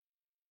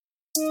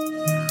What's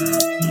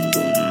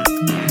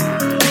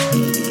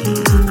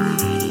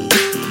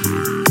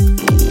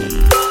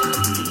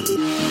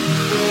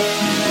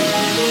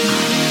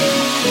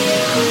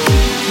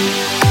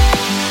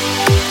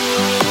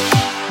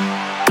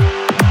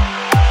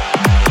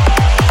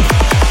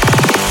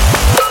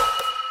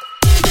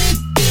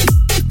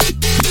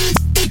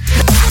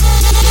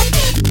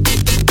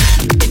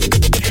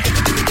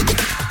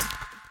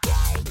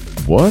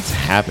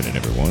happening,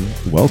 everyone?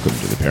 Welcome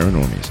to the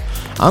Paranormies.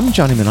 I'm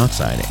Johnny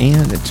Monoxide,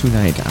 and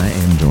tonight I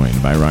am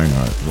joined by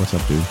Reinhardt. What's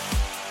up, dude?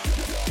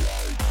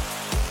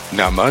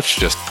 Not much.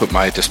 Just put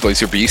my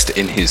Displacer Beast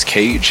in his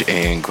cage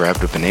and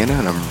grabbed a banana,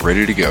 and I'm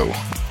ready to go.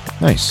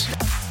 Nice.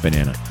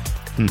 Banana.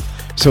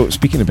 So,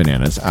 speaking of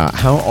bananas,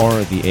 how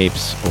are the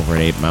apes over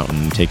at Ape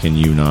Mountain taking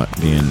you not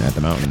being at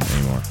the mountain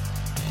anymore?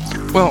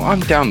 Well, I'm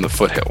down the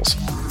foothills.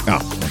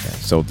 Oh, okay.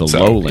 So the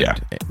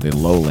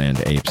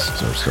lowland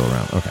apes are still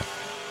around. Okay.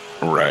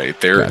 Right.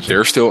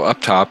 They're still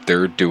up top.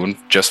 They're doing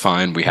just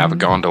fine. We have a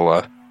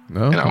gondola.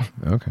 Oh,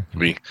 okay.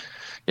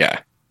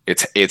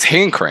 It's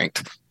hand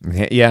cranked.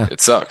 Yeah. It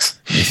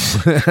sucks.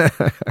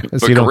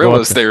 But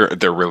gorillas, they're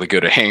really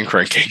good at hand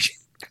cranking.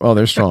 Well,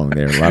 they're strong.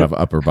 They're a lot of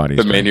upper body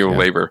the strength. manual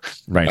labor.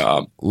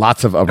 Right.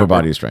 Lots of upper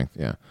body strength.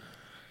 Yeah.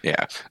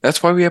 Yeah.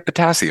 That's why we have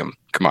potassium.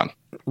 Come on.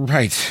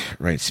 Right.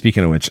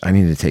 Speaking of which, I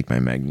need to take my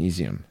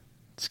magnesium.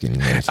 It's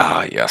getting late.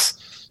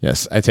 Yes.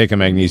 Yes. I take a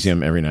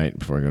magnesium every night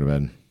before I go to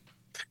bed.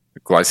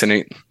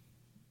 Glycinate?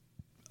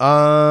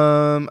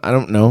 I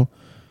don't know.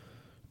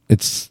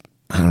 It's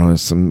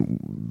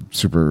some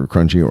super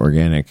crunchy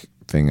organic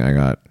thing I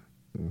got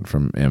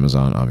from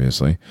Amazon,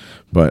 obviously.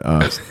 But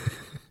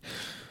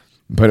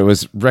but it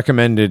was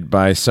recommended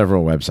by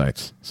several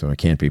websites, so it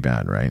can't be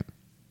bad, right?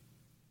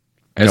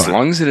 As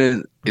long as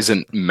it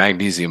isn't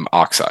magnesium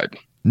oxide.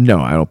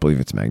 No, I don't believe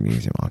it's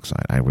magnesium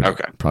oxide. I would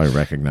probably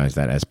recognize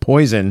that as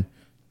poison.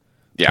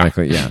 Yeah.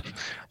 Likely, yeah.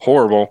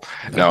 Horrible.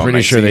 No,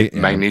 pretty sure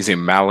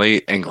magnesium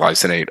malate and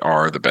glycinate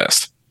are the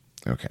best.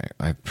 Okay.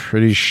 I'm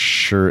pretty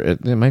sure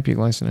it might be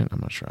glycinate. I'm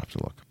not sure. I have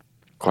to look.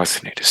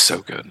 Glycinate is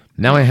so good.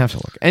 Now I have to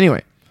look.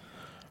 Anyway,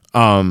 we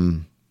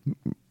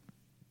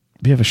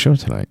have a show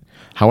tonight.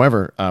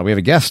 However, we have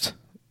a guest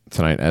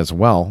tonight as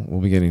well.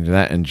 We'll be getting to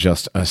that in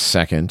just a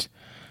second.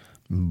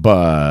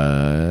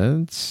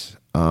 But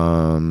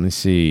let's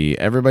see.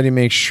 Everybody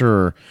make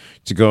sure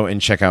to go and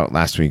check out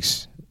last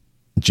week's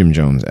Jim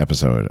Jones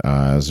episode. It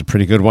was a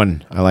pretty good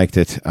one. I liked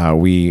it.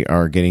 We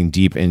are getting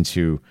deep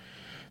into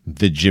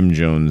the Jim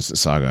Jones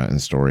saga and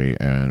story,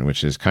 and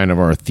which is kind of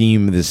our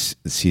theme this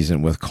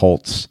season with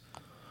cults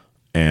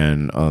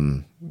and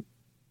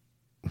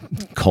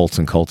cults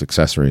and cult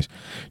accessories.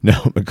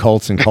 No, but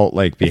cults and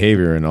cult-like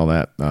behavior and all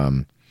that.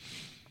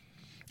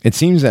 It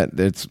seems that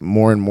it's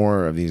more and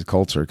more of these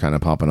cults are kind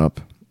of popping up.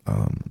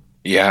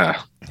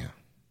 Yeah.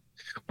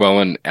 Well,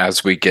 and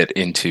as we get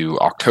into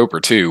October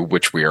too,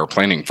 which we are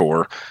planning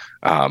for,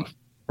 we're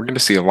going to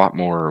see a lot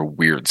more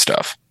weird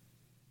stuff.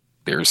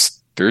 There's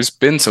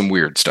been some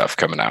weird stuff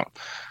coming out,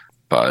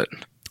 but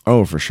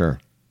for sure.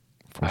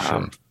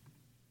 I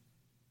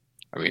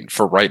mean,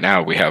 for right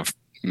now, we have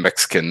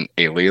Mexican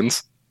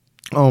aliens.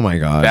 Oh my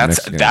God,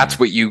 that's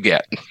what you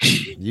get.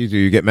 You do.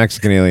 You get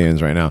Mexican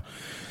aliens right now.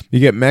 You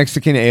get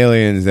Mexican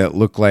aliens that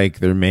look like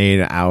they're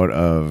made out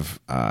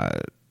of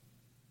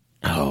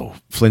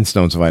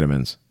Flintstones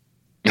vitamins.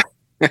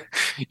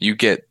 You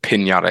get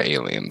piñata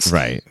aliens.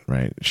 Right.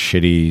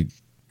 Shitty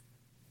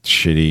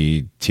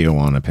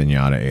Tijuana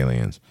piñata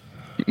aliens.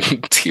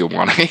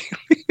 Tijuana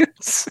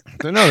aliens?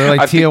 No, they're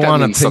like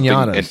Tijuana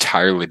piñatas.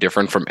 Entirely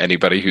different from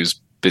anybody who's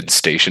been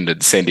stationed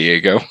in San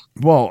Diego.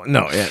 Well,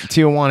 no,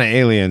 Tijuana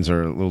aliens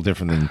are a little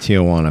different than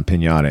Tijuana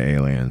piñata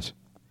aliens.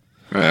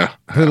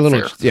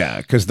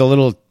 Because the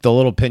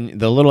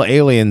little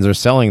aliens are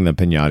selling the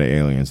piñata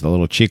aliens, the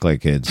little Chicle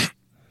kids.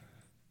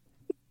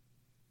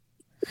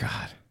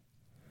 God.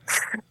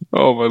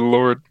 Oh my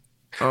Lord.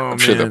 I'm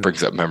sure that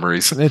brings up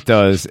memories. It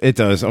does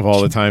of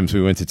all the times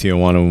we went to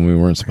Tijuana when we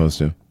weren't supposed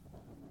to.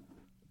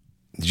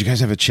 Did you guys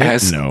have a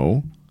chit?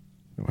 No.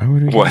 Why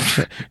would we get a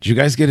chit? Did you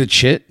guys get a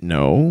chit?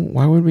 No.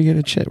 Why would we get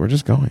a chit? We're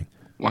just going.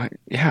 Why?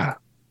 Yeah.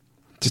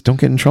 Just don't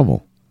get in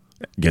trouble.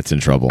 Gets in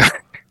trouble.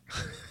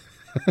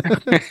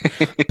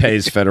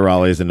 Pays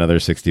federales another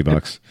 $60. You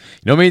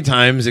know how many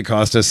times it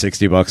cost us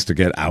 $60 to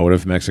get out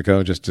of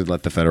Mexico just to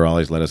let the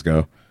federales let us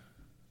go?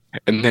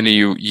 And then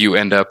you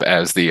end up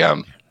as the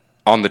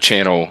on the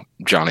channel,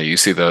 Johnny. You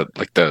see the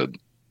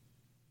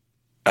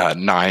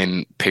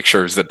 9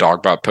 pictures that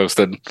Dogbot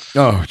posted.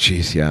 Oh,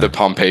 jeez, yeah. The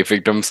Pompeii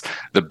victims.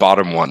 The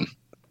bottom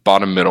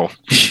middle.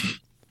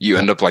 You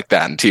end up like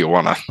that in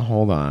Tijuana.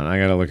 Hold on, I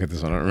gotta look at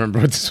this one. I don't remember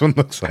what this one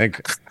looks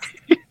like.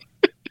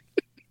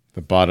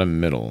 The bottom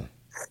middle.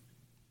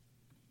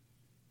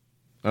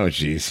 Oh,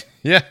 jeez.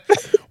 Yeah.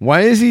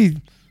 Why is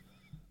he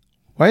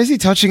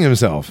touching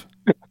himself?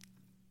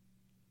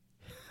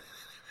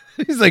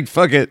 He's like,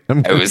 fuck it.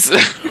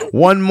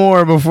 One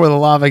more before the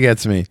lava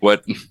gets me.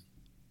 What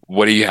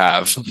do you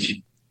have?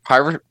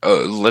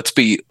 Let's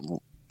be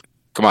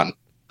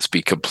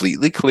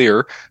completely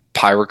clear.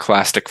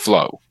 Pyroclastic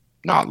flow.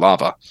 not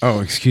lava. Oh,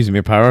 excuse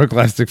me,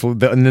 pyroclastic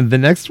fluid. And then the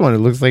next one, it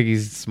looks like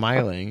he's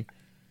smiling.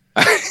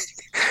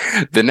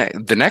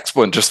 The next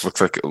one just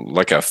looks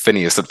like a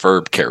Phineas and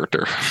Ferb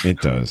character. It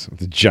does. With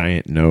the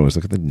giant nose.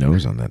 Look at the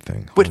nose on that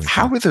thing. But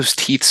how are those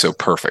teeth so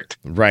perfect?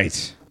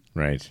 Right.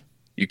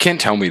 You can't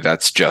tell me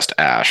that's just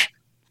Ash.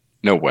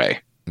 No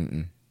way.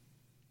 Mm-mm.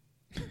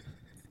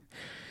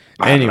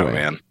 I don't know,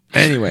 man.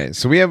 Anyway,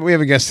 so we have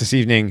a guest this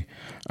evening.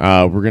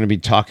 We're going to be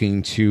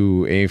talking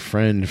to a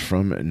friend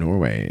from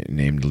Norway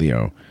named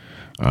Leo.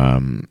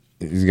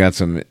 He's got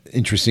some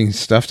interesting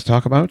stuff to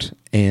talk about,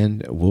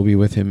 and we'll be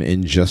with him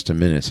in just a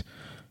minute.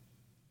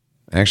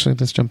 Actually,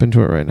 let's jump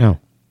into it right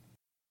now.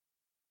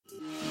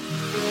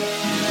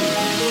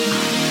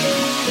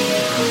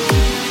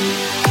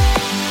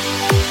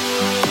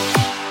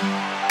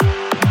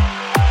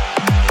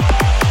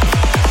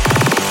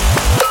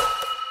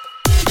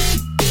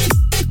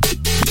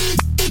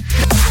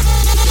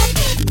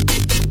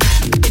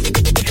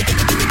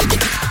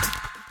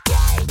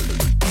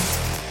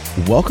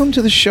 Welcome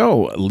to the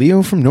show,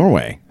 Leo from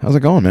Norway. How's it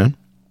going, man?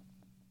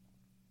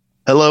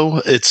 Hello,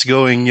 it's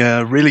going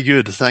really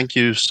good. Thank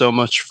you so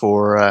much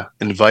for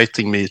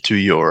inviting me to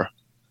your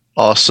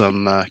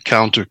awesome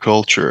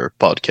counterculture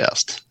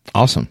podcast.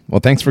 Awesome.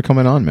 Well, thanks for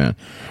coming on, man.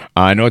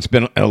 I know it's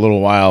been a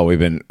little while. We've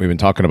been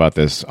talking about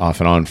this off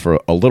and on for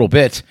a little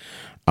bit.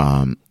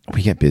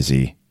 We get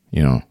busy,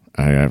 you know.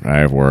 I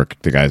have work.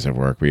 The guys have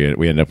work.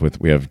 We end up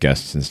we have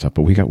guests and stuff,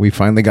 but we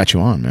finally got you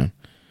on, man.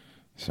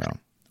 So.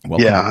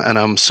 Welcome. Yeah, and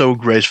I'm so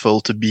grateful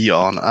to be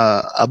on.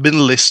 I've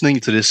been listening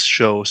to this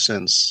show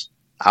since,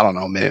 I don't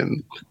know,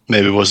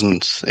 maybe it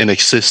wasn't in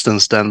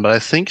existence then, but I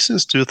think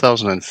since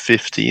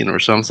 2015 or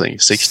something,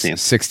 16.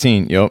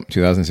 16, yep,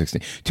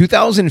 2016.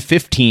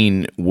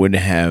 2015 would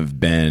have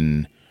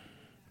been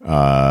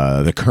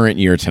the current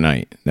year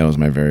tonight. That was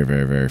my very,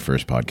 very, very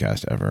first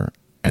podcast ever.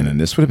 And then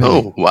this would have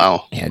been... Oh,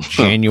 wow. Yeah,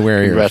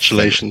 January.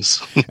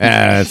 Congratulations.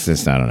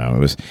 It's I don't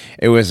know.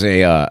 It was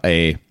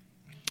a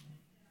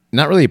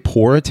not really a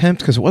poor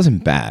attempt because it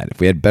wasn't bad. If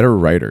we had better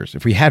writers,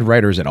 if we had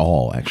writers at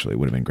all, actually, it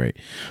would have been great.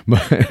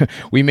 But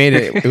we made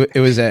it.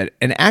 It was an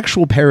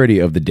actual parody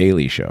of The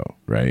Daily Show,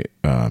 right?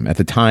 At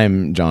the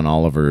time, John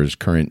Oliver's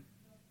current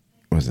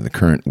the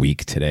current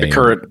week today?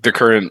 The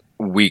current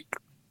week.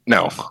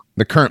 No,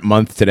 the current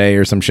month today,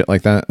 or some shit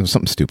like that. It was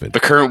something stupid. The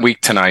current week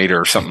tonight,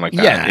 or something like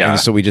that. Yeah. And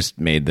so we just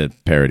made the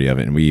parody of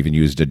it, and we even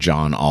used a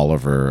John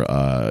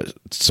Oliver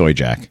soy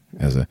jack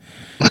as a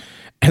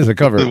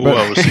cover.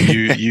 Whoa, so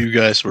you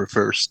guys were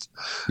first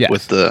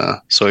with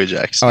the soy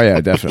jacks. Oh yeah,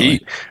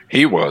 definitely.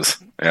 he was.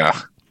 Yeah.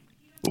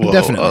 Whoa,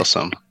 definitely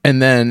awesome.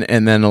 And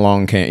then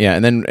along came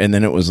and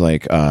then it was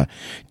like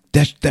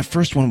that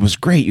first one was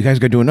great. You guys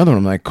got to do another one.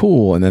 I'm like,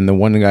 cool. And then the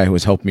one guy who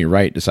was helping me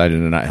write decided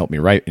to not help me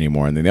write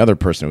anymore. And then the other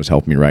person who was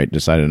helping me write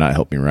decided to not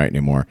help me write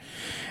anymore.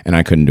 And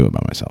I couldn't do it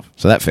by myself.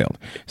 So that failed.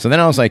 So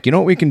then I was like, you know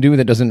what we can do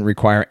that doesn't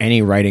require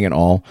any writing at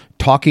all?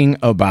 Talking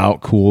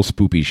about cool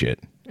spoopy shit.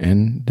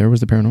 And there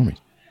was the Paranormies.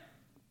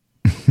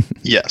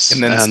 Yes.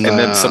 And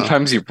then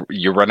sometimes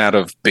you run out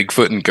of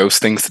Bigfoot and ghost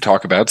things to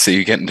talk about, so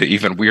you get into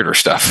even weirder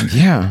stuff.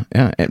 Yeah.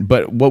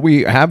 But what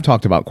we have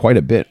talked about quite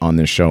a bit on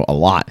this show, a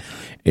lot,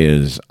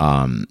 is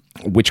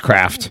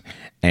witchcraft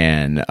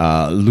and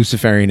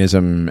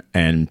Luciferianism,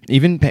 and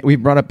even we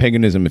brought up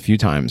paganism a few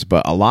times.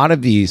 But a lot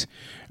of these,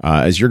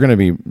 as you're going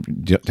to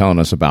be telling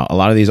us about, a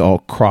lot of these all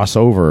cross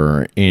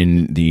over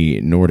in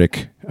the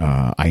Nordic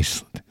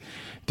Iceland,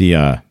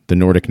 the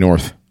Nordic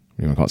North.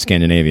 You want to call it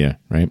Scandinavia,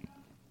 right?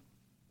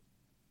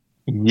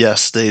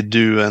 Yes, they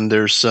do, and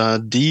there's a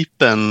deep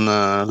and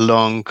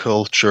long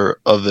culture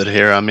of it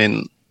here. I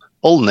mean,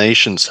 all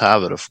nations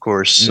have it, of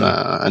course,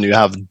 and you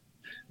have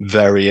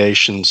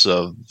variations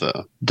of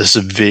the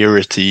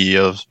severity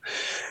of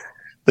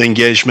the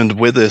engagement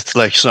with it.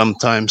 Like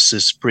sometimes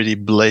it's pretty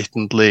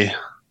blatantly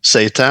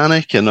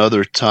satanic, and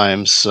other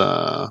times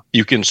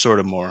you can sort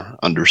of more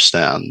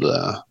understand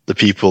the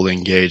people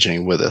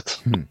engaging with it.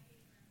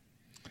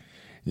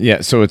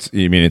 Yeah, so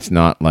it's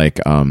not like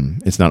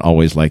it's not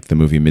always like the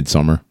movie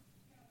Midsommar.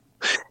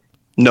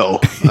 No,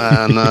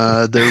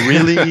 and they're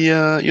really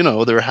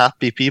they're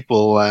happy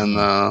people,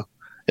 and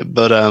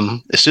but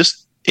it's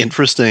just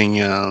interesting.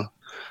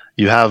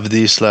 You have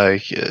these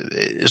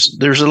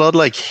there's a lot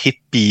like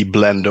hippie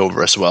blend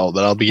over as well,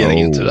 but I'll be getting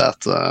into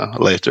that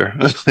later.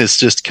 It's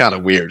just kind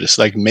of weird. It's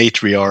like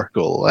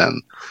matriarchal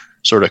and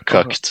sort of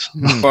cucked.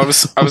 Well,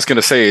 I was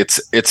gonna say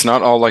it's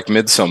not all like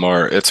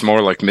Midsommar. It's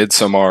more like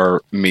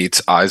Midsommar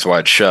meets Eyes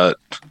Wide Shut.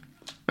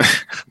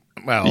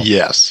 Well,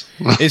 yes.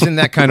 Isn't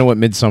that kind of what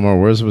Midsommar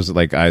was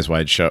like? Eyes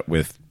Wide Shut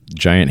with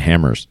giant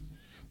hammers,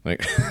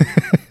 like.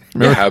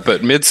 Yeah,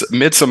 but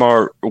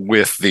Midsommar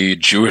with the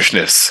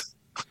Jewishness,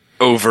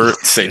 overt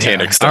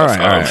satanic stuff.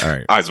 All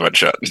right. Eyes Wide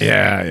Shut.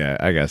 Yeah.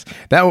 I guess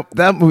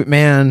that movie,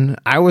 man.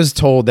 I was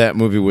told that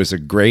movie was a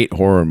great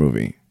horror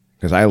movie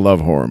because I love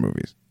horror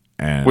movies.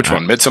 And which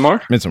one? Midsommar?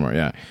 Midsommar,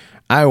 yeah.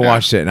 I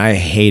watched it and I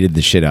hated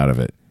the shit out of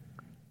it.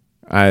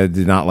 I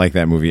did not like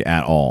that movie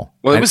at all.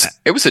 Well,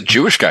 it was a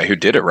Jewish guy who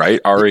did it,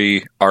 right?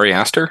 Ari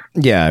Aster.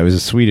 Yeah, it was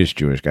a Swedish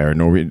Jewish guy or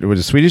Norwegian. Was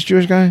it a Swedish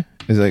Jewish guy?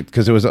 Is like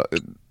because it was,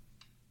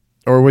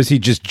 or was he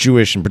just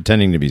Jewish and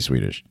pretending to be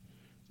Swedish?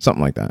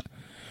 Something like that.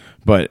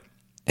 But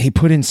he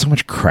put in so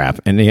much crap,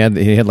 and he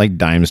had like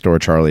Dime Store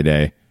Charlie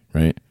Day,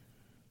 right?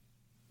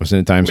 Wasn't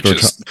it Dime Store?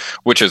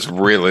 Which is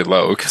really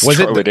low because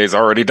Charlie Day's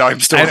already Dime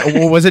Store.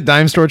 Was it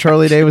Dime Store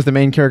Charlie Day was the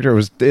main character? It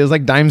was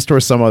like Dime Store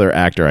some other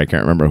actor. I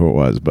can't remember who it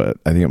was, but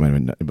I think it might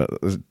have been. But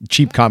it was a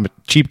cheap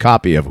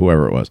copy of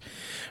whoever it was.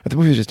 But the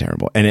movie was just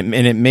terrible, and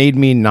it made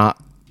me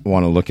not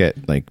want to look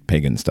at like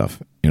pagan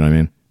stuff. You know what I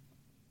mean?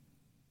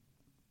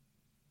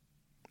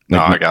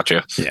 Like, no, I got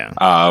you. Yeah.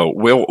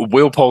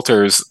 Will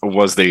Poulter's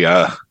was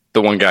the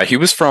one guy. He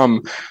was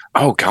from,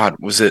 oh God,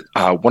 was it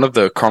one of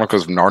the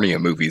Chronicles of Narnia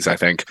movies, I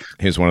think.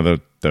 He was one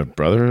of the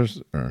brothers?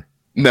 Or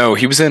no,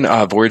 he was in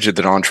Voyage of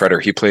the Dawn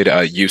Treader. He played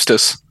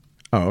Eustace.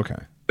 Oh, okay.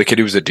 The kid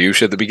who was a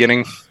douche at the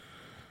beginning.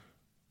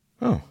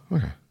 Oh,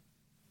 okay.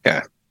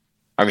 Yeah.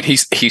 I mean,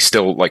 he's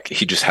still, like,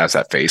 he just has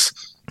that face.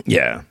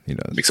 Yeah, he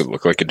does. Makes him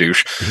look like a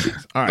douche.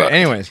 All right,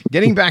 anyways,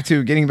 getting back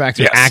to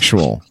yes.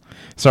 Actual.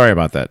 Sorry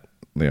about that,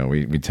 Leo.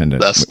 We tend to...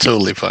 That's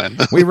totally fine.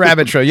 We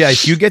rabbit trail. Yeah,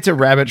 you get to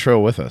rabbit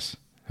trail with us.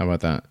 How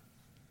about that?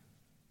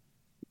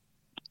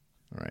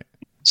 All right.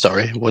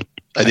 Sorry, what?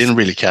 I didn't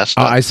really catch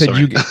that. I said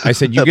you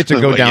get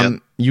to go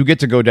down. You get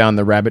to go down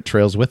the rabbit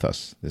trails with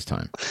us this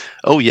time.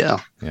 Oh yeah.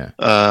 Yeah.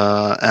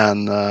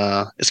 And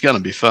it's gonna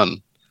be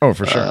fun. Oh,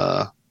 for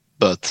sure.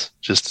 But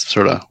just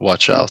sort of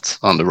watch out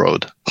on the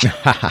road.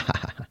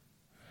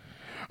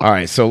 All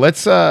right, so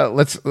let's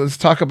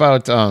talk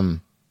about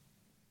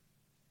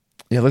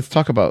let's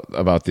talk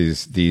about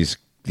these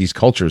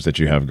cultures that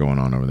you have going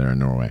on over there in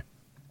Norway.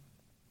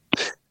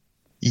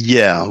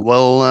 Yeah,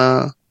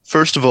 well,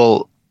 first of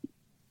all,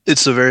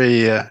 it's a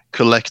very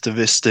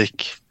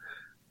collectivistic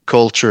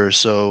culture,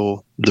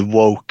 so the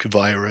woke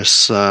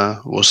virus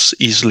was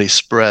easily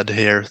spread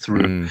here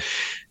through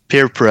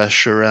peer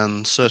pressure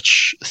and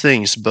such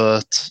things.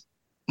 But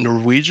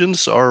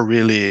Norwegians are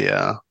really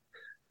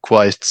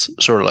quite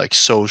sort of like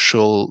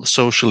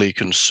socially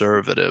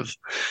conservative.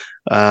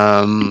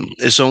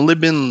 It's only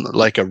been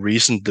like a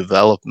recent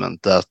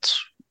development that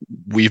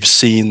we've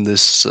seen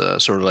this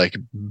sort of like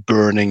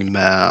Burning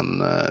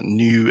Man,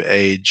 New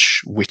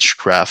Age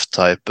witchcraft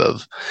type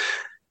of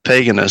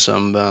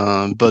paganism.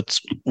 But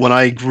when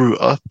I grew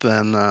up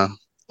and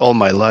all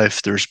my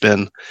life, there's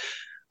been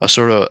a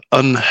sort of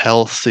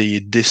unhealthy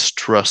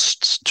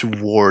distrust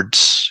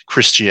towards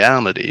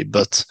Christianity,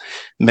 but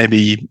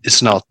maybe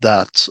it's not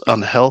that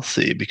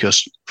unhealthy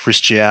because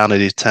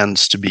Christianity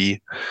tends to be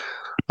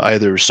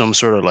either some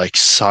sort of like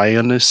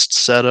Zionist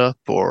setup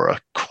or a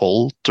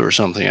cult or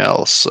something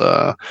else.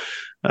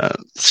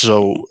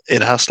 So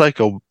it has like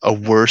a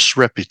worse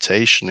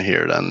reputation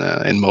here than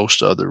in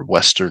most other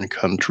Western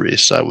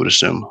countries, I would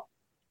assume.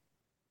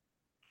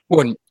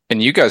 Well,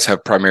 and you guys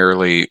have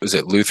primarily, is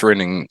it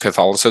Lutheran and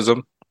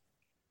Catholicism?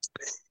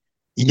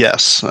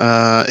 Yes,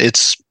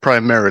 it's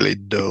primarily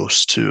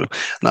those two.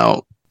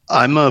 Now,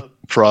 I'm a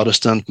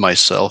Protestant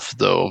myself,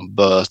 though,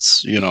 but,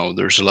 you know,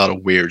 there's a lot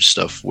of weird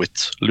stuff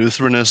with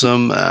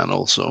Lutheranism, and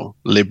also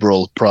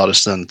liberal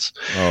Protestant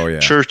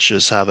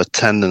churches have a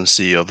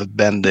tendency of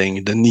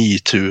bending the knee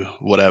to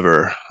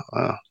whatever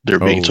they're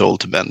being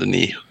told to bend the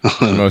knee.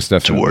 Most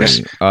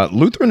definitely.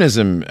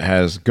 Lutheranism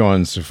has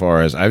gone so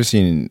far as I've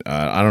seen,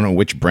 I don't know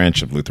which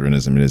branch of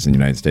Lutheranism it is in the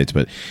United States,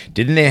 but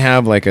didn't they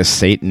have like a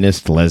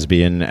Satanist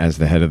lesbian as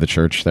the head of the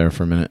church there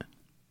for a minute?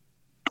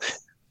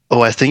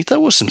 Oh, I think that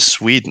was in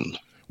Sweden.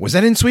 Was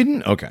that in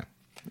Sweden? Okay.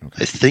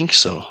 I think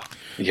so.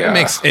 Yeah,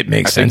 it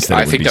makes sense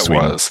that it would be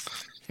Sweden. Was.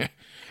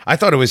 I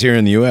thought it was here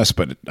in the U.S.,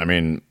 but I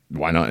mean,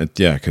 why not?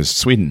 Yeah, because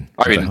Sweden.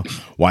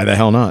 Why the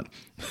hell not?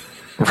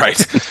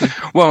 Right.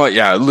 Well,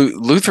 yeah,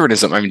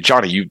 Lutheranism. I mean,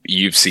 Johnny,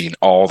 you've seen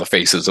all the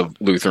faces of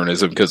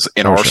Lutheranism because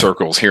in our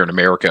circles here in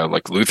America,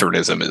 like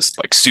Lutheranism is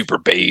like super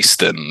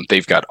based, and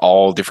they've got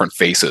all different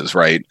faces,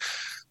 right?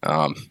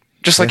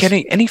 Just like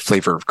any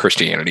flavor of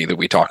Christianity that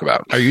we talk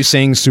about. Are you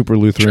saying Super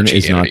Lutheran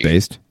is not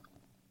based?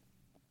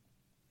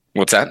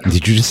 What's that?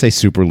 Did you just say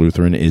Super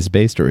Lutheran is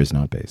based or is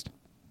not based?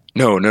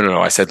 No.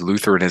 I said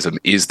Lutheranism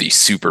is the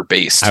super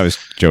based. I was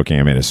joking.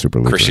 I made a Super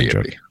Lutheran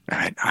Christianity. joke.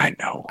 I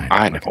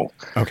know.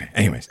 Okay.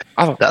 Anyways,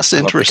 that's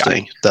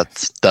interesting.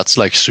 That's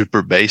like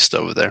super based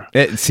over there.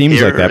 It seems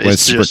here, like that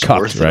was super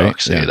cucked,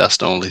 right? Yeah. That's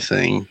the only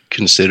thing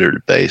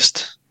considered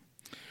based.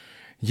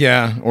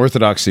 Yeah,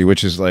 Orthodoxy,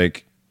 which is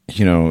like,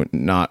 you know,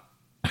 not.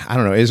 I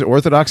don't know. Is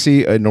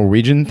Orthodoxy a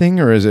Norwegian thing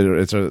or is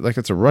it's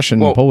a Russian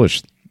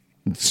Polish?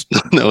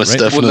 No, it's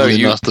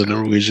definitely not the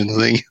Norwegian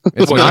thing.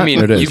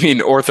 You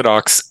mean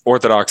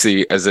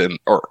orthodoxy as in,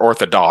 or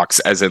orthodox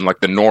as in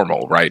like the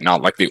normal, right?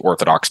 Not like the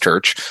Orthodox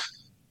Church.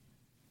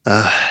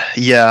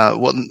 Yeah,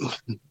 well,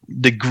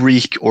 the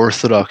Greek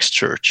Orthodox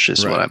Church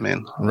is what I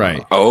mean.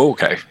 Right. Oh,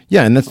 okay.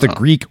 Yeah, and that's the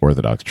Greek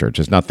Orthodox Church.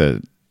 It's not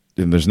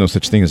there's no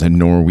such thing as a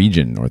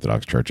Norwegian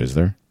Orthodox Church, is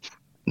there?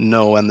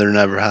 No, and there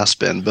never has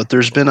been. But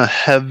there's been a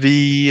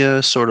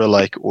heavy sort of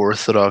like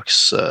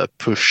Orthodox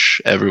push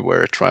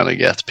everywhere trying to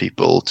get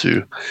people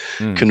to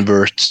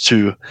convert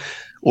to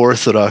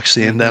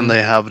Orthodoxy. And then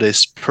they have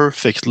this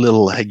perfect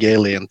little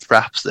Hegelian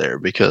trap there,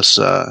 because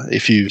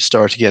if you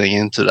start getting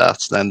into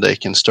that, then they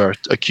can start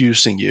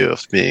accusing you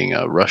of being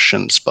a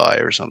Russian spy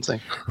or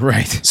something.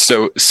 Right.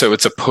 So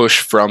it's a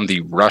push from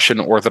the Russian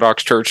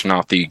Orthodox Church,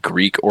 not the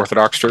Greek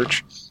Orthodox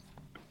Church?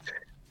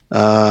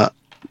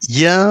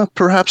 Yeah,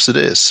 perhaps it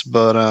is,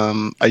 but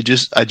I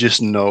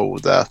just know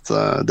that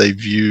they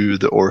view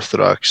the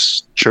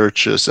Orthodox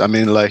churches. I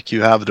mean, like,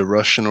 you have the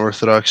Russian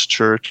Orthodox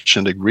Church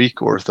and the Greek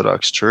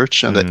Orthodox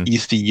Church and the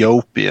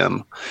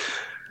Ethiopian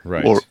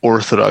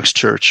Orthodox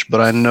Church,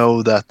 but I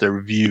know that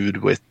they're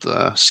viewed with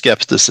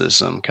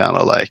skepticism, kind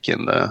of like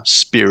in the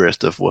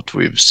spirit of what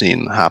we've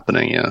seen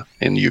happening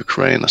in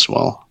Ukraine as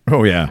well.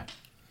 Oh yeah.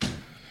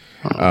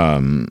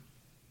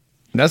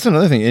 That's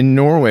another thing. In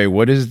Norway,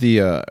 what is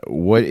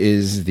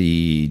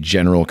the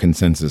general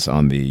consensus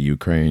on the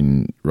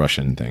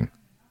Ukraine-Russian thing?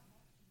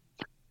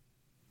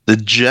 The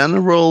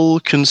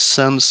general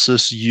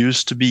consensus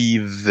used to be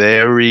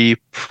very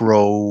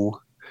pro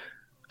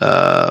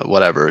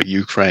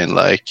Ukraine.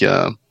 Like,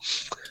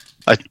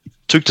 I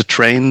took the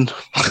train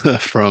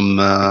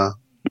from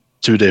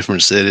 2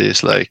 different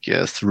cities, like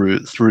through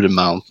the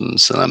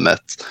mountains, and I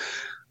met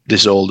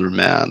this older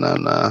man,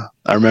 and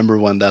I remember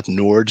when that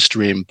Nord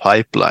Stream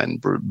pipeline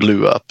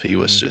blew up, he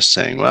was just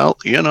saying, well,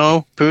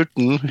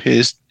 Putin,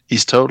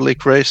 he's totally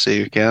crazy,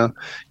 you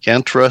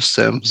can't trust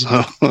him.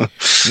 So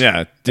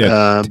yeah,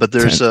 but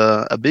there's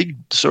a big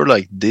sort of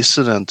like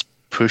dissident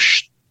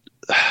push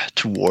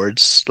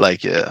towards,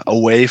 like,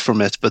 away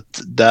from it, but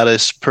that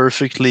is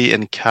perfectly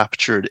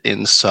encaptured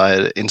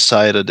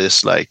inside of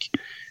this, like,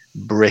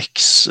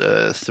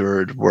 BRICS,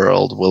 third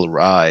world will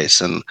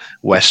rise, and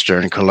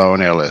Western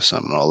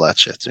colonialism and all that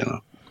shit,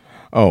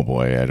 Oh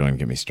boy, don't even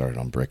get me started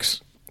on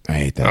BRICS. I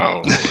hate that.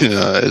 Oh.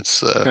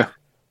 It's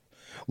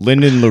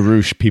Lyndon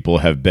LaRouche people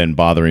have been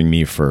bothering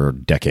me for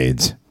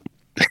decades.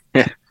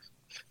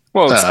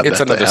 Well, it's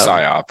another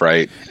psyop,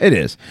 right? It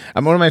is.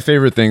 One of my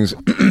favorite things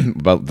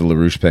about the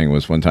LaRouche thing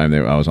was one time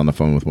I was on the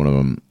phone with one of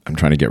them. I'm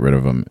trying to get rid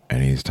of him,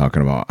 and he's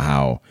talking about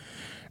how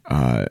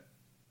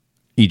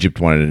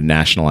Egypt wanted to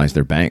nationalize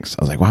their banks.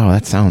 I was like, wow,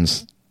 that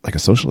sounds like a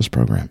socialist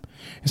program.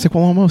 He's like,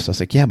 well, almost. I was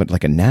like, yeah, but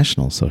like a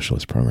national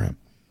socialist program.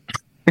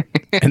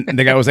 And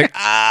the guy was like,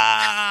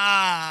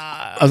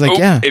 I was like,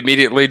 yeah.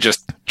 Immediately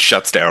just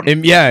shuts down.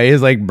 Yeah,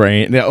 his like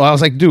brain. Well, I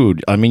was like,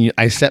 dude, I mean,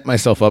 I set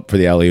myself up for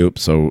the alley-oop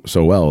so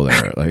well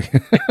there. Like,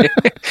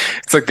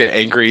 it's like the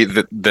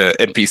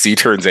NPC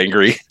turns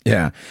angry.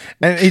 Yeah,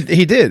 and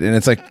he did, and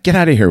it's like, get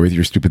out of here with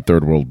your stupid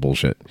third world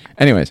bullshit.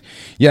 Anyways,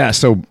 yeah,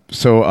 so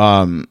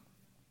I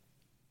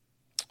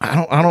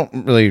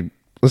don't really.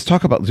 Let's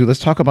talk about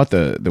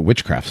the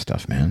witchcraft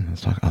stuff, man.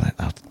 Let's talk about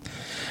that.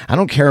 I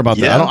don't care about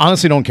that. I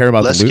honestly don't care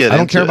about I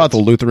don't care about the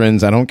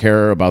Lutherans. I don't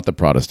care about the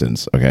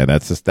Protestants. Okay,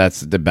 that's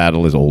the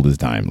battle as old as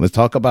time. Let's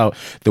talk about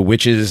the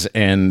witches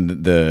and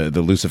the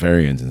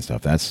Luciferians and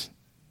stuff. That's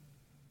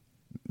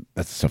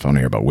the stuff I want to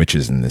hear about.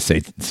 Witches and the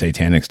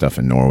satanic stuff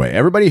in Norway.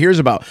 Everybody hears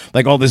about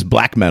like all this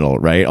black metal,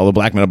 right? All the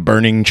black metal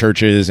burning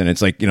churches, and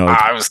it's like,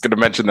 I was going to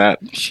mention that.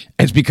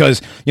 It's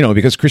because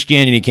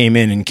Christianity came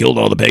in and killed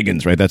all the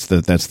pagans, right? That's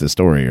the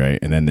story, right?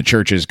 And then the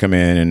churches come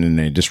in and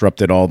they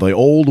disrupted all the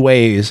old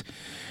ways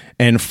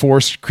and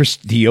forced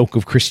the yoke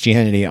of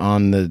Christianity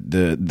on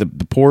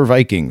the poor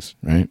Vikings,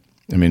 right?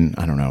 I mean,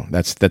 I don't know.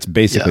 That's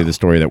basically the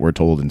story that we're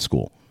told in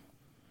school.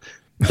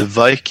 The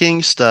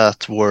Vikings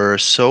that were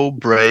so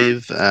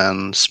brave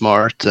and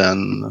smart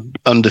and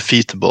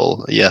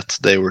undefeatable, yet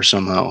they were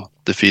somehow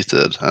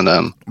defeated, and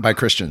then by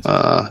Christians.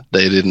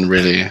 They didn't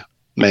really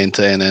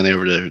maintain any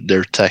of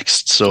their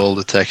texts. So all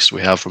the texts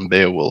we have from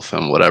Beowulf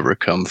and whatever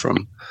come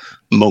from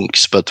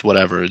monks, but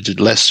whatever.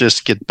 Let's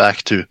just get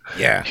back to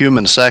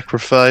human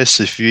sacrifice.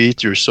 If you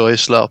eat your soy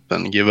slop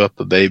and give up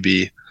a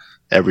baby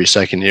every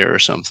second year or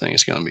something,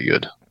 it's going to be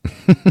good.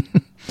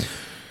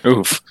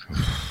 Oof.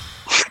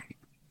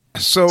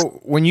 So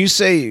when you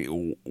say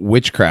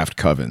witchcraft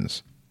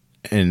covens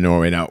in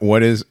Norway, now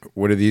what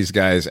are these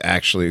guys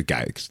actually?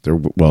 Guys, they're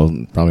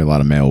probably a lot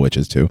of male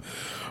witches too,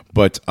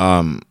 but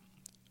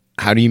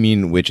how do you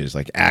mean witches?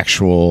 Like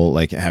actual,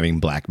 like having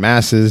black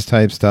masses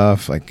type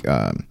stuff, like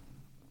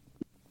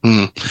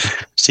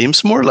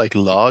seems more like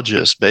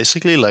lodges,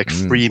 basically like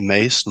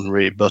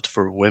Freemasonry, but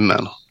for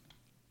women.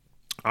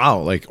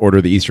 Oh, like Order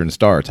of the Eastern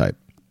Star type.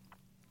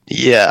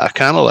 Yeah,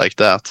 kind of like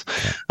that.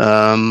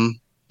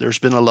 There's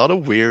been a lot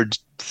of weird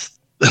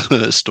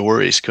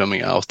stories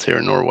coming out here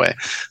in Norway.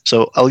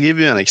 So I'll give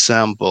you an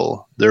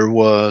example. There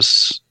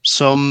was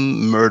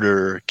some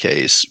murder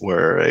case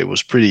where it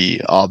was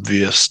pretty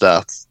obvious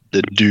that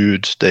the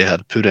dude they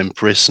had put in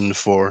prison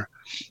for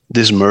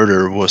this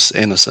murder was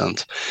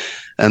innocent.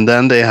 And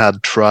then they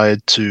had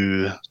tried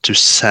to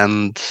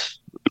send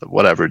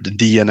whatever, the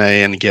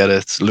DNA and get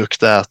it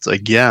looked at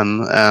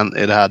again, and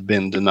it had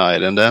been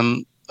denied. And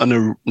then a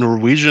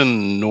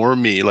Norwegian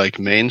normie, like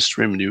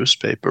mainstream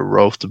newspaper,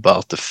 wrote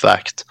about the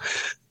fact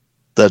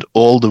that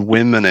all the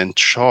women in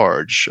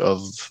charge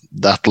of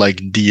that like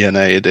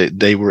DNA,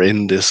 they were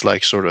in this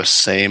like sort of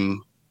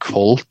same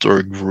cult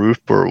or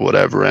group or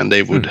whatever, and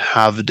they would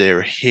have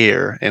their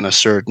hair in a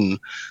certain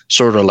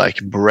sort of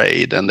like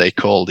braid, and they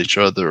called each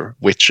other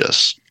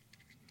witches.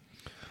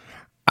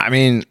 I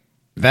mean,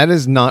 that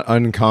is not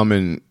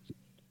uncommon.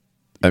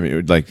 I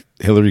mean, like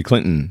Hillary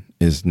Clinton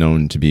is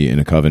known to be in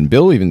a coven.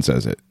 Bill even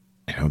says it.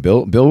 You know,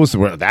 Bill was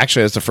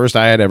actually, that's the first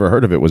I had ever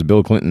heard of it, was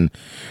Bill Clinton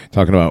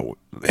talking about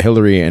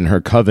Hillary and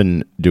her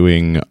coven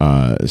doing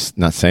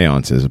not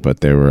seances,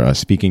 but they were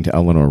speaking to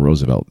Eleanor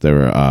Roosevelt. They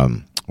were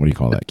what do you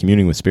call that?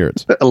 Communing with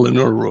spirits.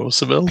 Eleanor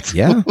Roosevelt.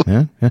 Yeah.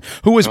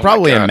 Who was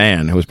probably a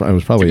man. Who was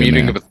probably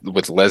communing a man.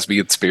 with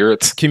lesbian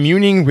spirits.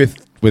 Communing with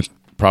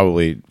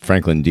probably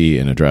Franklin D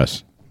in a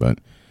dress, but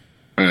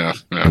Yeah.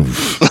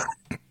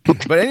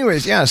 but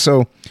anyways, yeah.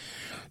 So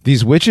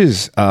these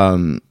witches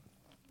would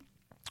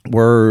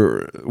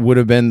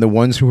have been the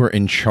ones who were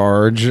in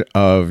charge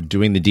of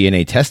doing the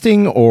DNA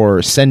testing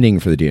or sending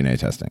for the DNA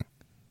testing.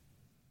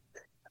 I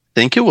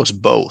think it was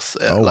both.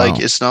 Oh, like, wow.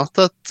 it's not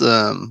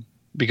that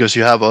because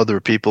you have other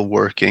people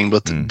working,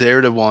 but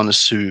they're the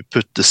ones who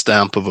put the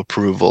stamp of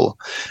approval,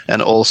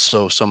 and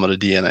also some of the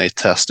DNA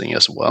testing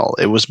as well.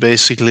 It was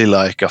basically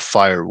like a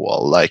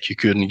firewall, like you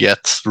couldn't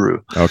get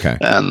through. Okay.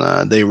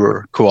 And they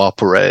were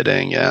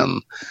cooperating,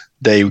 and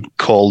they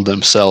called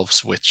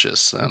themselves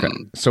witches. And,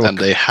 Okay. So and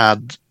they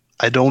had,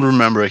 I don't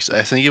remember, I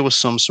think it was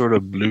some sort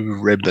of blue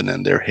ribbon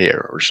in their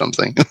hair or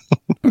something.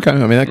 Okay, I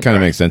mean that kind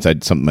of makes sense.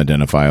 Something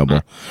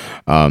identifiable.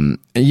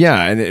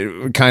 Yeah, and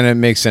it kind of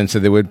makes sense that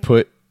they would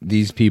put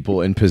these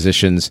people in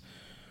positions,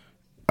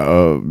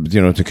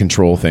 to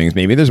control things.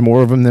 Maybe there's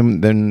more of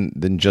them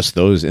than just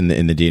those in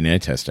the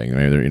DNA testing.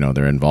 Maybe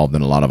they're involved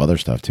in a lot of other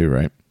stuff too,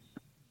 right?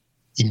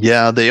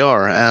 Yeah, they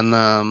are.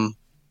 And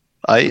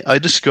I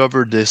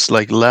discovered this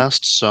like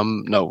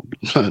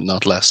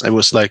not last. It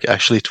was like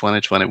actually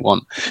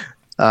 2021.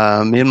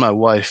 Me and my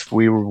wife,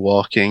 we were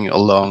walking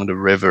along the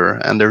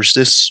river, and there's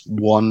this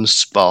one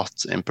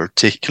spot in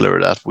particular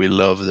that we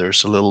love.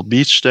 There's a little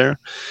beach there.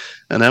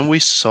 And then we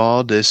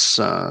saw this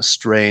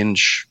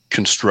strange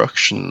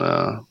construction,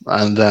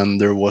 and then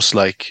there was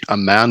like a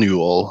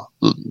manual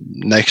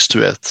next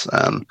to it,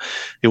 and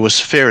it was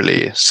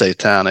fairly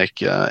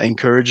satanic,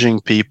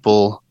 encouraging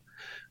people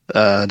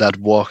that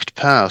walked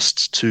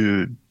past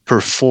to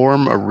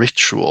perform a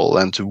ritual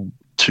and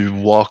to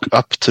walk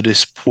up to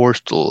this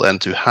portal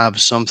and to have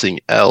something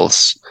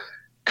else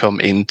come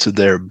into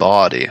their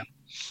body.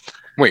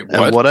 Wait, what?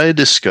 And what I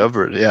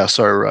discovered,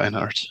 sorry,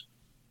 Reinhardt.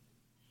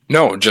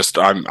 No, just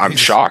I'm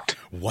shocked.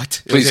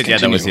 What? Please that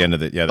continue. was the end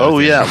of it. Yeah.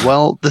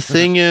 Well, the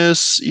thing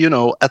is,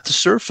 at the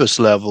surface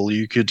level,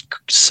 you could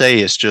say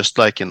it's just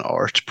like an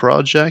art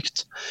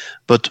project,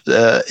 but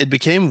it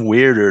became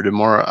weirder the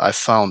more I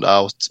found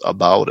out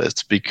about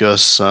it,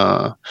 because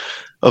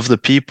of the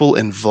people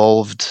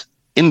involved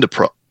in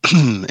the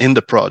in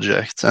the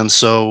project. And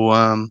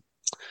so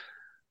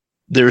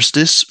there's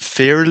this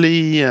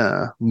fairly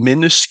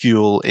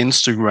minuscule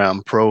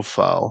Instagram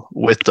profile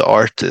with the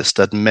artist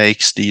that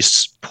makes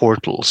these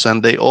portals,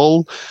 and they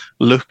all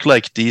look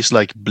like these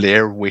like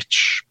Blair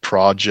Witch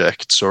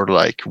projects or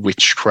like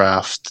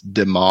witchcraft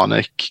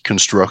demonic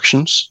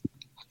constructions.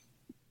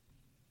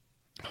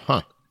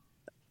 Huh.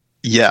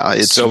 Yeah,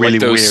 it's so really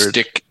like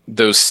weird.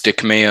 Those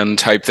stick man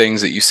type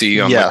things that you see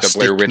on like the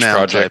Blair Witch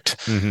Project.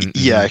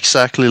 Yeah,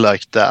 exactly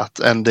like that.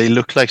 And they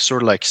look like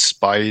sort of like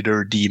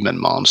spider demon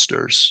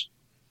monsters.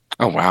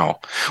 Oh wow!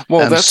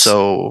 Well, and that's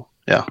so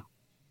yeah.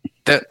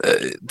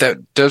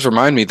 That does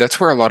remind me. That's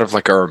where a lot of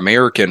like our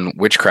American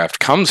witchcraft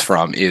comes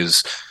from.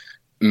 Is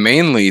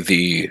mainly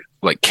the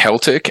like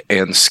Celtic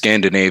and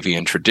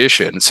Scandinavian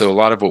tradition. So a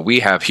lot of what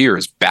we have here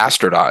is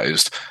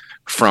bastardized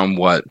from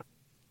what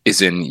is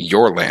in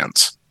your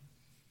lands.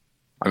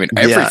 I mean,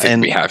 everything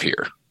we have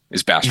here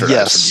is bastardized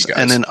yes, from you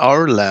guys. And in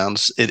our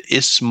lands, it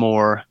is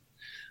more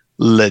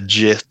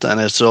legit, and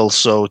it's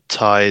also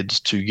tied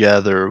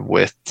together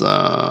with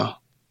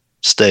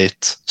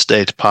state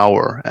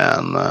power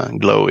and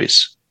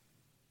glowies.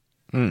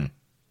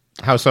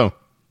 How so?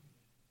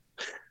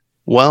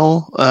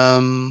 Well,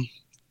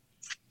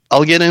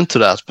 I'll get into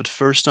that, but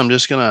first I'm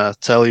just gonna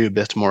tell you a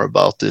bit more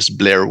about this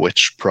Blair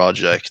Witch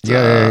Project.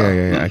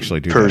 Yeah.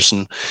 Actually,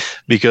 person,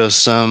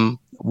 because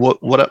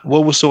what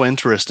was so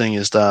interesting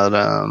is that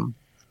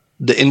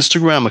the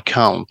Instagram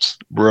account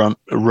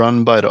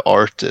run by the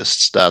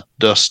artists that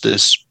does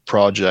this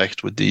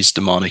project with these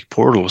demonic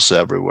portals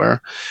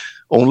everywhere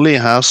only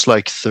has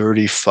like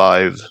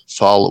 35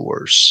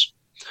 followers,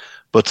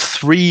 but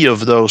 3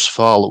 of those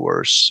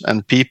followers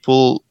and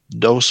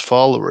those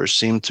followers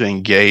seem to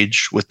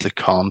engage with the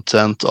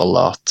content a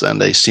lot, and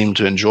they seem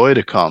to enjoy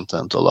the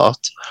content a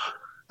lot.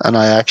 And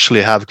I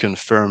actually have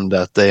confirmed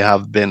that they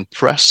have been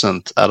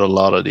present at a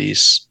lot of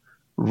these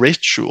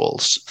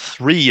rituals.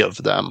 3 of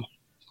them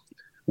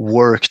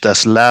worked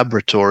as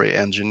laboratory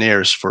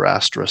engineers for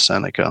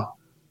AstraZeneca.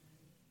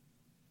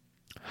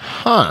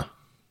 Huh.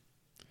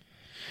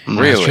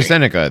 Really?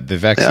 AstraZeneca, the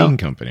vaccine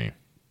company.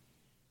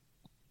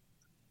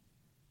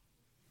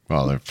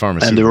 Well, they're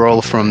pharmaceutical. And they're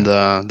all from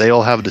they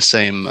all have the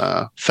same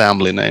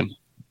family name.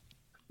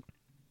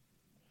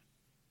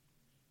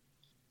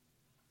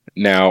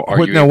 Now,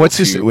 are you able what's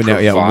to his,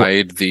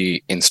 provide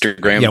the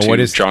Instagram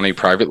to Johnny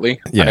privately?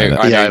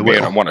 I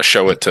want to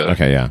show it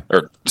to,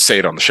 or say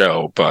it on the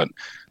show, but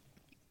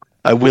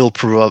I will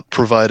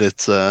provide it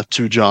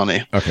to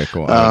Johnny. Okay,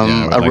 cool.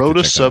 I wrote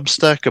a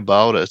Substack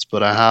about it,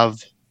 but I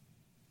have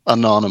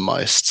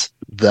anonymized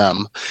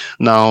them.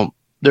 Now,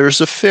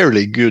 there's a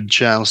fairly good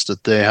chance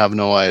that they have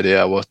no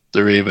idea what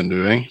they're even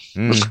doing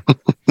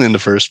in the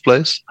first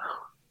place.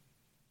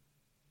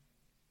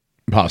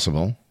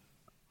 Possible.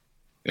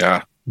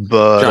 Yeah.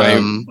 But,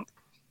 Johnny,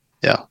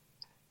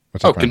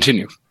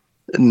 continue.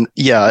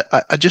 Yeah,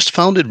 I just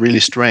found it really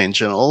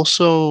strange. And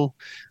also,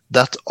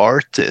 that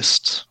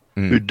artist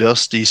who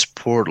does these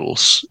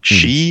portals,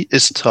 she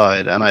is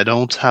tied, and I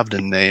don't have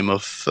the name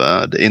of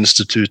the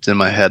institute in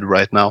my head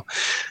right now,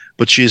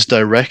 but she is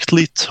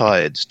directly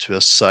tied to a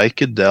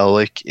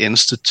psychedelic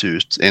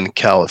institute in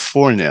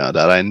California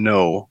that I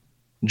know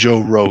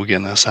Joe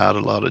Rogan has had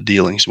a lot of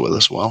dealings with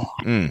as well.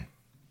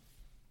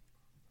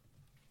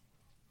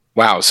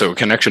 Wow, so a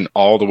connection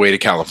all the way to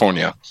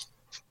California.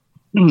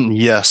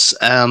 Yes,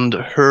 and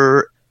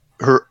her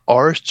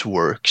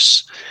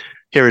artworks,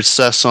 here it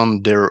says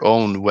on their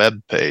own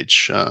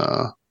webpage,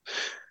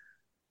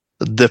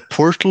 the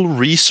Portal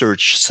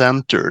Research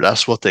Center,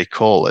 that's what they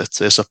call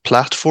it, is a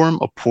platform,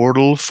 a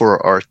portal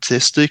for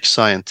artistic,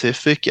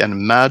 scientific,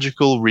 and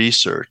magical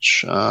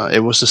research.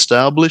 It was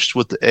established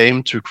with the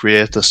aim to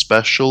create a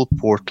special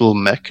portal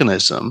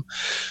mechanism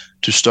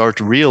to start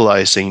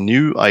realizing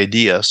new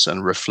ideas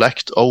and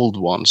reflect old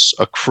ones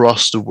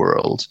across the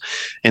world.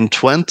 In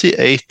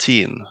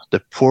 2018,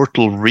 the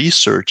Portal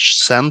Research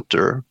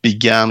Center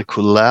began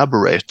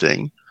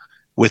collaborating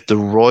with the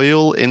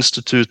Royal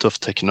Institute of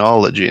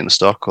Technology in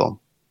Stockholm.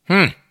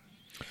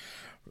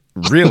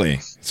 Really?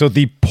 So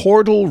the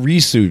Portal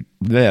Research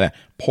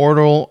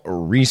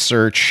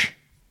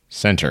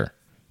Center.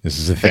 This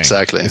is a thing.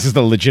 Exactly. This is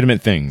the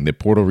legitimate thing, the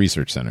Portal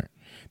Research Center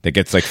that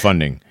gets like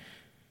funding.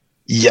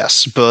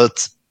 Yes,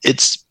 but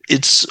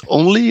it's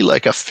only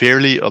like a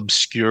fairly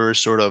obscure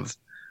sort of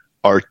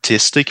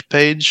artistic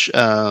page,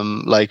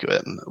 like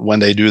when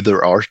they do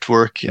their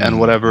artwork and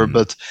whatever.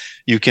 But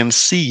you can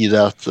see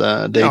that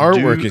they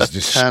artwork do is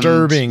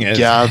disturbing as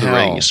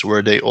gatherings hell.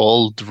 where they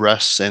all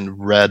dress in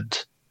red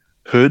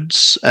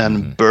hoods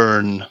and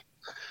burn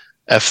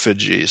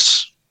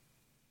effigies.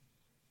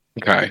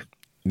 Okay,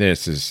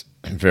 this is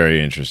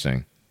very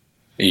interesting.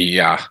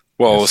 Yeah.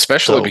 Well,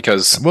 especially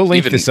because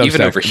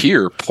even over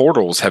here,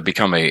 portals have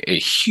become a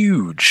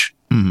huge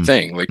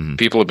thing. Like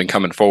people have been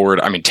coming forward.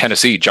 I mean,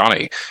 Tennessee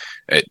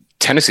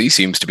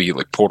seems to be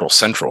like portal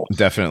central.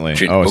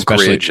 Definitely. Oak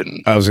Ridge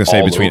and I was going to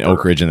say between over.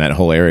 Oak Ridge and that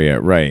whole area.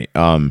 Right.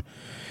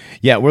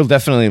 Yeah, we'll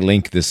definitely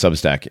link this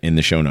Substack in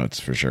the show notes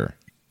for sure.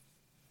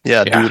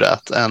 Yeah, do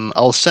that. And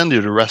I'll send you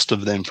the rest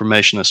of the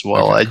information as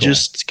well. Okay, I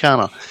just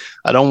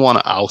I don't want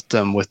to out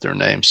them with their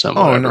names and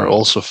whatever,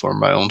 also for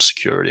my own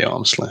security,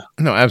 honestly.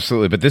 No,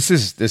 absolutely. But this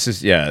is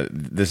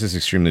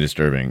extremely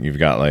disturbing. You've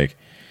got like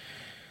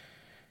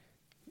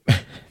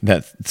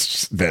that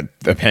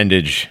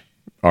appendage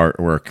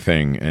artwork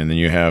thing, and then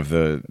you have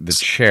the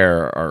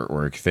chair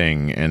artwork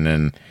thing, and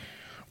then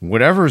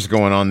whatever's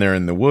going on there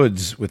in the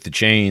woods with the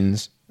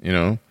chains,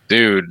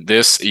 Dude,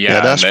 that's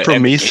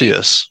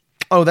Prometheus.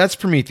 Oh, that's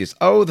Prometheus.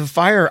 Oh, the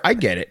fire. I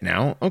get it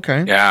now.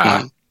 Okay.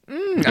 Yeah.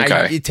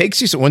 Okay. It takes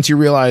you, so once you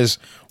realize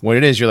what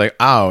it is, you're like,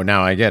 oh,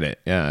 now I get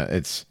it. Yeah.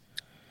 It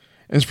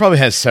probably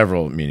has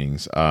several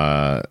meanings.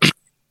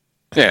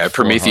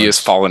 Prometheus,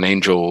 fallen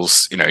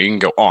angels, you can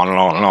go on and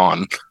on and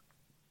on.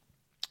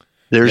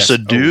 There's a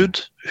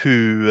dude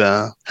who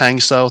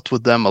hangs out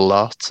with them a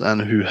lot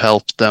and who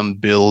helped them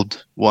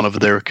build one of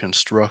their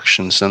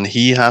constructions. And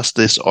he has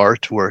this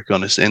artwork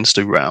on his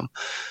Instagram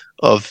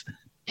of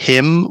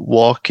him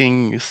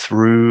walking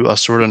through a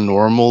sort of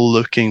normal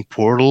looking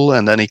portal,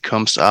 and then he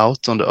comes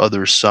out on the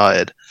other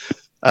side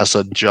as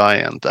a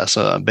giant,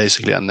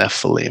 basically a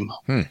Nephilim.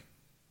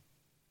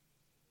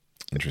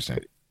 Interesting.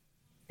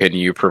 Can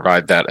you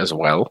provide that as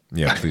well?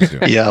 Yeah, please do.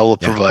 Yeah, I will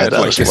provide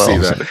that as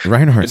well.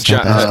 Reinhardt,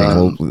 stop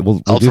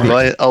asking.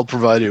 I'll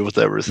provide you with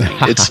everything.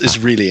 It's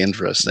really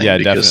interesting. Yeah,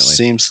 because definitely. It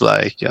seems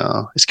like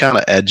it's kind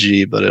of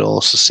edgy, but it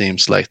also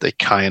seems like they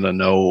kind of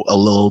know a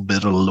little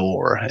bit of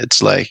lore.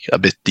 It's like a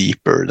bit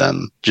deeper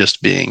than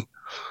just being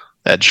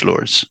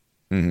edgelords.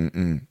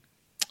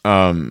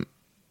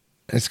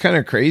 It's kind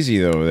of crazy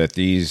though that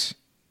these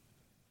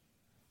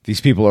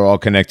people are all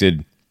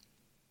connected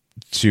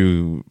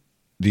to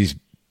these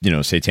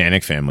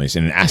satanic families,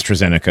 and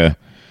AstraZeneca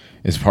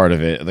is part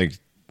of it. Like,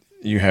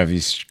 you have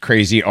these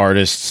crazy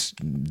artists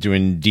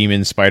doing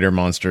demon spider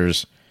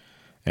monsters,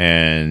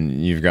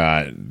 and you've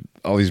got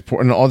all these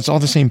it's all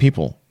the same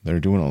people that are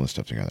doing all this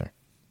stuff together.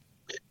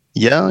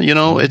 Yeah,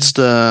 it's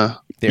the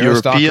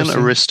European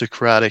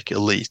aristocratic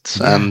elite,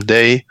 and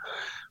they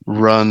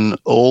run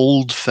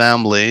old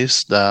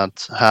families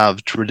that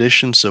have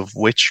traditions of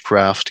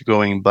witchcraft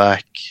going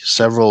back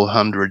several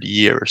hundred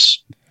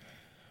years.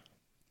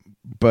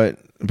 But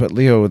But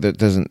Leo, they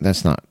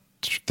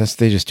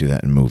just do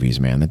that in movies,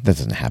 man. That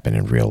doesn't happen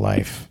in real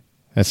life.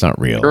 That's not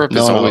real. Europe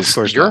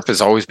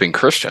has always been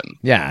Christian.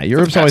 Yeah,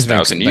 Europe's always been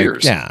 1,000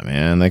 years. Yeah,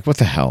 man. Like, what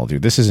the hell,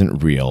 dude? This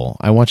isn't real.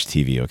 I watch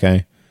TV,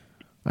 okay?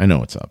 I know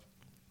what's up.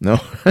 No,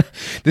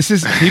 this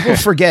is people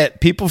forget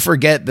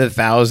the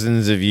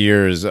thousands of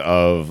years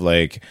of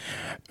like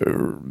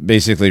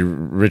basically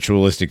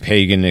ritualistic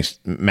pagan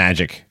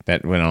magic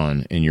that went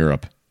on in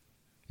Europe.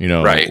 You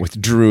know, right. With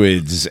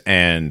druids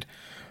and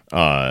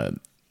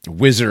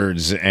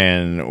wizards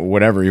and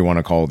whatever you want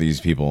to call these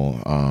people,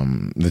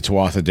 the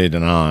Tuatha De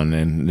Danann,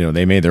 and you know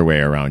they made their way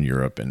around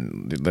Europe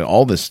and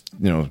all this,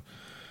 you know,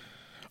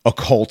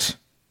 occult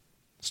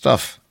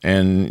stuff.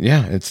 And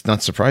yeah, it's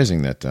not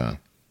surprising that.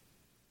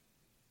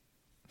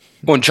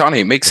 Well, Johnny,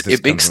 it makes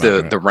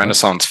the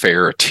Renaissance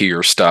Fair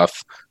tier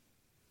stuff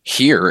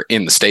here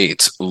in the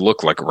States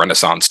look like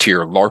Renaissance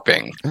tier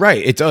LARPing.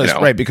 Right, it does, you know?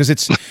 Right, because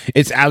it's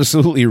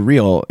absolutely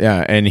real.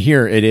 Yeah, and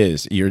here it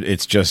is.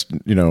 It's just,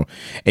 you know,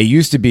 it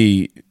used to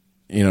be,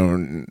 you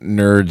know,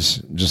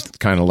 nerds just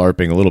kind of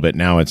LARPing a little bit.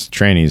 Now it's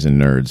trannies and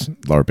nerds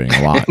LARPing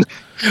a lot.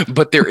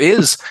 But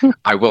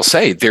I will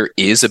say, there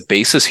is a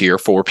basis here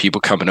for people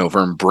coming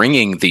over and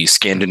bringing the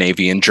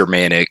Scandinavian,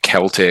 Germanic,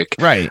 Celtic,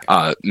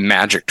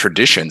 magic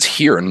traditions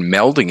here and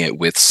melding it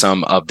with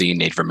some of the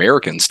Native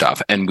American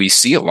stuff. And we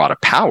see a lot of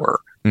power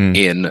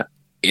in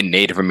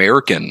Native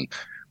American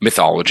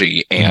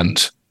mythology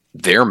and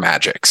their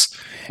magics.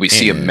 We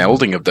see a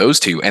melding of those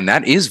two, and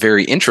that is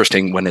very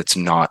interesting when it's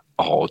not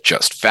all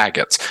just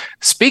faggots.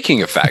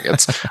 Speaking of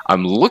faggots,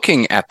 I'm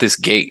looking at this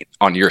gate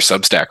on your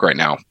Substack right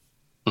now.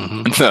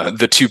 Mm-hmm.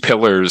 The two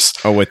pillars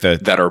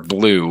that are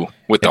blue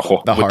with the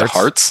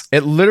hearts.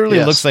 It literally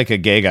looks like a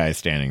gay guy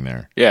standing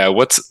there. Yeah,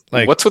 what's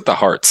with the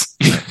hearts?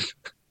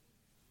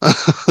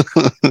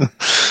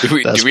 do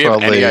we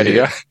have any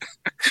idea?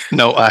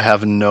 No, I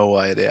have no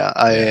idea.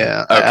 I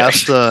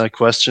asked a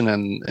question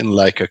in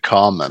like a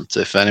comment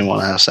if anyone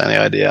has any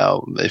idea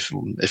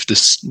if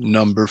this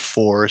number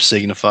 4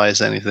 signifies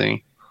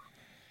anything.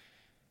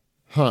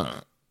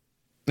 Huh.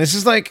 This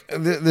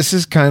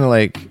is kind of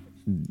like,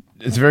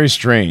 it's very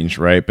strange,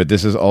 right? But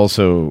this is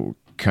also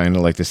kind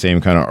of like the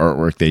same kind of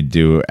artwork they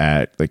do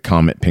at the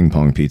Comet Ping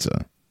Pong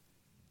Pizza,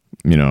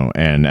 you know,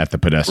 and at the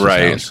Podesta's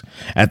house.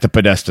 At the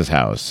Podesta's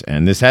house.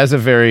 And this has a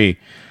very,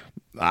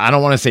 I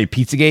don't want to say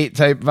Pizzagate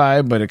type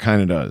vibe, but it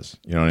kind of does.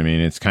 You know what I mean?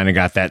 It's kind of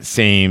got that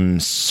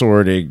same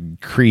sort of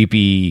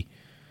creepy,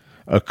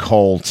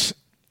 occult,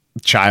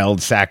 child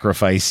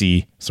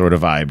sacrificey sort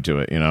of vibe to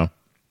it, you know?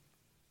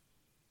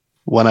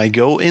 When I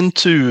go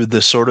into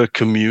the sort of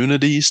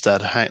communities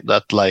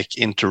that like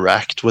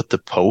interact with the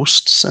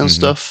posts and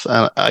stuff,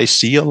 and I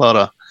see a lot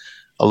of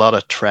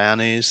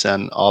trannies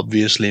and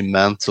obviously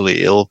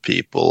mentally ill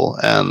people,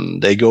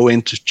 and they go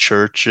into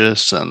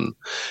churches and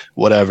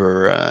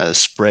whatever,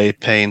 spray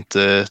paint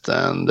it,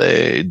 and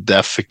they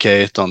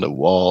defecate on the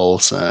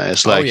walls.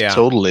 It's like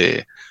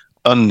totally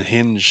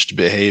unhinged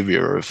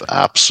behavior of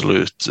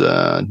absolute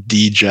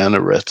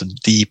degenerate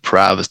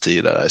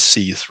depravity that I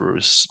see through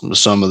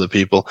some of the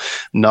people,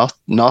 not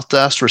the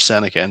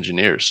AstraZeneca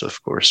engineers,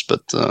 of course,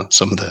 but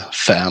some of the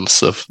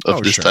fans of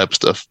this type of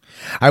stuff.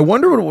 I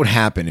wonder what would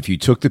happen if you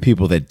took the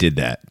people that did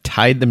that,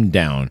 tied them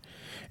down,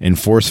 and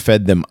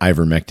force-fed them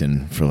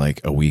ivermectin for like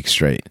a week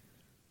straight.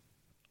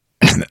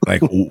 Like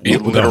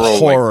the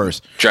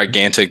horrors, like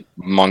gigantic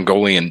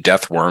Mongolian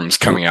death worms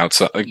coming out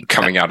of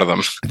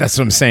them. That's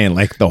what I'm saying.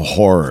 Like the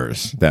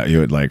horrors that you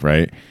would like,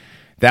 right?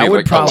 That would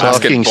like probably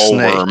talking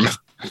snake,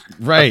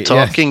 right? A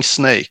talking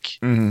snake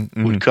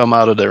would come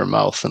out of their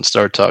mouth and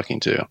start talking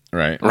to you.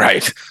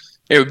 Right.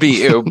 It would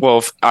be well.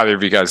 If either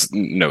of you guys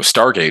know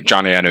Stargate,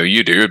 Johnny, I know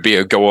you do. It'd be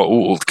a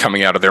Goa'uld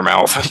coming out of their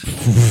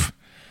mouth.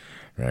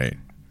 Right.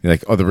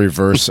 Like, the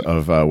reverse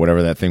of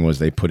whatever that thing was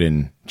they put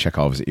in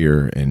Chekhov's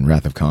ear in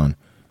Wrath of Khan.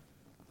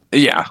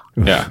 Yeah.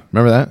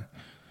 Remember that?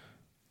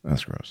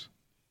 That's gross.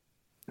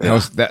 Yeah.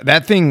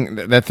 That thing.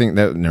 Never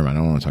mind. I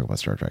don't want to talk about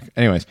Star Trek.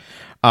 Anyways,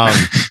 I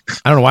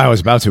don't know why I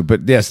was about to,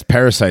 but yes,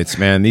 parasites,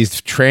 man.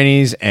 These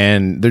trannies,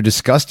 and they're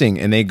disgusting,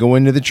 and they go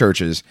into the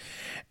churches,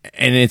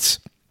 and it's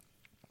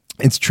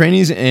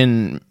trannies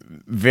and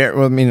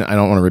I mean, I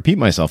don't want to repeat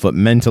myself, but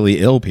mentally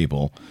ill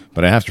people.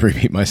 But I have to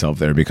repeat myself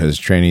there because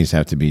trannies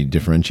have to be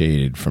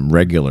differentiated from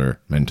regular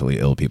mentally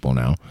ill people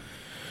now.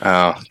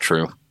 Oh,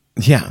 true.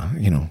 Yeah,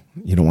 you know,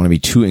 you don't want to be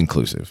too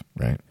inclusive,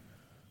 right?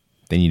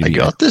 They need to be. I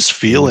got this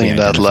feeling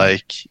that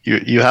like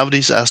you have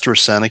these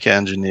AstraZeneca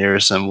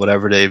engineers and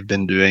whatever they've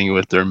been doing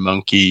with their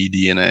monkey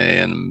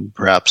DNA and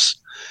perhaps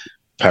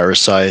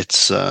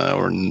parasites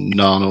or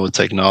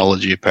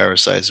nanotechnology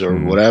parasites or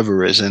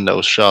whatever is in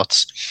those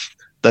shots,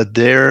 that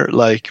they're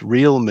like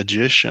real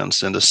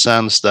magicians in the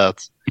sense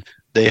that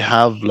they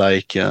have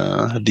like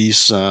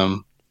these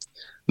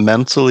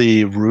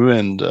mentally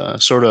ruined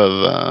sort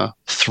of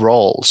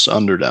thralls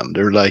under them.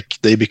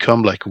 They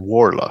become like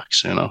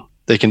warlocks, you know.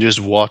 They can just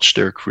watch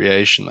their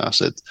creation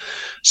as it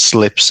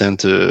slips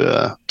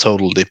into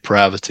total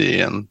depravity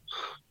and,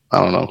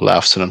 I don't know,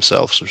 laughs to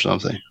themselves or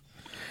something.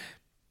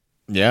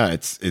 Yeah,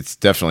 it's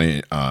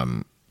definitely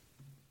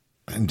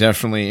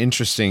Definitely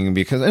interesting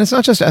because, and it's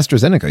not just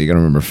AstraZeneca. You got to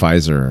remember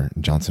Pfizer,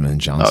 Johnson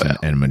 & Johnson,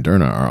 and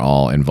Moderna are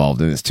all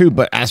involved in this too.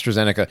 But didn't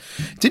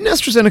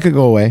AstraZeneca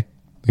go away?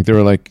 Like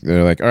they're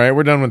like, all right,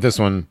 we're done with this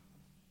one.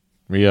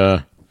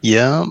 Yeah.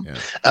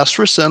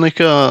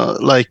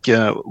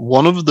 AstraZeneca,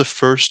 one of the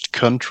first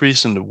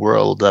countries in the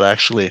world that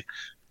actually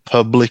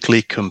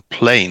publicly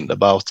complained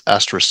about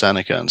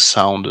AstraZeneca and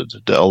sounded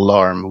the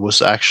alarm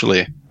was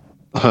actually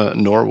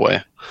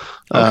Norway.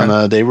 Okay.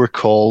 And they were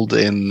called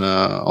in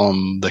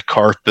on the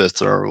carpet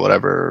or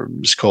whatever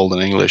it's called in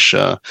English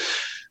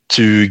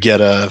to get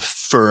a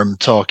firm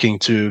talking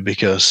to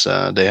because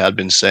they had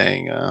been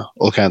saying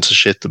all kinds of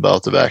shit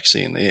about the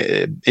vaccine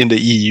in the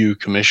EU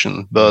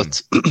Commission.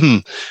 But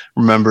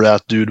remember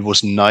that dude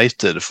was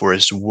knighted for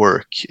his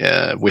work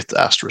with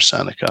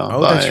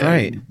AstraZeneca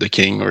by the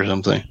king or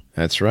something.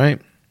 That's right.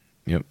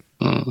 Yep.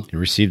 He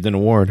received an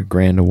award, a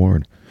grand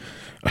award.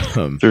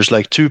 There's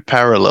like two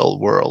parallel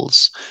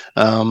worlds.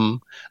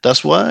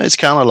 That's why it's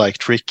kind of like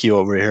tricky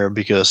over here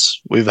because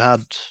we've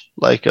had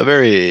like a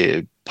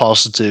very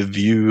positive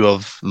view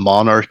of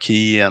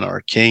monarchy and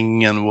our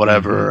king and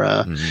whatever.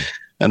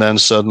 And then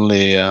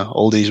suddenly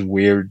all these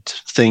weird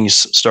things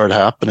start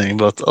happening.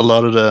 But a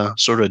lot of the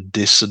sort of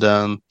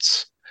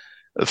dissident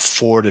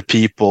for the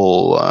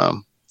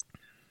people,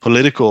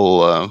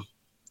 political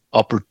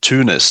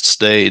opportunists,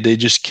 they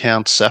just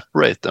can't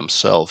separate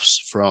themselves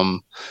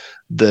from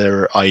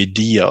their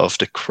idea of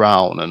the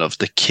crown and of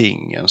the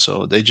king, and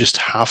so they just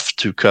have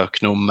to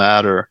cuck no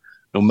matter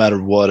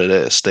what it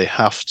is. They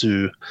have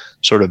to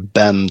sort of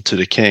bend to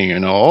the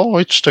king, oh,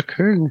 it's the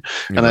king.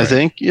 And right. I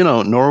think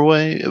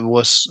Norway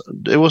was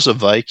a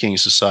Viking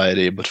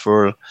society, but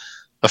for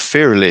a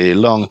fairly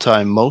long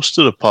time most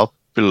of the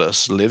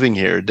populace living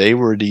here, they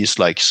were these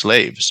like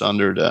slaves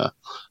under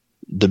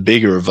the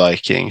bigger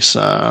Vikings,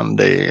 and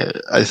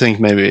I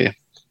think maybe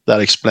that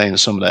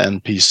explains some of the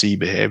NPC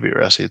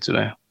behavior I see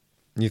today.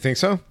 You think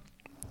so?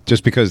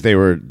 Just because they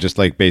were just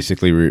like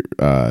basically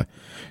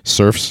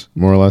serfs,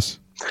 more or less?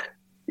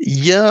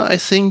 Yeah, I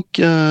think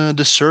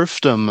the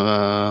serfdom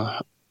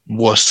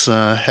was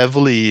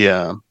heavily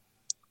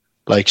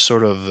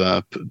sort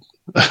of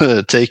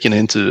taken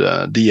into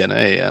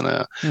DNA,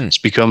 and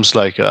it becomes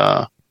like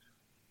a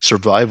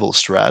survival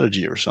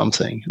strategy or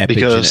something.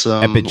 Because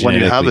when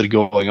you have it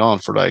going on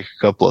for like a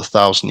couple of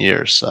thousand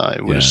years, I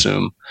would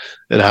assume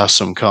it has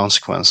some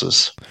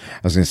consequences. I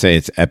was going to say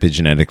it's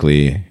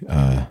epigenetically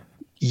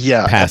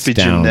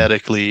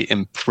epigenetically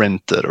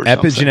imprinted or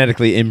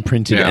epigenetically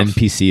imprinted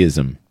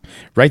NPC'ism.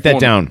 Write that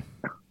down,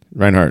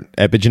 Reinhardt.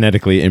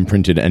 Epigenetically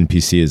imprinted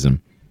NPC'ism.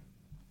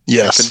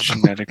 Yes.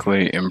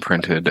 Epigenetically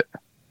imprinted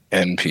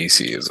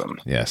NPC'ism.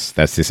 Yes,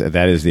 that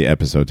is the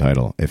episode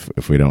title.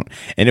 If we don't,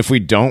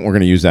 we're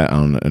going to use that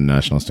on a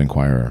Nationalist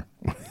Enquirer.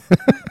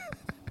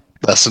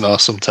 That's an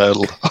awesome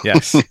title.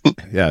 Yes.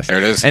 There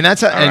it is. And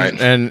that's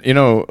and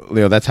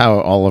Leo, that's how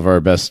all of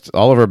our best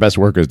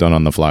work is done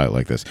on the fly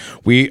like this.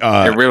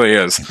 It really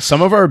is.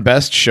 Some of our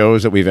best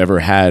shows that we've ever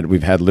had,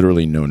 we've had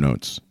literally no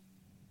notes.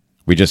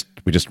 We just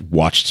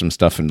watched some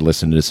stuff and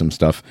listened to some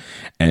stuff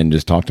and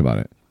just talked about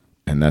it.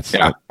 And that's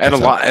a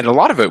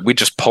lot of it we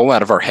just pull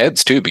out of our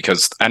heads too,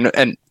 because and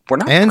we're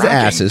not and bragging,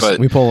 asses. But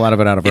we pull a lot of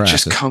it out of our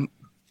asses.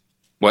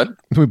 What?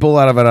 We pull a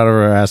lot of it out of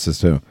our asses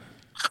too.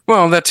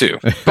 Well, that too.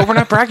 But we're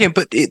not bragging.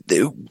 But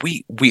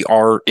we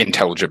are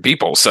intelligent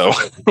people, so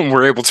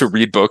we're able to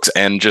read books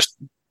and just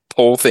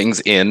pull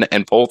things in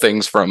and pull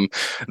things from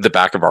the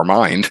back of our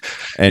mind.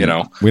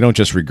 And we don't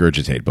just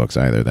regurgitate books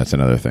either. That's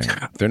another thing.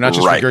 They're not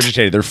just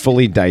regurgitated; they're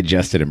fully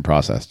digested and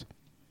processed.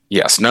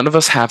 Yes, none of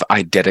us have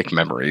eidetic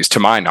memories, to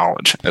my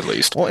knowledge, at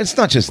least. Well, it's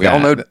not just we that. All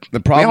know, the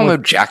problem we all know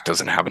Jack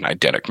doesn't have an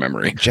eidetic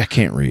memory. Jack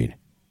can't read.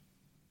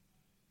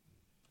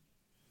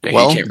 Yeah,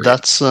 well,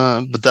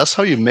 that's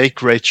how you make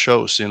great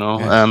shows, Yeah.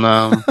 And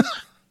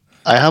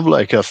I have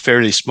like a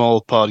fairly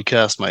small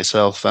podcast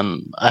myself,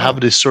 and I have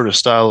this sort of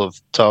style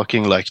of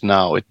talking like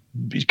now. It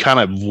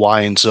kind of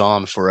winds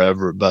on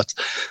forever, but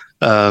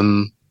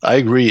I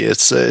agree.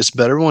 It's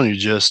better when you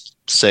just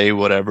say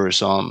whatever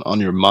is on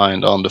your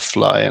mind on the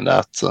fly, and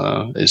that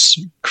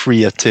is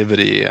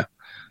creativity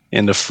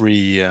in the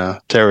free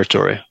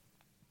territory.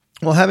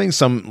 Well, having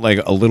some like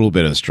a little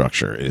bit of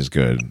structure is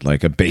good.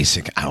 Like a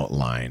basic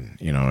outline,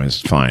 is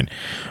fine.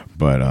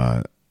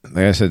 But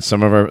like I said,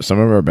 some of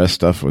our best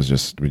stuff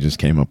was we just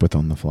came up with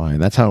on the fly,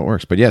 and that's how it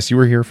works. But yes, you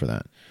were here for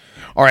that.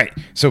 All right,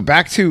 so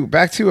back to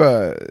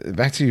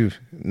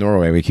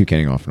Norway. We keep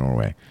getting off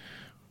Norway.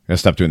 Gotta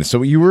stop doing this.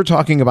 So you were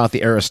talking about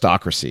the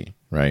aristocracy,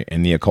 right,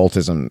 and the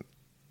occultism,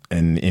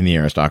 and in the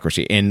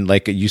aristocracy, and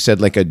like you said,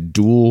 like a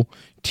dual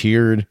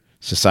tiered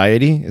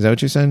society. Is that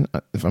what you said?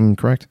 If I'm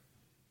correct.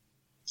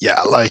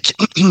 Yeah, like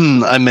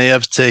I may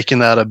have taken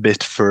that a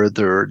bit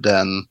further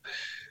than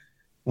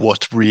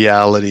what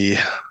reality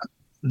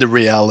the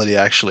reality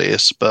actually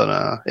is,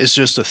 but it's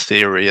just a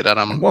theory that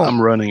I'm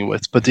running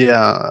with. But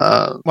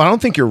well, I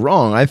don't think you're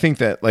wrong. I think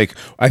that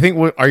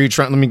what are you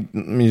trying? Let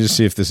me just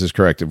see if this is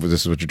correct. If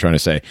this is what you're trying to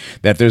say,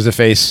 that there's a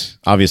face.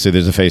 Obviously,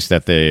 there's a face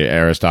that the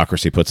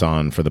aristocracy puts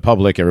on for the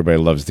public. Everybody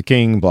loves the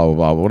king. Blah blah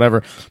blah.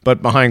 Whatever.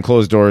 But behind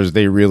closed doors,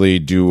 they really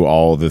do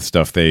all the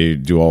stuff. They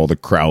do all the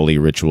Crowley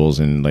rituals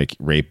and like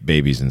rape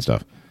babies and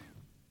stuff.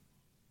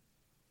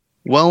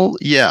 Well,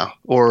 yeah,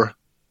 or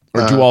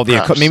do all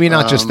the maybe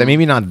not just that,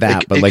 maybe not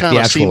that, but like the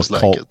actual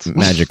occult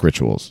magic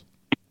rituals.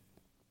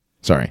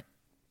 Sorry.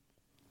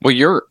 Well,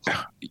 your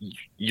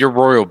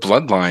royal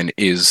bloodline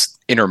is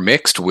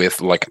intermixed with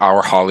like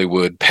our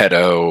Hollywood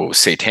pedo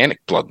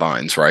satanic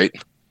bloodlines, right?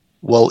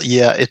 Well,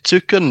 yeah, it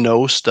took a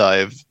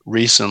nosedive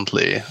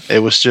recently. It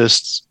was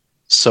just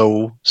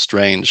so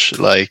strange.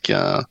 Like,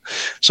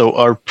 so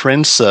our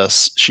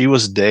princess, she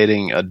was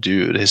dating a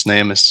dude. His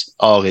name is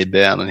Ari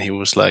Ben, and he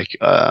was like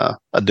a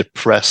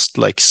depressed,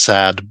 like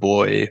sad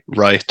boy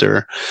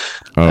writer.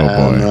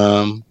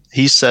 Boy.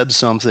 He said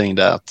something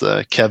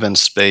that Kevin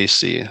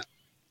Spacey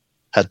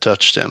had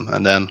touched him,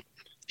 and then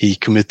he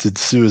committed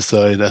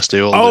suicide, as they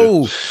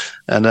all do.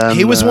 And then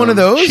he was one of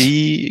those.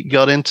 He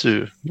got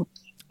into,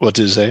 what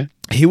did you say?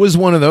 He was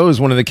one of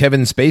the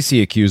Kevin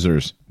Spacey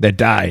accusers that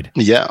died.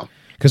 Yeah.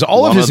 Because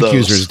all of his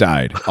accusers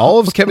died. All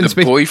of Kevin Spacey.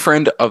 The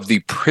boyfriend of the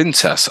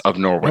Princess of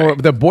Norway.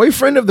 The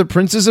boyfriend of the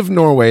Princess of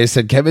Norway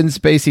said, Kevin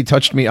Spacey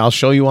touched me, I'll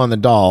show you on the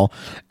doll.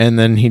 And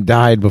then he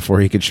died before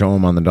he could show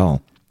him on the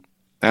doll.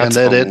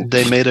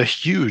 They made a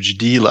huge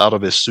deal out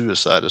of his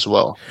suicide as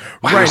well.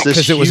 Right,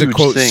 because it was a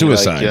quote thing,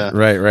 suicide.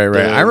 Like, right.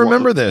 I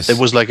remember this. It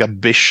was like a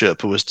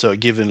bishop who was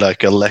giving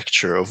like a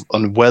lecture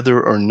on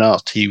whether or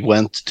not he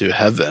went to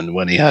heaven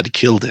when he had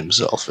killed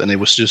himself, and it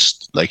was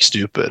just like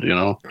stupid, you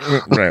know.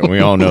 Right. We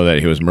all know that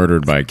he was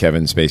murdered by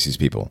Kevin Spacey's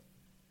people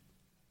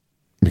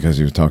because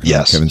he was talking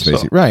about Kevin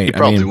Spacey. So right. He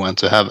probably went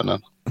to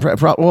heaven.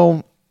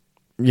 Well.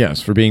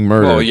 Yes, for being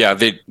murdered. Well, yeah,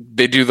 they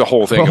do the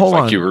whole thing of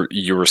like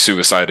you were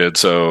suicided,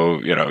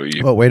 so you know.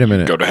 Wait a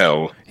minute. Go to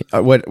hell.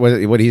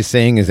 What he's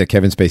saying is that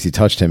Kevin Spacey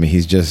touched him.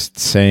 He's just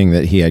saying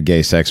that he had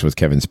gay sex with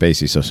Kevin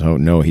Spacey. So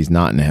no, he's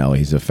not in hell.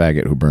 He's a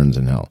faggot who burns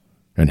in hell.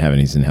 In heaven,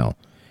 he's in hell.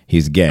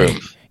 He's gay. Boom.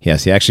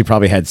 Yes, he actually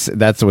probably had.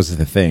 That was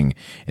the thing.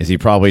 Is he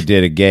probably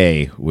did a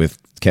gay with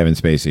Kevin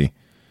Spacey,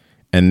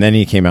 and then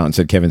he came out and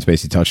said Kevin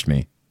Spacey touched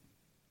me.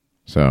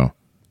 So.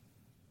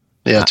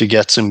 Yeah, to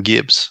get some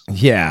Gibbs.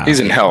 Yeah. He's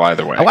in hell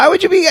either way. Why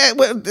would you be...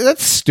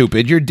 that's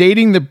stupid. You're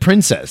dating the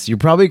princess. You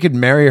probably could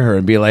marry her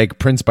and be like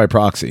Prince by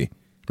proxy,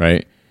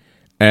 right?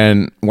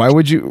 And why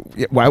would you...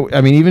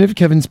 I mean, even if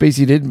Kevin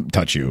Spacey did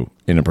touch you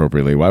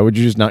inappropriately, why would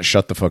you just not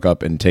shut the fuck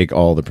up and take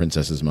all the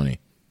princess's money?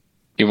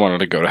 He wanted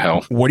to go to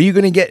hell. What are you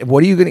going to get?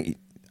 What are you going to...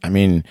 I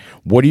mean,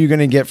 what are you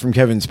going to get from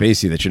Kevin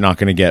Spacey that you're not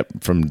going to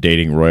get from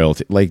dating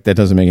royalty? Like, that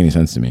doesn't make any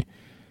sense to me.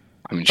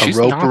 I mean, a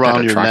rope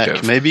around your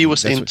neck. Maybe he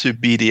was into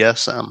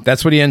BDSM.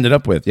 That's what he ended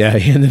up with. Yeah,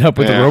 he ended up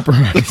with a rope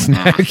around his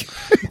neck.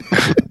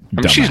 I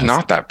mean, she's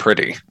not that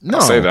pretty. No,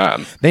 I'll say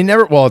that. They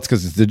never. Well, it's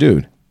because it's the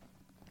dude.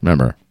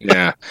 Remember?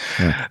 Yeah,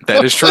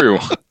 that is true.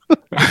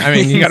 I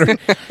mean, you got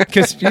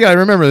to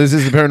remember this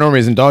is the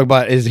Paranormies, and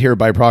Dogbot is here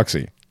by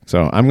proxy.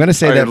 So I'm going to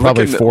say that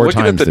probably four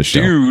times this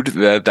show.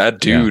 That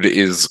dude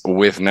is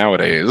with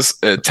nowadays.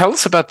 Tell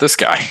us about this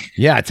guy.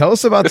 Yeah, tell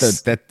us about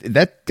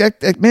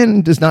that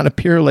man. Does not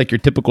appear like your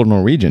typical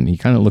Norwegian. He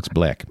kind of looks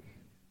black.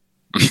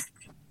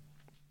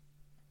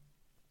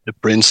 The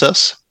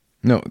princess?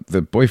 No,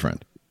 the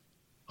boyfriend.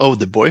 Oh,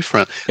 the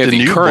boyfriend. Yeah, the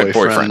new current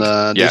boyfriend.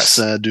 Yes.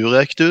 This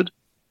Durek dude.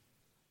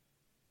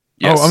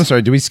 Yes. Oh, I'm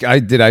sorry.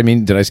 Did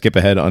I skip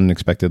ahead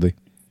unexpectedly?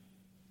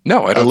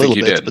 No, I don't think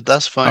you did. But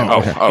that's fine.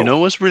 You know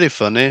what's really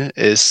funny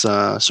is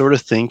sort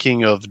of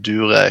thinking of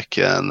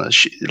Durek, and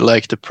she,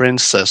 like the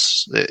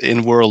princess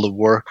in World of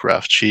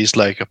Warcraft. She's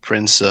like a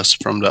princess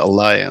from the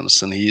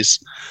Alliance, and he's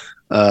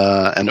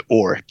an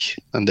orc,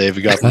 and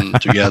they've gotten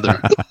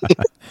together.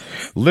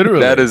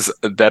 Literally, that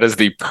is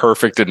the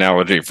perfect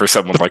analogy for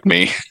someone like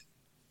me.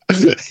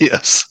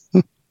 Yes.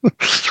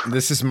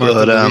 This is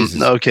Martha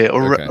okay.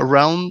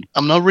 Around,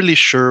 I'm not really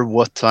sure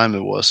what time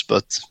it was,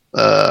 but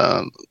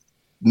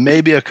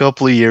maybe a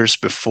couple of years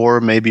before,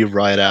 maybe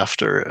right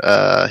after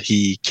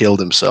he killed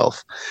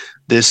himself.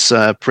 This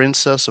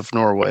princess of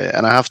Norway,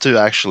 and I have to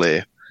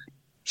actually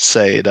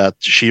say that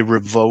she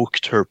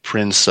revoked her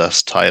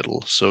princess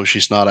title, so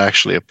she's not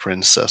actually a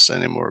princess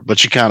anymore, but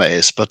she kind of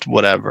is, but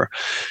whatever.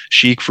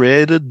 She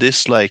created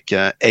this like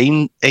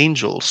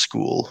angel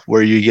school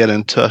where you get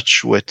in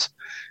touch with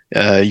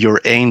your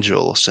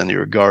angels and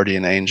your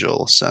guardian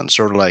angels, and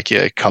sort of like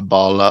a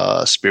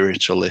Kabbalah,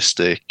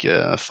 spiritualistic,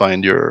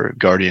 find your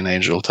guardian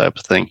angel type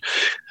of thing.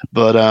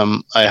 But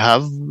I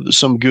have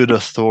some good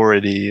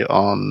authority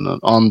on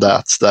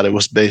that it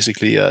was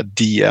basically a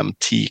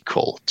DMT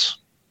cult.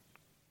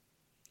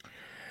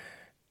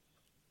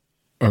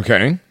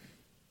 Okay.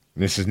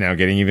 This is now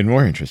getting even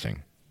more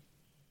interesting.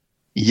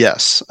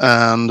 Yes,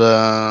 and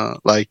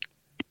like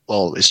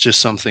well, it's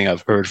just something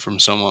I've heard from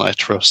someone I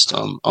trust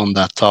on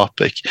that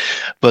topic.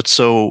 But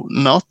so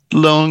not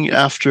long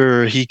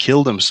after he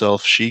killed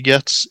himself, she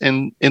gets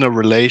in a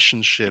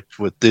relationship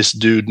with this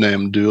dude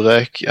named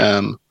Durek,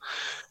 and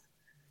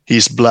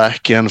he's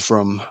black and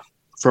from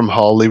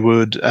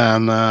Hollywood,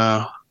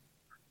 and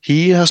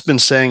he has been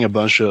saying a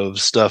bunch of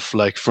stuff.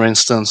 Like, for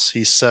instance,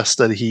 he says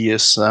that he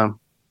is a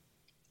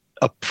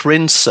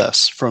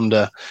princess from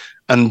the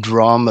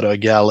Andromeda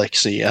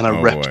galaxy and a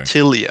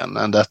reptilian,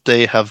 and that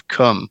they have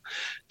come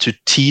to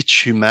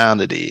teach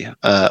humanity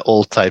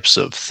all types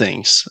of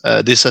things.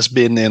 This has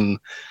been in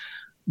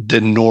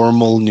the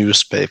normal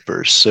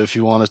newspapers. So if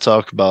you want to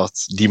talk about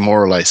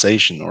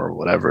demoralization or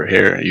whatever,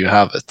 here you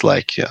have it.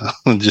 Like,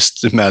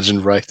 just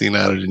imagine writing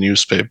that in the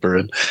newspaper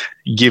and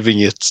giving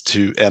it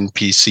to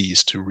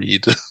NPCs to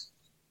read.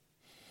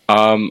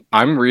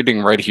 I'm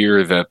reading right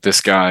here that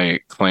this guy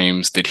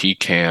claims that he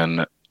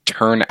can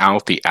turn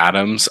out the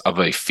atoms of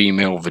a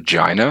female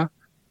vagina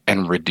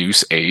and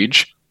reduce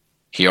age.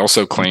 He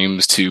also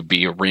claims to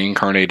be a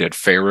reincarnated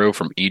pharaoh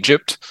from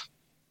Egypt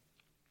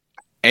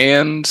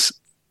and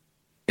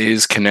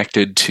is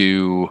connected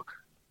to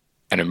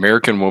an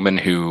American woman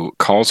who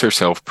calls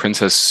herself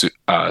Princess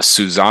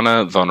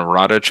Susanna von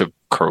Radic of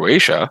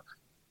Croatia,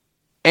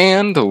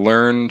 and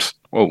learned,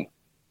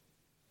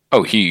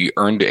 he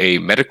earned a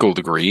medical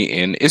degree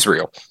in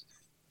Israel.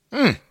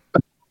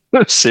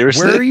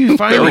 Seriously? Where are you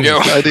finding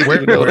this?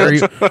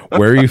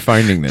 Where are you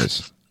finding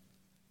this?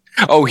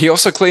 Oh, he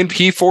also claimed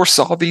he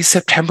foresaw the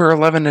September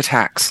 11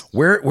 attacks.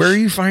 Where are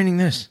you finding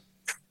this?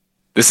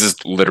 This is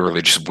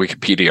literally just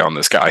Wikipedia on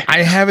this guy.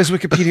 I have his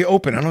Wikipedia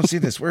open. I don't see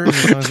this. Where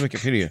is it on his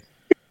Wikipedia?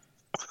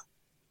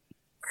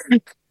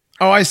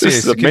 Oh, I see.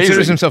 He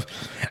considers himself,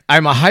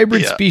 I'm a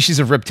hybrid species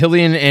of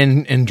reptilian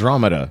and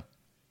Andromeda.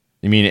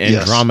 You mean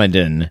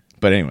Andromedan? Yes.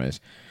 But anyways.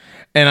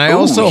 And I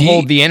also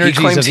hold the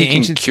energies of the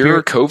ancient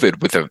cure COVID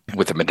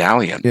with a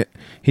medallion. Yeah.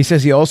 He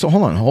says he also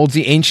holds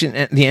the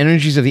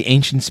energies of the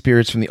ancient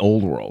spirits from the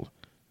old world.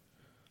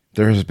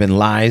 There has been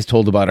lies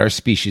told about our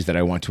species that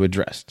I want to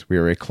address. We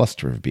are a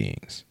cluster of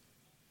beings.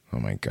 Oh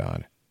my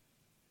God.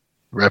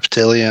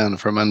 Reptilian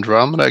from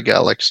Andromeda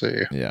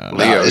Galaxy. Yeah.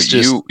 Leo,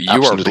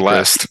 you are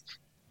blessed.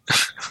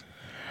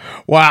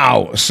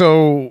 Wow.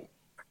 So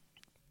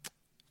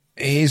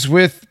he's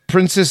with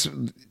Princess.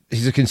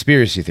 He's a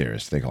conspiracy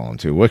theorist, they call him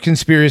too. What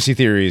conspiracy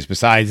theories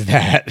besides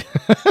that?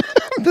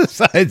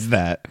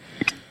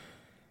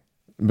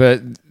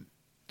 But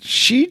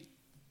straight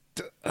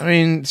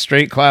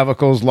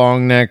clavicles,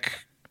 long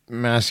neck,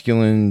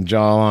 masculine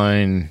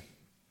jawline,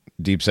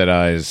 deep set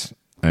eyes.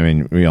 I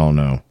mean, we all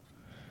know.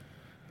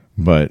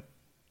 But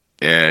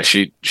yeah,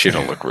 she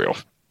don't look real.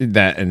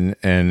 That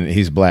and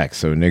he's black,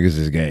 so niggas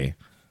is gay.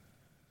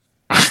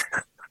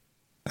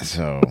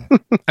 So,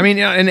 I mean,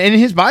 and in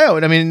his bio,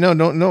 I mean,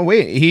 no,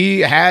 wait. He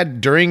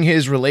had, during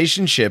his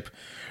relationship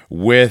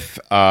with,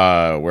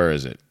 where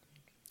is it?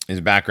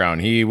 His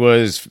background. He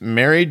was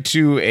married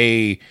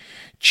to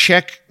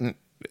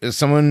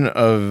someone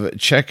of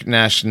Czech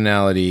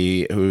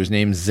nationality who was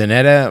named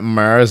Zaneta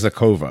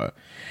Marzakova.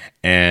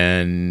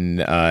 And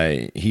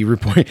they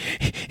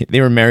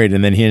were married,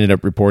 and then he ended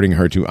up reporting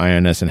her to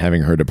INS and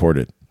having her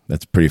deported.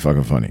 That's pretty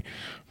fucking funny.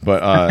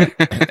 But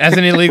as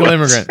an illegal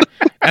immigrant,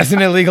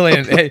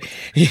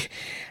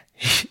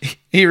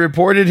 he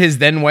reported his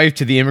then wife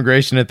to the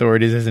immigration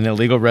authorities as an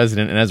illegal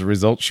resident, and as a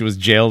result, she was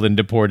jailed and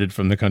deported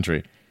from the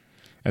country.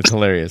 That's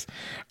hilarious.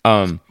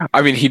 I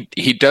mean,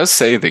 he does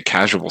say that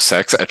casual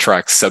sex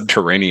attracts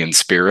subterranean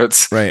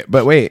spirits, right?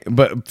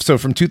 But so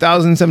from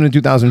 2007 to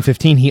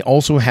 2015, he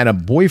also had a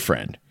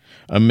boyfriend,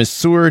 a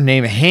masseur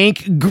named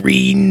Hank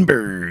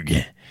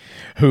Greenberg,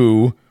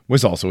 who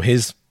was also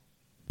his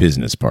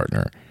business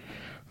partner.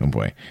 Oh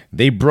boy.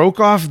 They broke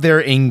off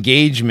their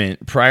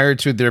engagement prior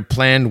to their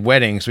planned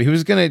wedding. So he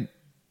was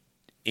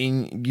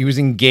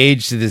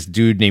engaged to this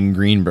dude named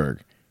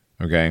Greenberg.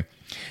 Okay.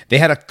 They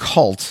had a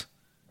cult,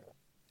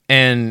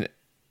 and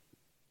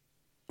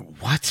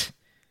what?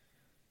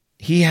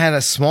 He had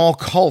a small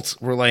cult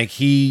where like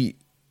he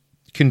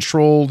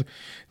controlled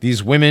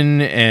these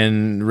women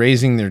and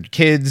raising their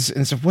kids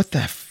and stuff. What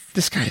the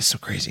this guy is so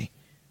crazy.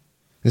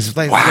 This is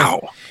like,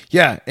 wow.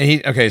 Yeah.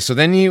 And so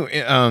then he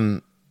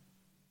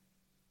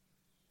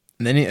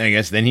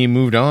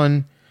moved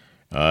on.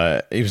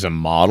 He was a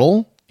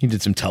model. He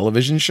did some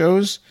television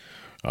shows.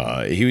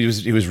 He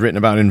was written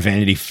about in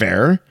Vanity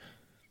Fair.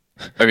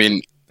 I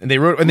mean, they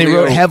wrote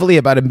heavily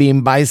about him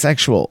being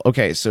bisexual.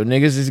 Okay, so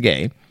niggas is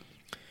gay.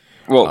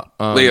 Well,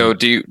 Leo,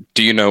 do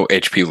you know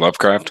H.P.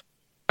 Lovecraft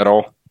at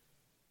all?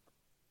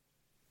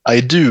 I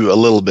do a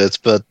little bit,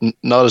 but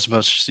not as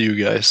much as you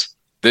guys.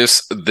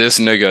 This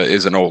nigga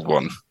is an old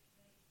one.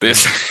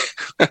 This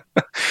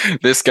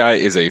guy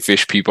is a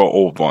fish people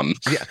old one.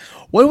 Yeah.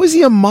 What was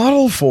he a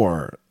model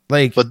for?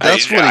 Like, but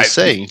that's what he's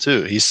saying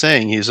too. He's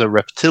saying he's a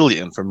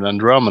reptilian from the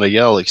Andromeda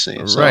Galaxy,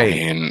 so,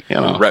 right?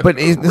 But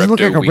he doesn't look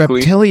like a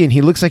reptilian.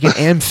 He looks like an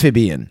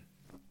amphibian.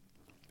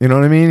 You know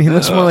what I mean? He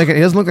looks more like he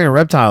doesn't look like a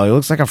reptile. He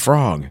looks like a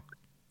frog.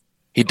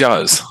 He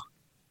does.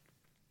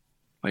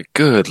 Like,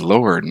 good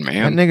Lord, That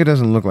man. nigga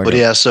doesn't look like. But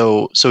yeah,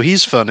 so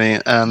he's funny,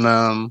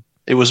 and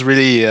it was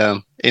really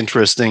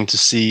interesting to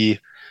see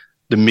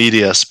the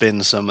media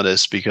spin some of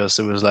this, because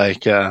it was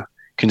like a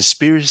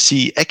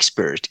conspiracy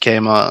expert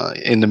came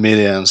in the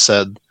media and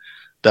said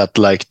that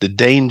like the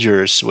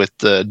dangers with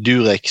the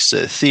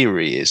Durex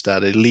theory is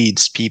that it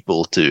leads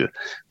people to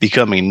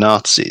becoming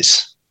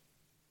Nazis.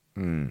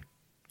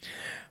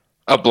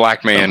 A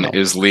black man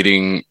is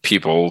leading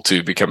people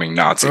to becoming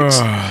Nazis.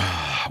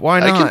 Why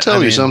not? I can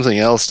tell you something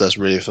else that's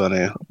really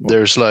funny.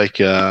 There's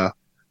like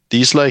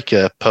these like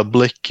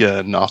public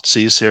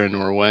Nazis here in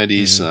Norway.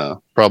 These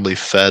probably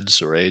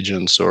feds or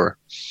agents, or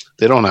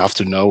they don't have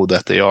to know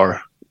that they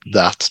are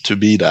that to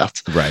be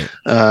that. Right.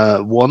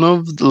 One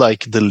of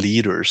like the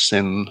leaders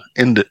in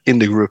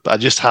the group, I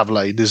just have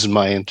like, this is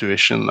my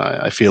intuition.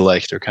 I feel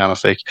like they're kind of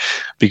fake,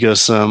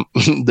 because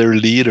their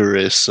leader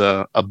is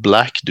a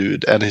black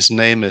dude, and his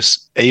name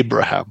is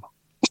Abraham.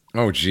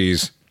 Oh,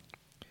 jeez.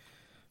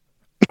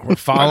 We're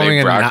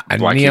following a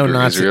black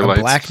neo-Nazi, a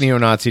black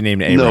neo-Nazi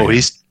named Abraham. No,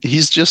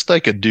 he's just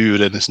like a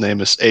dude, and his name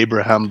is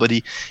Abraham. But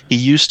he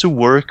used to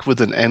work with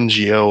an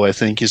NGO. I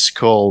think it's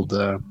called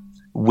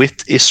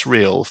With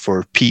Israel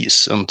for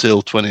Peace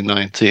until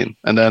 2019,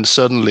 and then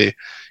suddenly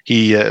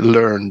he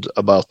learned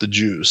about the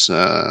Jews,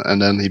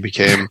 and then he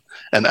became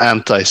an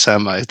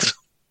anti-Semite.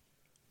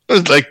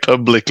 Like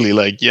publicly,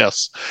 like,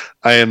 yes,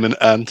 I am an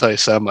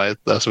anti-Semite.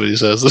 That's what he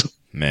says.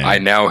 Man. I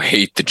now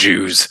hate the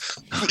Jews.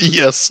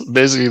 Yes,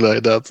 basically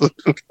like that.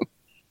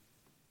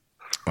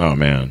 Oh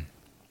man,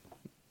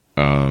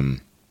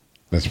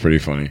 that's pretty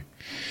funny.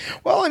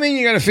 Well, I mean,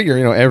 you got to figure,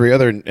 every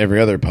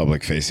other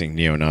public-facing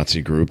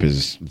neo-Nazi group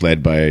is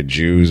led by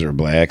Jews or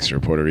blacks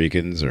or Puerto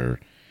Ricans or,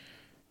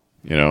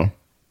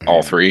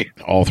 all three,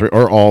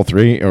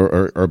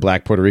 or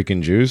black Puerto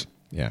Rican Jews.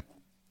 Yeah,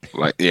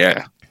 like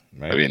yeah.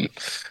 Right.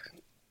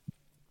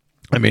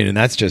 I mean, and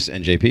that's just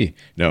NJP.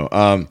 No,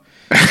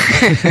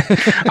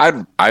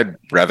 I'd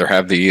rather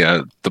have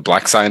the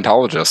black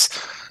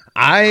Scientologists.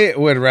 I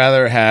would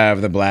rather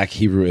have the black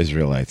Hebrew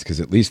Israelites,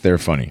 because at least they're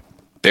funny.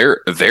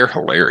 They're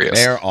hilarious.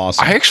 They're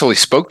awesome. I actually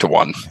spoke to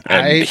one,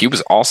 and he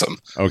was awesome.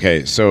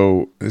 Okay,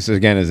 so this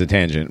again is a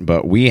tangent,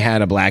 but we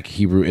had a black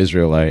Hebrew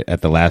Israelite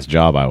at the last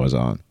job I was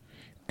on.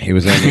 He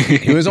was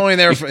only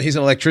there for, he's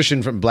an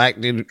electrician from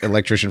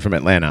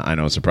Atlanta. I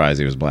know, surprised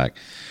he was black,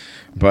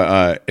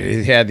 but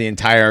he had the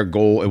entire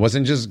gold. It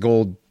wasn't just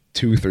gold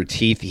tooth or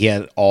teeth. He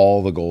had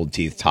all the gold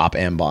teeth, top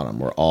and bottom,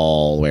 were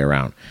all the way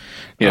around.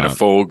 He had a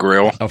full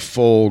grill,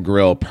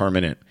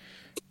 permanent.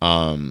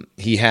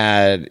 He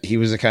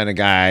was the kind of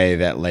guy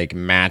that like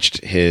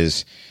matched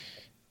his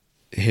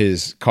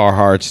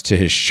Carhartts to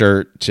his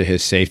shirt to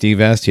his safety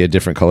vest. He had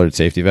different colored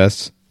safety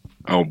vests.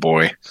 Oh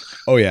boy.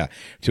 Oh yeah,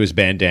 to his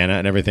bandana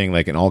and everything,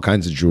 like, and all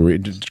kinds of jewelry.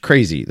 It's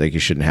crazy. Like, you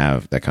shouldn't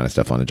have that kind of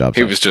stuff on the job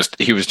site.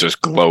 He was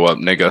just glow up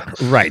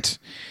nigga. Right.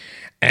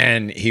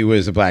 And he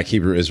was a black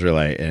Hebrew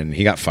Israelite, and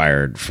he got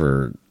fired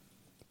for,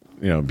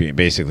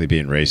 basically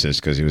being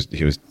racist, because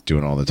he was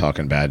doing all the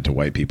talking bad to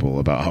white people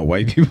about how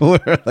white people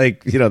are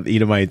like,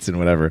 Edomites and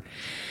whatever.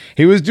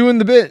 He was doing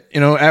the bit,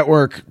 at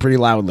work pretty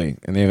loudly,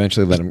 and they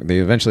eventually let him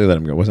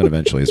go. It wasn't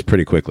eventually, it's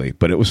pretty quickly,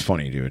 but it was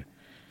funny, dude.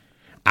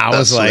 I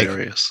was like,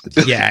 hilarious.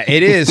 Yeah,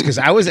 it is, because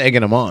I was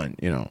egging him on,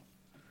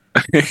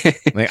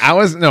 like I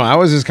was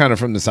just kind of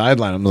from the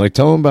sideline. I was like,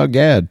 tell him about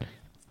Gad.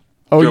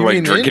 Oh, you're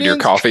like drinking your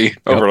coffee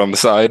over on the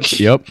side.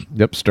 Yep,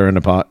 stirring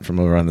the pot from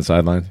over on the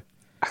sideline.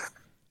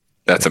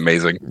 That's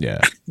amazing.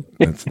 Yeah,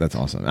 that's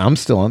awesome. I'm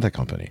still on that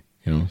company,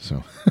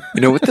 so.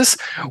 with this,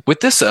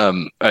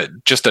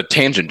 just a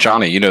tangent,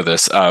 Johnny.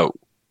 This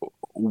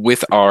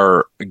with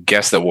our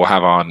guest that we'll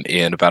have on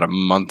in about a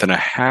month and a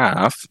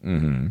half.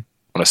 Mm-hmm.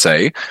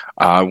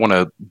 I want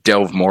to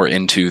delve more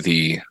into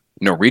the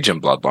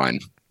Norwegian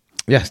bloodline.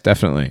 Yes,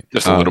 definitely.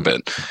 Just a little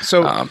bit.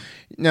 So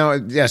now,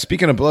 yeah,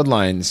 speaking of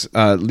bloodlines,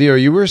 Leo,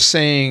 you were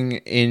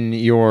saying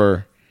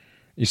you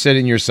said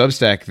in your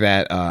Substack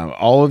that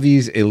all of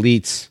these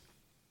elites,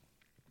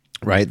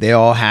 right, they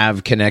all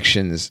have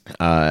connections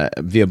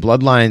via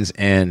bloodlines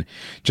and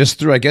just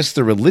through, I guess,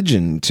 the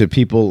religion to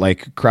people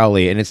like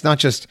Crowley. And it's not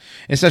just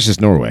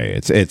Norway.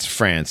 It's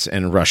France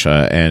and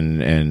Russia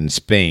and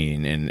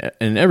Spain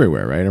and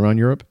everywhere, right, around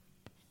Europe.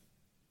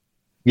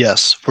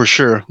 Yes, for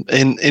sure.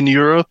 In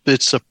Europe,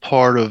 it's a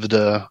part of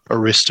the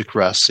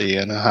aristocracy,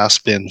 and it has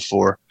been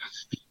for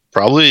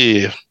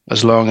probably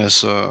as long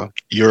as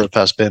Europe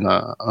has been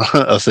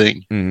a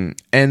thing. Mm.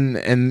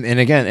 And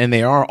again, and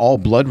they are all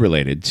blood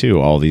related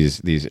too. All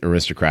these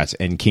aristocrats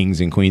and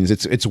kings and queens.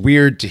 It's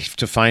weird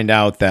to find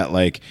out that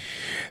like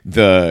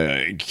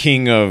the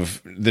king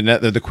of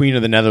the queen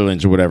of the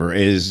Netherlands or whatever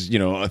is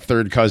a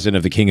third cousin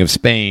of the king of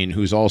Spain,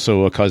 who's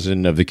also a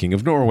cousin of the king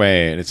of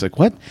Norway. And it's like,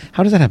 what?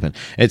 How does that happen?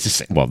 It's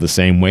the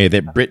same way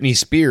that Britney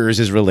Spears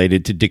is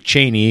related to Dick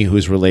Cheney,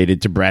 who's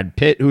related to Brad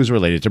Pitt, who's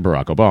related to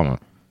Barack Obama.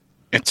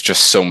 It's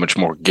just so much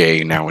more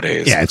gay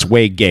nowadays. Yeah, it's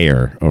way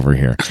gayer over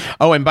here.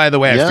 Oh, and by the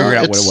way, I figured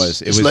out what it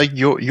was. It was like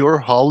your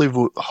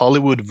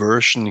Hollywood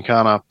version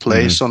kind of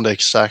plays on the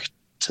exact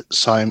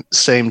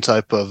same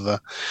type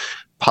of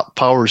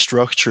power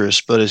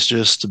structures, but it's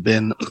just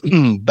been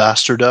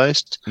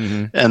bastardized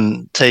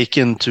and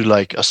taken to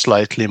like a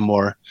slightly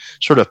more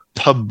sort of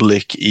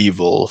public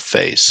evil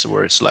face,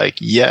 where it's like,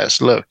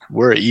 yes, look,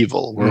 we're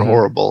evil, we're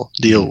horrible,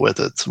 deal with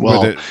it.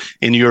 Well,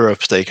 in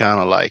Europe, they kind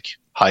of like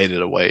hide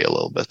it away a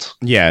little bit.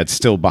 Yeah, it's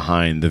still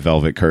behind the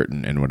velvet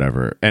curtain and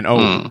whatever. And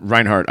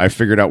Reinhardt, I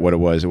figured out what it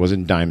was. It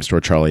wasn't Dime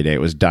Store Charlie Day.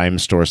 It was Dime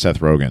Store Seth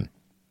Rogen.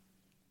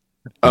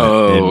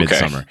 In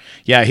Midsummer.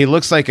 Yeah, he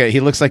looks like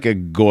a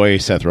goy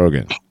Seth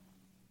Rogen.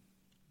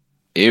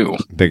 Ew.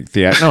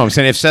 No, I'm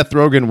saying if Seth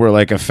Rogen were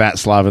like a fat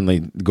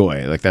slovenly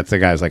goy, like that's the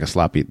guy's like a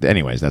sloppy.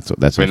 Anyways, that's.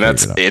 I mean,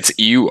 it's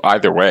you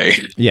either way.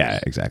 Yeah,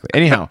 exactly.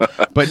 Anyhow,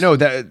 but no,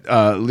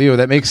 that Leo,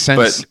 that makes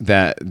sense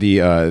that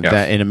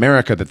that in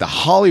America that the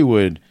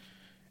Hollywood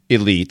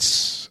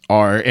elites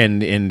are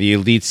and the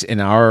elites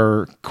in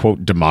our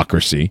quote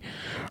democracy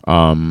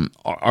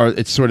are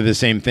it's sort of the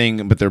same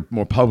thing, but they're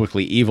more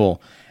publicly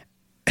evil.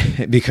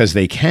 Because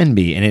they can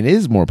be, and it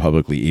is more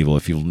publicly evil.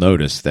 If you'll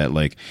notice that,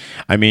 like,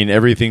 I mean,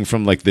 everything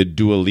from like the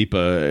Dua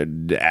Lipa,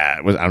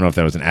 I don't know if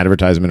that was an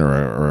advertisement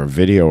or a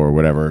video or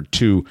whatever,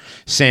 to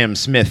Sam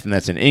Smith, and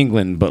that's in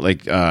England. But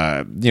like,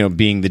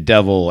 being the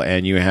devil,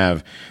 and you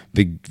have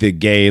the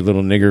gay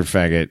little nigger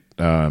faggot,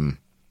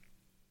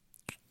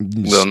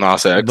 Lil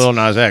Nas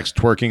X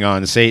twerking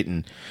on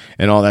Satan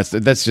and all that.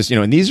 That's just,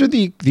 and these are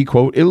the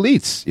quote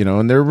elites,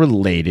 and they're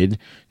related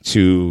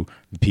to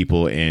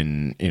people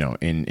in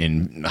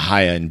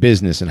high in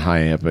business and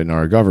high up in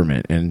our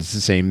government. And it's the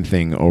same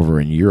thing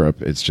over in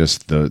Europe. It's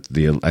just I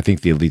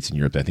think the elites in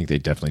Europe, I think they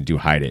definitely do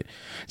hide it.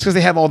 It's because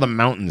they have all the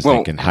mountains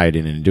they can hide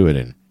in and do it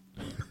in.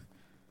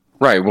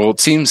 Right. Well, it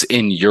seems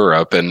in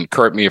Europe, and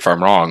correct me if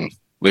I'm wrong,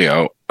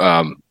 Leo,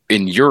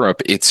 in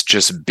Europe, it's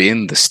just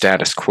been the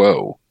status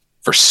quo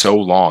for so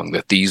long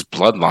that these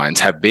bloodlines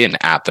have been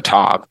at the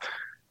top,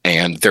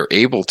 and they're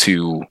able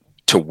to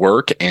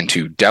work and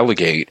to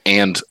delegate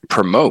and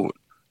promote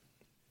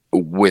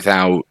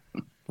without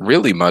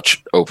really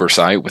much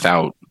oversight,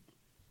 without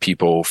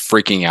people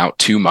freaking out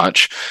too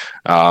much.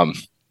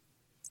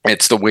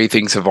 It's the way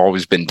things have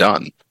always been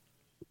done.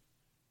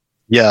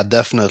 Yeah,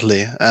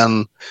 definitely.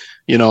 And,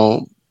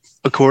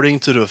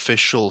 according to the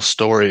official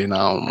story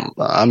now,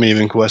 I'm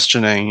even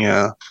questioning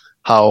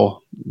how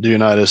the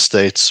United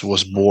States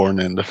was born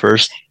in the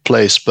first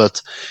place.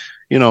 But,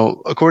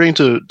 according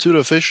to the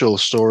official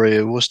story,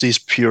 it was these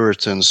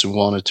Puritans who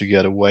wanted to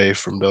get away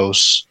from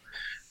those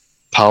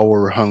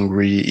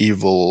power-hungry,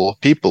 evil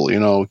people.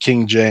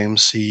 King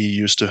James, he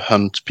used to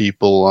hunt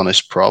people on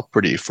his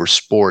property for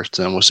sport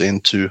and was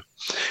into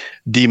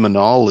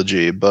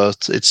demonology.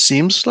 But it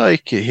seems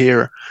like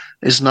here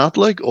it's not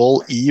like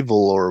all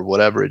evil or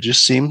whatever. It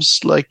just seems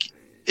like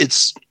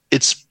it's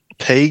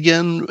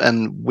pagan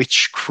and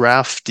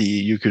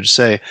witchcrafty, you could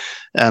say,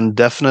 and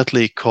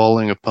definitely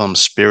calling upon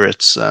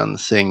spirits and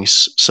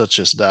things such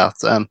as that.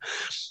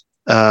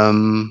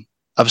 And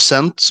I've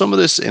sent some of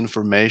this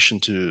information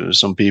to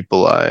some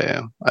people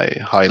I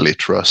highly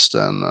trust,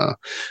 and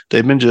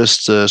they've been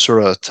just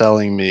sort of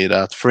telling me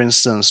that, for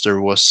instance,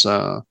 there was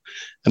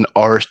an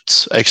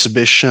art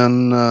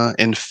exhibition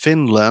in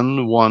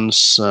Finland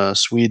once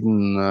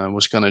Sweden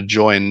was going to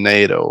join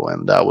NATO,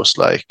 and that was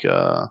like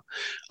a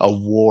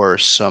war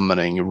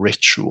summoning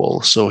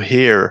ritual. So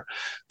here,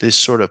 this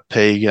sort of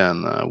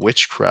pagan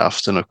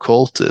witchcraft and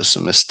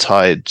occultism is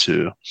tied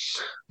to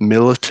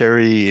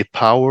military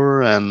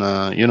power and,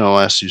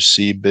 as you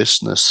see,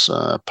 business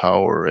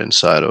power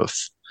inside of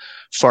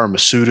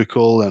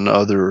pharmaceutical and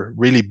other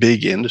really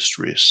big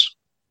industries.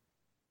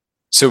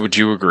 So would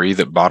you agree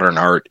that modern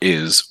art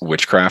is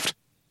witchcraft?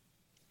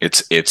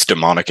 It's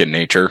demonic in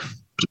nature?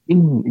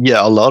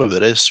 Yeah, a lot of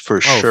it is, for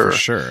sure. For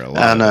sure.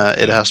 And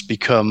it has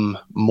become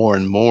more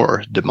and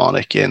more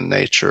demonic in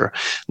nature.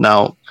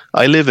 Now,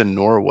 I live in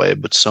Norway,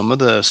 but some of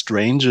the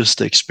strangest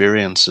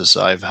experiences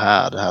I've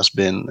had has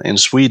been in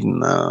Sweden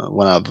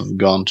when I've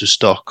gone to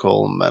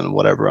Stockholm and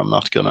whatever. I'm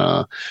not going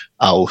to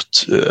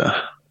out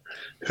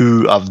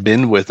who I've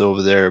been with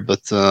over there,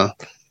 but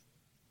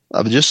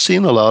I've just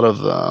seen a lot of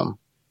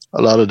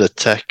the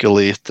tech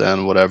elite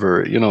and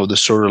whatever, the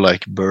sort of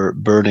like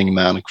Burning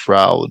Man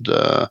crowd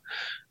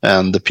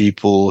and the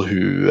people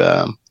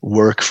who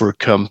work for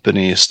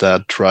companies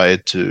that try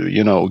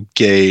to,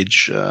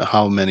 gauge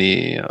how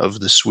many of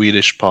the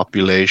Swedish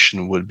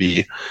population would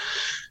be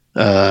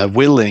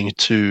willing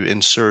to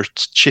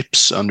insert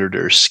chips under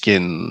their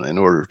skin in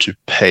order to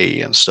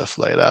pay and stuff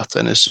like that.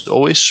 And it's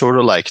always sort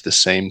of like the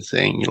same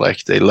thing.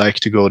 Like they like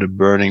to go to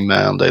Burning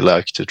Man, they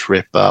like to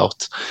trip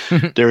out.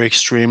 They're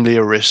extremely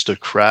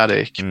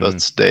aristocratic,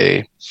 but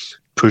they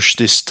push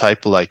this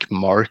type of like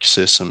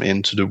Marxism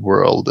into the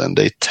world, and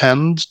they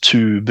tend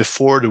to,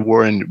 before the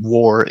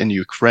war in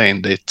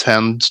Ukraine, they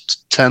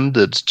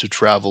tended to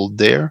travel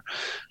there,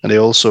 and they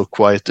also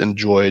quite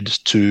enjoyed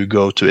to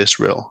go to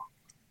Israel.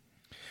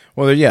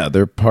 Well, yeah,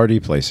 they're party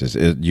places.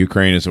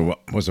 Ukraine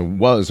was a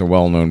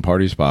well-known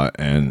party spot,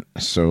 and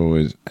so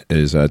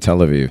is Tel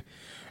Aviv.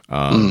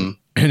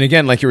 And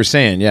again, like you were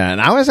saying, yeah. And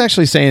I was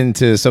actually saying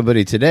to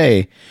somebody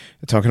today,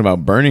 talking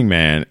about Burning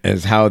Man,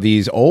 is how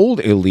these old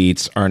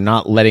elites are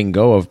not letting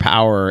go of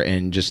power,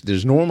 and just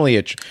there's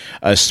normally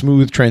a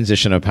smooth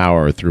transition of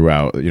power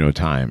throughout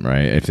time,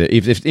 right? If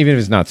even if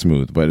it's not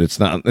smooth, but it's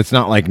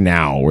not like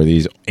now where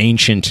these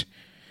ancient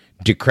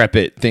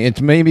decrepit things.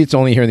 Maybe it's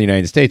only here in the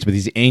United States, but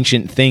these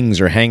ancient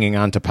things are hanging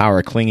on to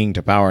power, clinging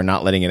to power,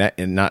 not letting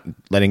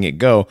it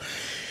go.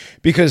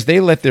 Because they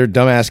let their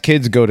dumbass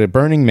kids go to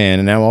Burning Man,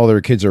 and now all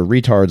their kids are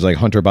retards like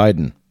Hunter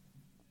Biden.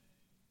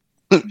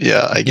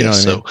 Yeah, I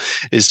guess so.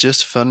 It's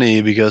just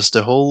funny because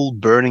the whole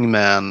Burning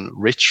Man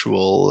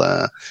ritual,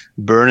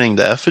 burning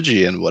the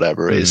effigy and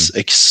whatever, is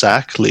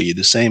exactly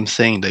the same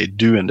thing they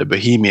do in the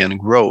Bohemian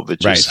Grove.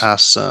 It just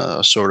has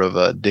sort of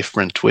a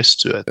different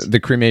twist to it. The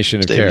cremation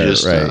of care,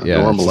 just, right?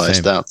 Yeah,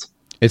 normalized that.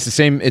 It's the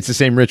same. It's the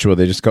same ritual.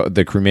 They just call it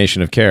the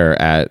cremation of care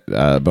at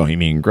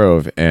Bohemian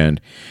Grove,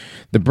 and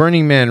the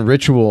Burning Man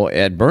ritual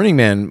at Burning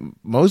Man,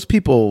 most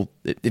people,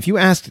 if you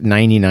asked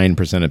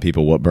 99% of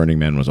people what Burning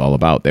Man was all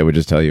about, they would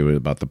just tell you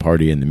about the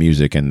party and the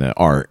music and the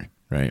art,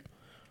 right?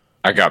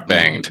 I got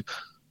banged.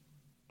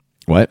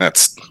 What?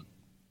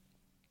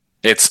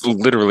 It's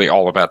literally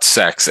all about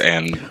sex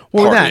and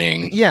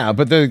partying.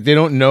 But they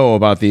don't know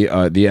about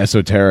the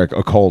esoteric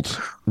occult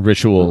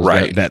rituals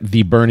that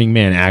the Burning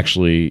Man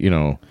actually,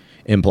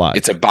 implies.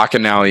 It's a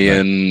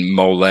Bacchanalian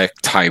Molech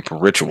type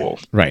ritual.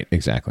 Right,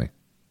 exactly.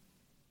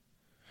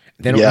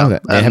 They don't know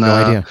that. They have no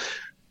idea.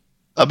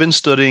 I've been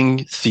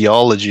studying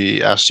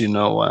theology, as you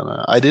know,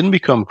 and I didn't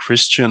become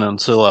Christian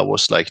until I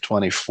was like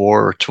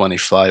 24 or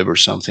 25 or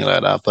something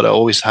like that, but I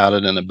always had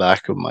it in the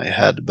back of my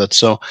head. But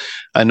so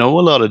I know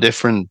a lot of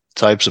different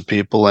types of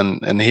people,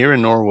 and here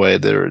in Norway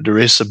there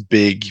is a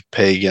big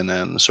pagan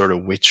and sort of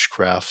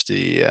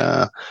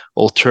witchcrafty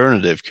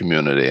alternative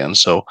community, and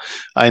so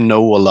I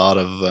know a lot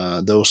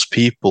of those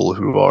people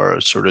who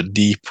are sort of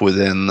deep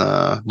within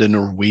the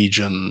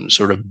Norwegian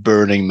sort of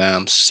Burning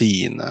Man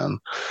scene, and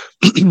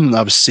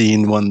I've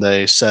seen when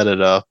they set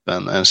it up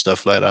and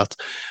stuff like that,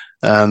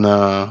 and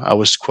I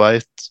was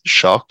quite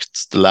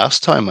shocked the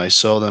last time I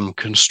saw them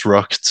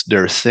construct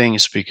their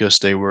things, because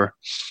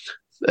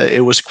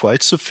it was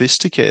quite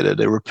sophisticated.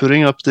 They were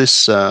putting up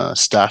this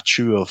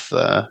statue of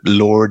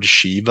Lord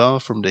Shiva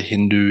from the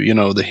Hindu,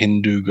 the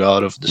Hindu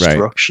god of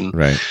destruction.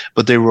 Right.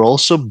 But they were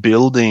also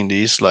building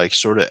these like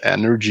sort of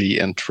energy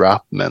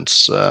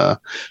entrapments,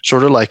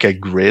 sort of like a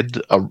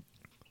grid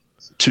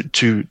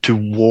to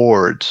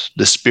ward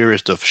the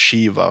spirit of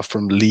Shiva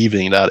from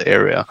leaving that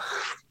area.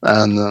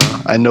 And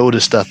I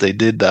noticed that they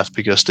did that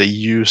because they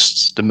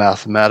used the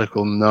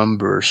mathematical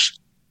numbers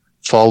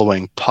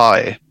following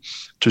pi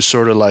to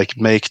sort of like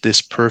make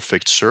this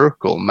perfect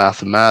circle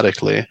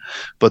mathematically,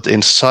 but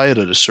inside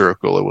of the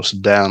circle, it was a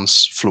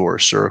dance floor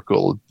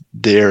circle.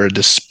 There,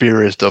 the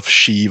spirit of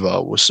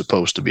Shiva was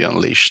supposed to be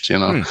unleashed,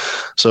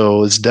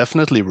 So it's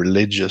definitely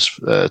religious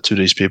to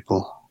these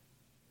people.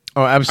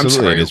 Oh,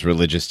 absolutely. It is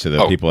religious to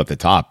the people at the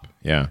top.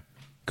 Yeah.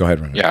 Go ahead,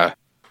 Ron. Yeah.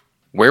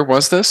 Where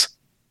was this?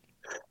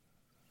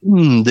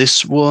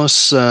 This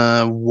was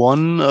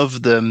one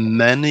of the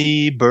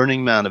many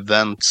Burning Man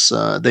events.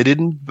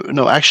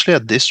 Actually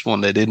at this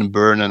one, they didn't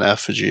burn an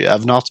effigy.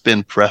 I've not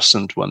been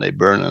present when they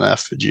burn an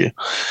effigy.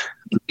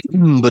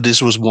 But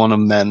this was one of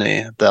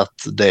many that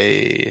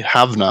they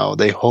have now.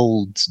 They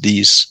hold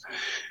these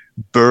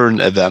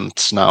burn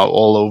events now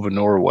all over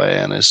Norway,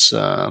 and it's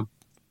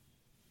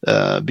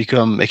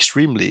become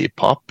extremely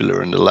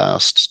popular in the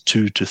last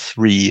 2 to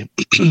 3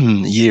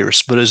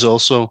 years. But it's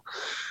also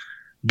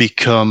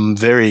become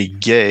very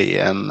gay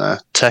and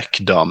tech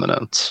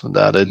dominant,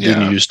 that it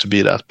didn't used to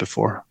be that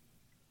before.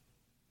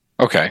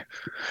 Okay.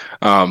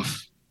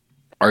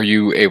 Are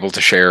you able to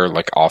share,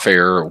 like, off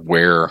air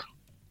where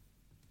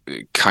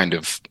kind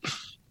of,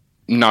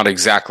 not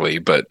exactly,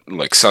 but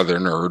like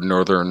southern or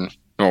northern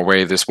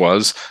Norway this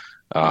was?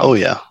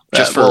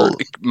 Just for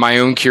my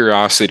own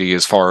curiosity,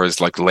 as far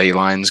as like ley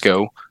lines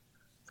go,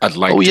 I'd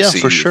like to see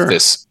for sure.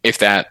 if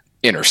that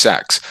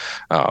intersects.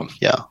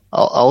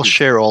 I'll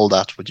share all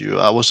that with you.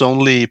 I was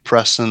only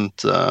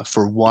present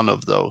for one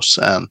of those,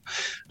 and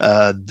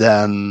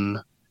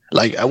then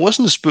like I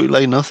wasn't spooked.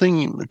 Like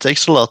nothing. It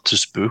takes a lot to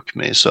spook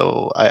me,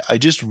 so I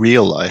just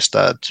realized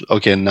that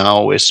okay,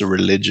 now it's a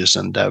religious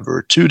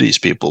endeavor to these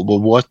people. But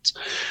what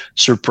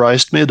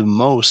surprised me the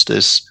most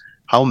is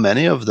how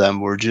many of them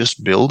were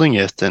just building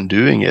it and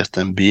doing it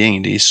and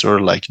being these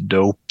sort of like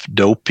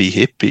dopey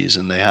hippies,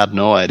 and they had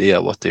no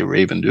idea what they were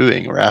even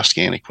doing or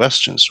asking any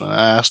questions. When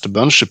I asked a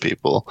bunch of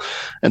people,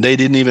 and they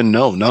didn't even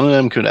know, none of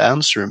them could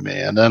answer me.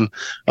 And then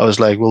I was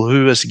like, well,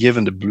 who has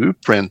given the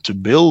blueprint to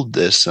build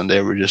this? And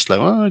they were just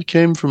like, well, it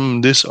came from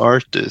this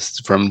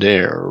artist from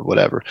there or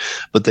whatever.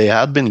 But they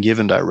had been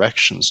given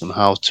directions on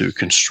how to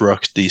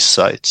construct these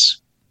sites.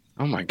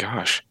 Oh my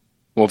gosh.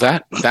 Well,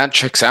 that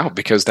checks out,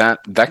 because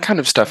that kind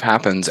of stuff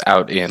happens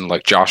out in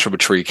like Joshua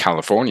Tree,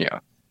 California,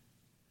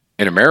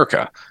 in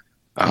America.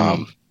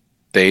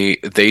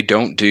 They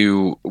don't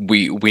do,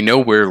 we know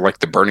where like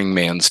the Burning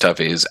Man stuff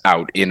is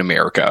out in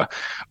America,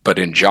 but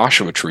in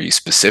Joshua Tree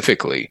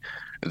specifically,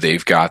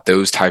 they've got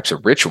those types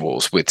of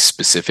rituals with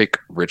specific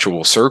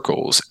ritual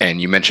circles.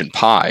 And you mentioned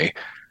pi.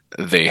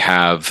 They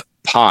have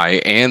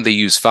pi, and they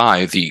use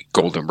phi, the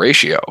golden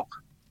ratio,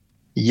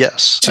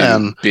 Yes,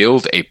 to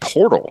build a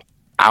portal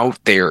out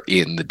there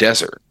in the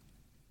desert.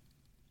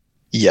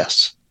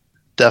 Yes,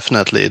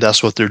 definitely.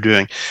 That's what they're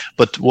doing.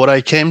 But what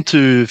I came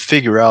to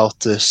figure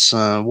out is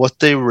what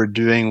they were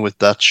doing with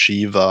that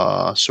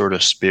Shiva sort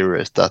of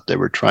spirit that they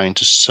were trying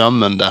to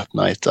summon that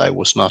night. I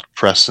was not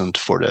present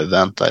for the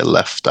event. I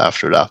left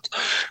after that.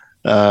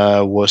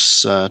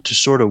 Was to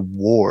sort of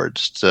ward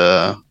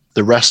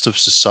the rest of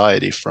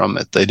society from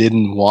it. They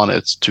didn't want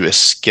it to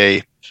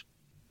escape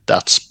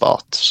that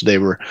spot. So they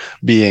were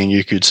being,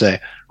 you could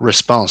say,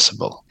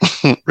 responsible,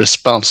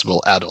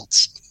 responsible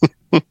adults.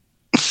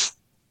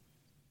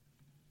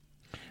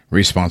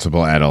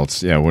 Responsible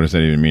adults. Yeah, what does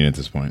that even mean at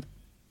this point?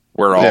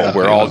 We're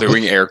all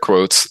doing air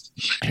quotes.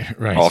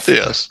 Right. All fair.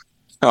 Yes.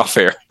 All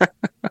fair.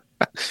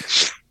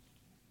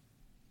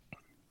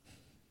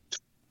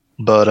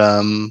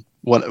 But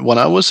when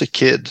I was a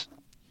kid,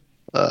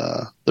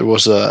 there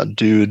was a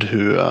dude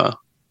who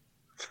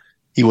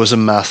he was a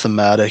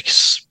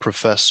mathematics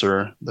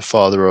professor, the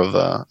father of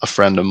a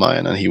friend of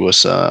mine, and he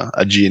was a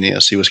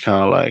genius. He was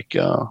kind of like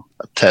a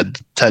Ted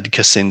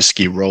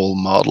Kaczynski role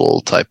model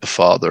type of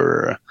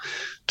father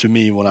to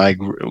me when I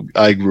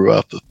grew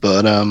up.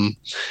 But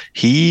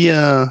he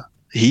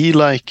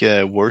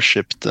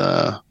worshipped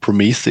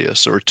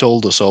Prometheus, or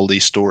told us all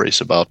these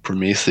stories about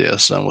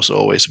Prometheus, and was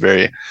always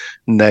very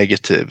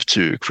negative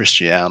to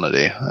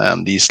Christianity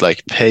and these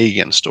like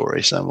pagan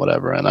stories and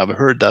whatever. And I've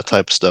heard that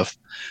type of stuff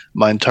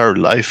my entire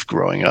life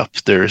growing up.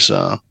 There's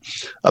a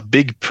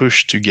big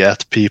push to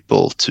get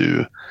people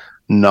to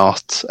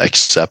not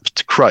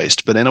accept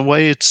Christ, but in a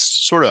way it's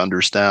sort of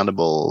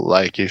understandable,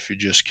 like if you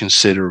just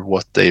consider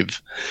what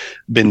they've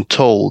been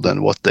told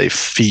and what they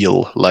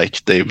feel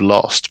like they've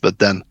lost. But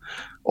then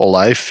all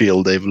I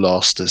feel they've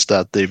lost is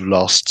that they've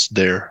lost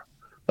their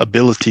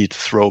ability to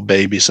throw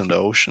babies in the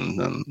ocean,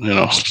 and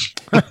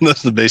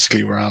that's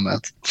basically where I'm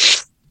at.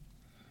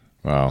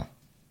 Wow.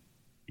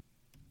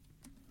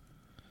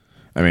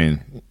 I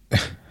mean,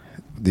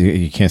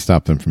 you can't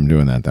stop them from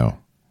doing that though,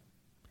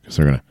 because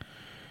they're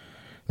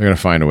gonna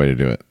find a way to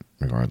do it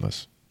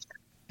regardless.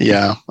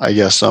 Yeah, I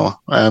guess so.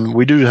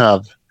 We do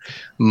have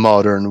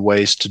modern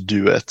ways to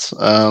do it,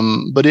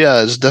 but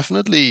yeah, it's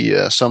definitely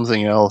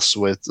something else.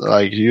 With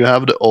like, you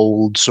have the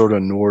old sort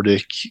of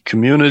Nordic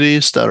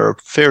communities that are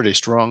fairly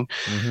strong,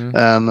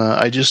 and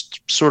I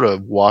just sort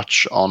of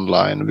watch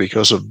online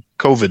because of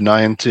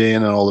COVID-19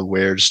 and all the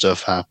weird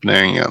stuff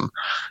happening and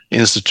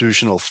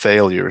institutional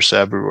failures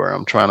everywhere.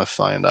 I'm trying to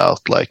find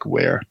out like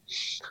where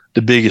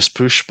the biggest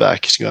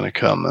pushback is going to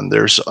come, and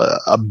there's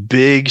a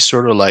big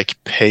sort of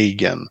like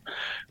pagan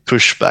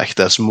pushback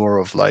that's more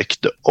of like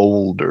the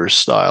older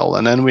style,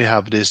 and then we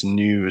have this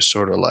new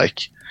sort of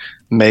like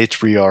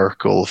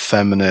matriarchal,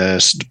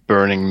 feminist,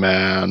 Burning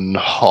Man,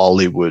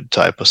 Hollywood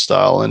type of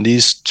style, and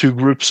these two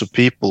groups of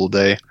people,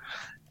 they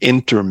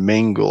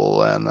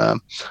intermingle,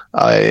 and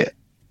I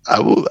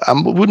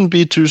wouldn't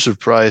be too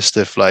surprised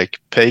if like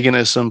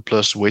paganism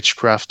plus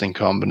witchcraft in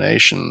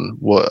combination.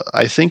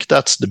 I think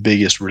that's the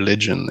biggest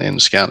religion in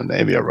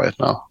Scandinavia right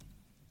now.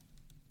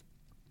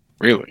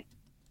 Really?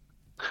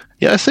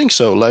 Yeah, I think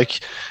so. Like,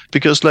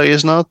 because like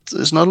it's not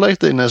like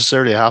they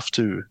necessarily have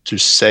to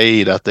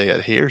say that they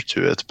adhere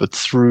to it, but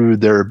through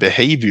their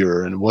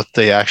behavior and what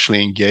they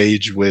actually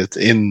engage with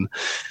and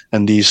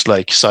these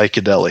like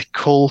psychedelic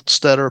cults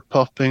that are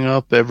popping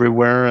up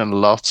everywhere, and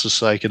lots of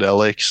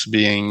psychedelics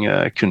being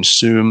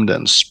consumed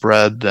and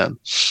spread, and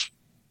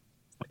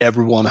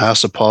everyone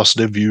has a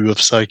positive view of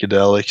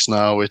psychedelics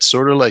now. It's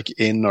sort of like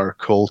in our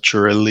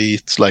culture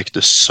elite, like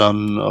the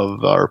son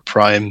of our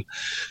prime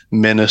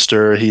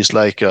minister. He's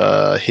like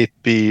a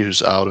hippie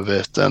who's out of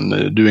it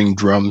and doing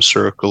drum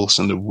circles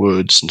in the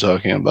woods and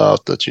talking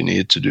about that you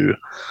need to do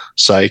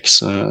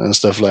psychs and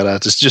stuff like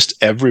that. It's just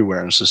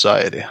everywhere in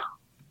society.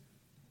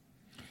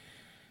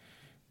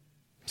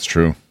 It's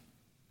true.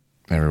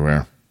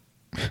 Everywhere.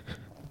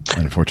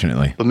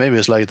 Unfortunately. But maybe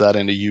it's like that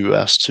in the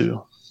US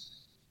too.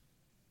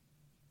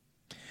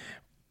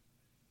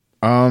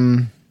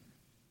 I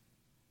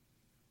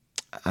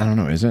don't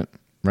know. Is it,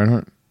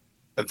 Reinhardt?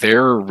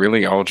 They're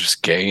really all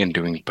just gay and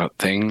doing butt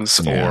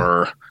things,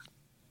 or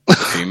the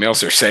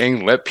females are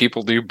saying let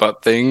people do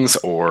butt things,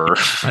 or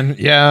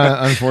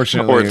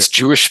unfortunately, or it's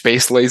Jewish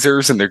space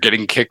lasers and they're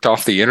getting kicked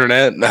off the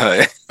internet.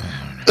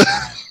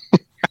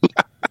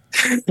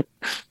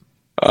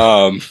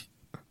 I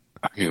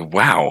mean,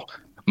 wow.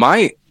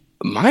 My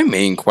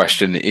main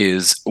question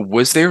is: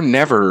 was there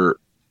never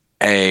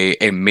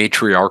a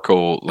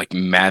matriarchal like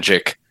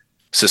magic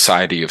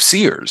society of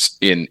seers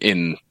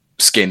in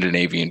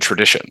Scandinavian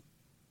tradition?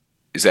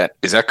 Is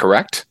that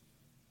correct?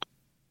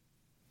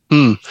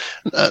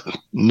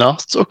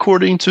 Not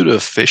according to the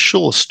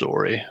official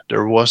story.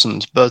 There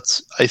wasn't,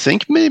 but I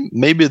think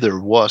maybe there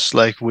was.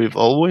 Like, we've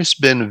always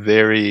been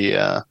very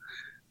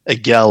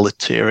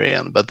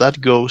egalitarian, but that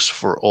goes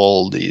for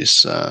all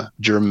these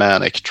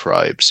Germanic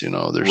tribes. You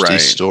know, there's Right.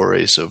 these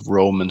stories of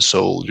Roman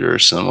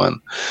soldiers, and when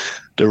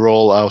they're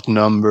all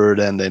outnumbered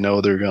and they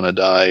know they're gonna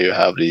die, you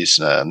have these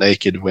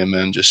naked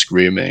women just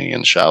screaming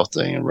and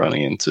shouting and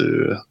running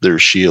into their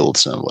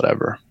shields and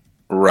whatever.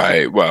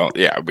 Right. Well,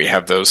 yeah, we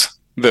have those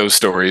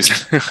stories.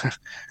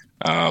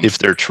 If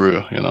they're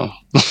true, you know.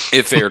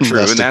 If they're true,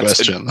 That's and the that's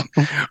question.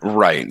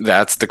 right.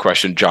 That's the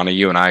question, Johnny.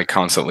 You and I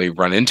constantly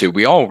run into.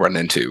 We all run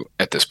into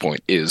at this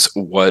point is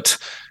what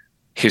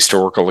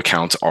historical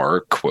accounts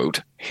are,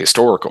 quote,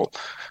 historical,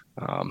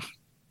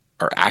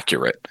 are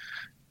accurate.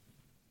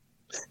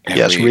 And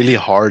Yeah, it's really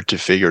hard to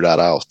figure that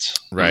out.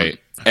 Right.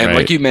 And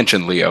like you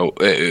mentioned, Leo,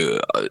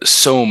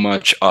 so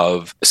much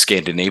of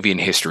Scandinavian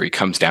history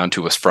comes down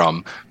to us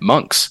from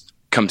monks,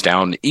 comes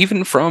down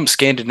even from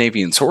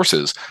Scandinavian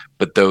sources,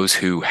 but those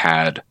who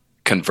had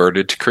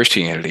converted to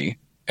Christianity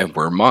and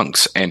were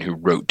monks and who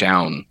wrote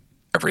down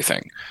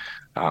everything.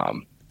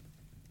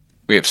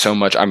 We have so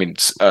much. I mean,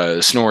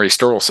 Snorri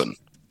Sturluson,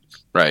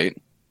 right?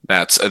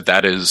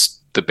 That is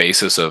the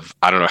basis of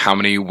I don't know how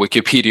many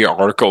Wikipedia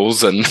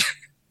articles and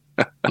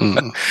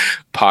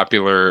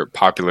popular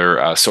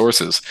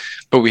sources,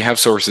 but we have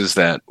sources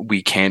that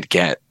we can't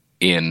get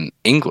in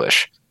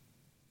English,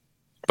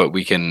 but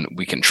we can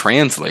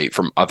translate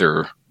from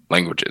other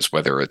languages,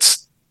 whether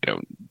it's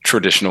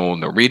traditional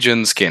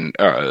Norwegian,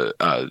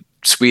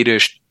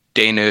 Swedish,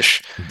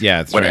 Danish,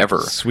 it's whatever.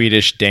 right.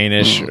 Swedish,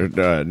 Danish,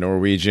 or,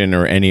 Norwegian,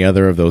 or any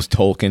other of those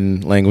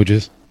Tolkien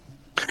languages.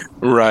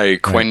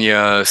 Right,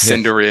 Quenya,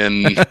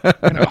 Sindarin.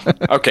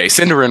 Okay,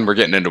 Sindarin, we're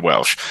getting into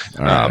Welsh,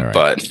 all right.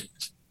 But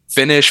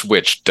Finnish,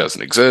 which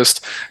doesn't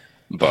exist.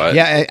 But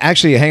yeah,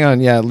 actually, hang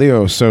on. Yeah,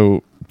 Leo.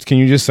 So, can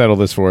you just settle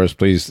this for us,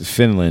 please?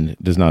 Finland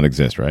does not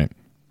exist, right?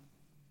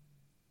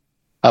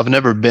 I've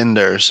never been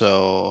there,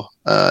 so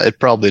it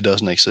probably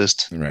doesn't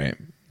exist. Right.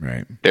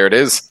 There it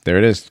is.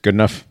 Good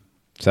enough.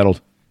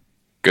 Settled.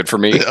 Good for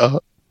me. Can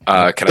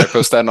I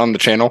post that on the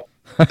channel?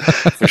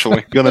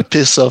 Officially. Gonna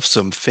piss off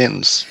some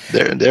Finns.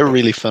 They're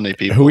really funny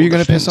people. Who are you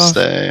gonna Finns, piss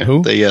off?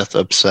 Who? They get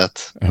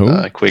upset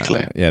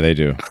quickly. Yeah, they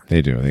do.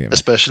 They do.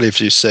 Especially if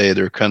you say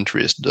their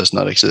country does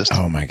not exist.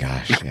 Oh my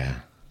gosh! Yeah,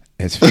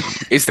 it's.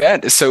 Is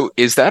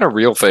that a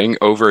real thing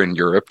over in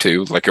Europe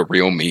too? Like a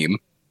real meme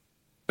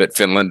that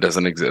Finland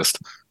doesn't exist,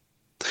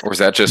 or is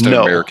that just an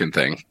American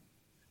thing?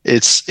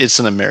 It's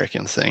an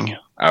American thing.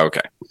 Oh,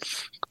 okay.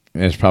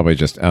 It's probably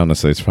just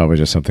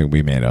something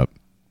we made up.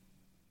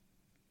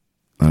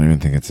 I don't even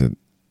think it's a.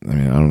 I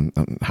mean, I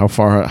don't. How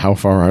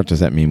far out does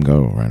that meme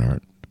go,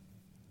 Reinhardt?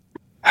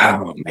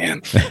 Oh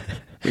man,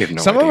 we have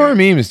no Some idea. of our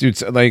memes,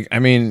 dude. Like, I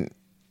mean,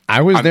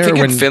 I was there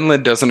when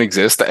Finland doesn't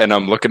exist, and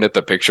I'm looking at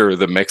the picture of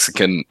the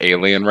Mexican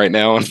alien right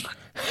now. And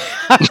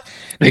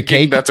the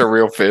cake. That's a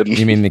real Finn.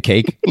 You mean the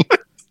cake?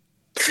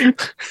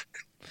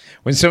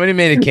 When somebody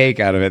made a cake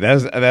out of it,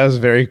 that was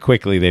very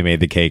quickly. They made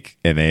the cake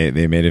and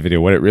they made a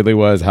video. What it really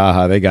was,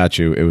 haha, they got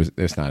you.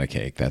 It's not a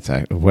cake. That's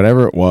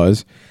whatever it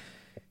was.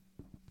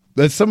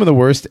 That's some of the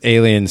worst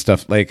alien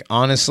stuff. Like,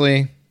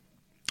 honestly,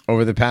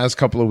 over the past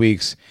couple of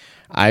weeks,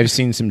 I've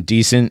seen some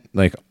decent,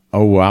 like,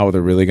 oh wow,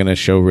 they're really gonna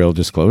show real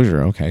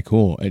disclosure. Okay,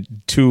 cool.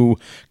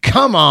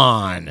 Come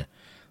on,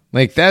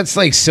 like that's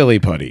like silly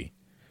putty.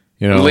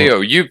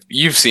 Leo,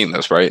 you've seen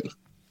this, right?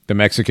 The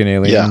Mexican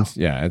aliens?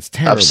 Yeah, it's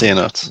terrible. I've seen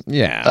it.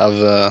 Yeah.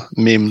 I've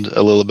memed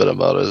a little bit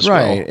about it as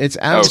well. Right. It's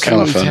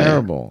absolutely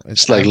terrible.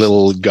 It's like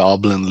little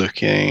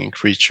goblin-looking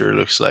creature.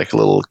 Looks like a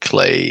little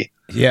clay.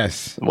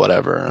 Yes.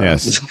 Whatever.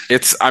 Yes.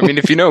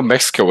 If you know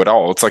Mexico at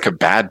all, it's like a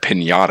bad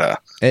piñata.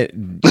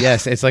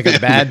 Yes, it's like a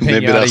bad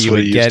piñata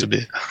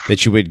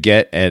you would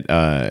get at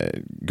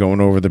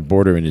going over the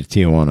border into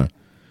Tijuana.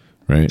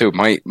 Right. Dude,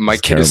 my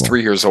kid is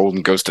 3 years old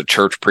and goes to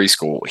church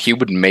preschool. He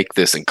would make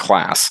this in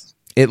class.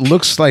 It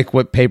looks like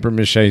what paper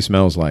mache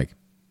smells like.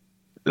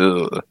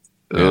 Ugh.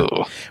 Yeah.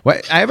 Well,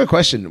 I have a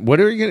question.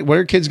 What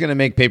are kids going to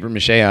make paper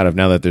mache out of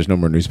now that there's no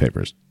more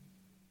newspapers?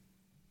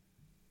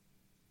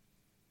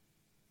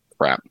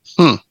 Crap.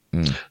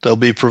 They'll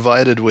be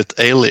provided with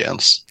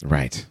aliens.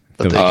 Right.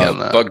 That they can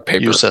bug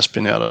paper. use as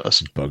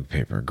piñatas. Bug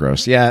paper.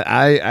 Gross. Yeah,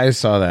 I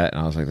saw that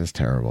and I was like, that's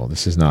terrible.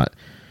 This is not...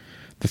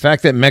 The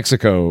fact that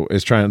Mexico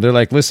is trying... They're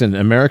like, listen,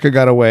 America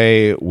got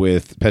away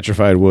with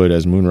petrified wood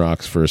as moon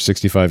rocks for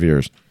 65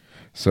 years.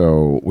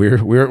 So we're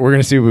going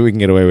to see what we can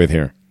get away with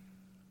here.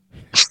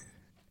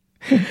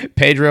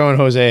 Pedro and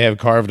Jose have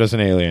carved us an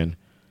alien.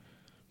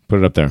 Put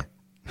it up there.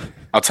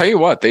 I'll tell you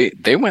what,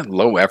 they went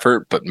low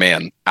effort, but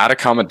man,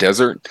 Atacama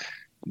Desert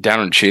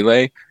down in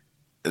Chile,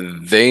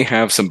 they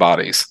have some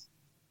bodies.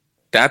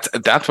 That's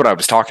what I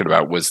was talking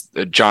about. Was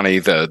Johnny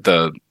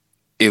the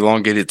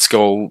elongated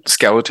skull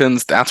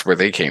skeletons? That's where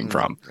they came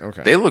from.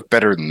 Okay, they look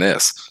better than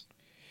this,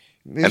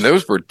 and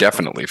those were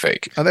definitely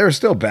fake. Oh, they were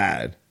still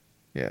bad.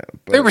 Yeah,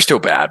 they were still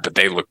bad, but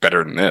they look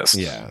better than this.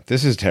 Yeah,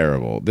 this is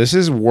terrible. This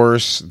is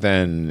worse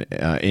than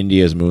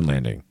India's moon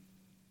landing.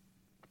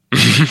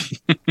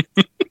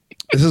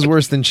 This is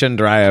worse than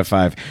Chandrayaan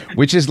 5,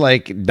 which is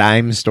like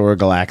dime store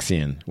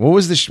Galaxian. What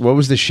was the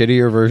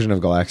shittier version of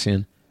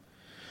Galaxian?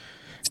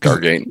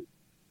 Stargate.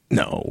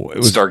 No, it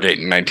was Stargate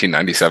in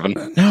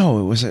 1997. No,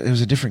 it was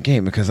a different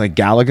game because like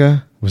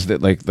Galaga was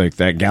that like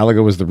that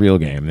Galaga was the real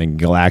game, and then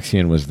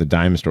Galaxian was the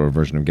dime store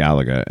version of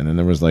Galaga, and then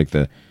there was like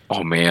the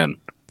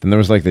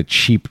the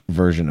cheap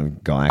version of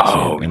Galaxian.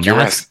 Oh, and you're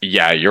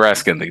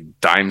asking the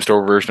dime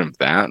store version of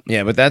that.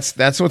 Yeah, but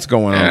that's what's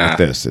going on with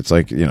this. It's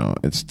like,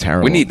 it's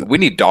terrible. We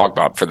need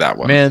Dogbot for that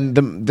one. Man,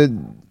 the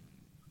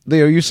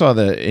Leo, you saw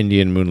the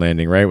Indian moon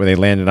landing, right? Where they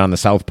landed on the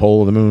south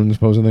pole of the moon,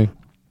 supposedly.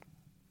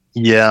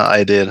 Yeah,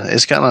 I did.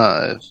 It's kind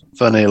of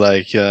funny,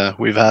 like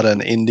we've had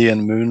an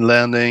Indian moon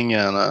landing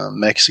and a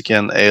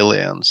Mexican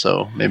alien,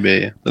 so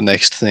maybe the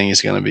next thing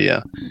is going to be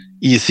a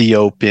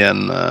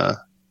Ethiopian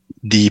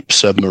deep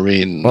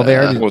submarine. Well,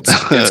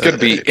 it's going to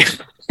be...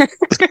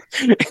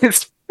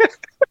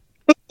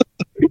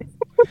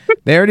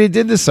 They already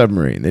did the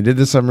submarine. They did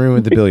the submarine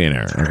with the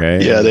billionaire.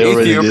 Okay. Yeah, they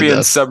already Ethiopian did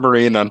that.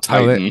 submarine on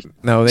Titan.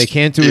 No, they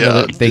can't do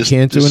another. They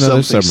can't do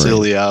another submarine.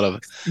 Silly out of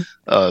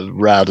a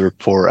rather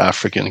poor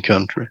African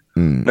country.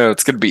 No,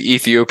 it's going to be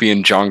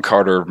Ethiopian John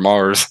Carter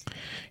Mars.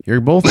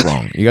 You're both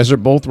wrong. You guys are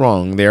both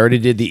wrong. They already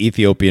did the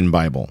Ethiopian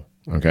Bible.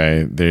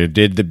 Okay, they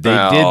did the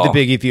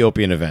big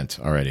Ethiopian event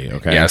already.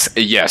 Okay.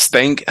 Yes.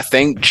 Thank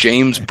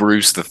James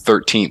Bruce the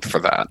 13th for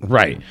that.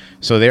 Right.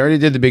 So they already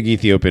did the big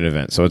Ethiopian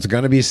event. So it's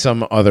going to be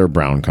some other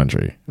brown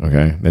country.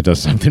 Okay, that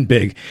does something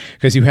big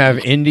because you have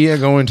India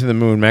going to the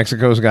moon.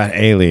 Mexico's got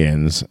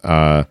aliens.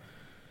 Like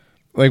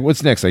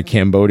what's next? Like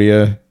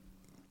Cambodia.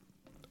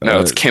 No,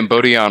 it's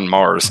Cambodia on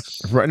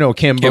Mars. Right. No,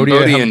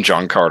 Cambodian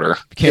John Carter.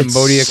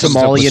 Cambodia comes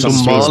up with some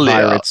space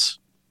pirates.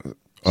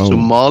 Oh.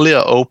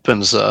 Somalia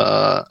opens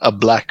a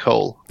black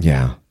hole.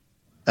 Yeah.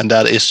 And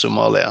that is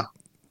Somalia.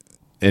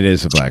 It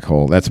is a black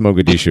hole. That's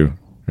Mogadishu.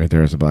 Right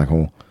there is a black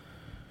hole.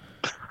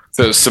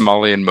 So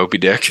Somalian Moby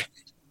Dick.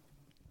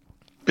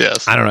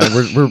 Yes. I don't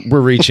know.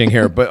 We're reaching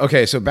here. But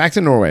okay, so back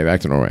to Norway.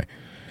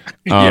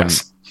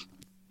 Yes.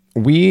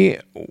 We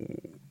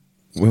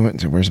went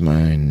to, where's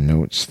my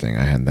notes thing?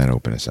 I had that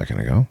open a second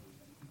ago.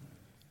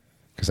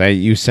 Because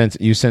you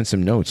sent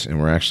some notes, and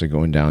we're actually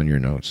going down your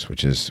notes,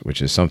 which is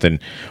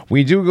something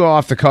we do go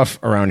off the cuff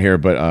around here,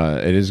 but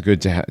it is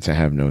good to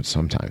have notes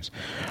sometimes.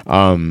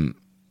 Where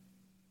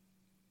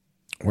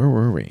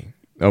were we?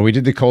 Oh, we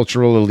did the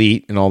cultural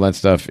elite and all that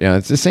stuff. Yeah,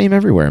 it's the same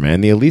everywhere,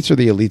 man. The elites are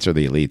the elites are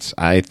the elites.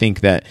 I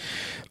think that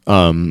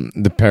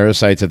the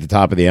parasites at the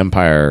top of the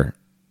empire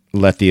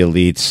let the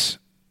elites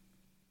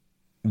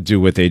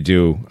do what they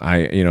do.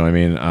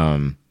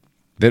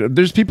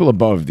 There's people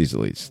above these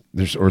elites.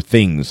 Or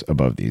things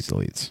above these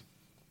elites.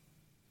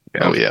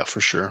 Yeah. Oh, yeah, for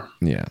sure.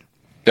 Yeah.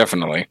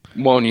 Definitely.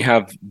 Well, and you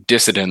have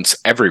dissidents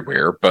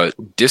everywhere, but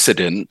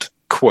dissident,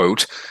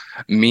 quote,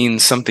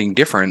 means something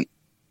different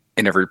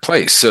in every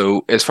place.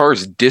 So as far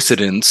as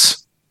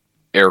dissidents,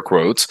 air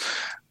quotes,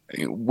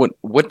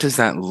 what does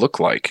that look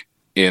like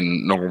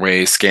in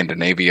Norway,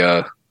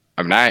 Scandinavia?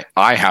 I mean,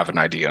 I have an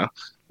idea,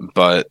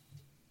 but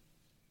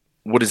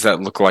what does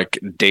that look like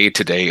day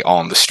to day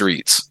on the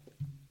streets?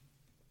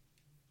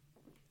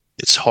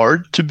 It's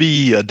hard to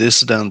be a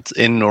dissident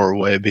in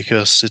Norway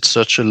because it's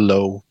such a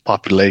low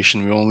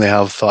population. We only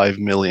have 5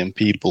 million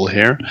people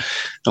here,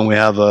 and we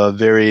have a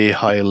very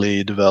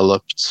highly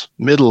developed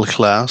middle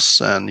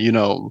class. And,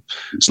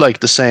 it's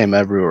like the same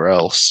everywhere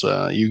else.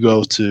 You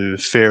go to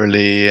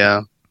fairly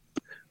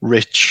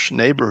rich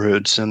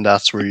neighborhoods, and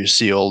that's where you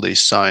see all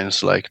these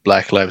signs like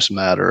Black Lives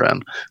Matter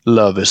and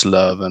love is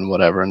love and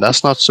whatever. And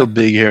that's not so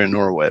big here in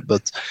Norway,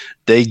 but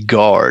they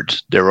guard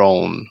their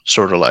own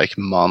sort of like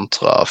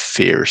mantra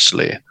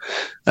fiercely.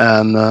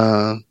 And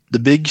the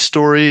big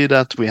story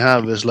that we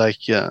have is like,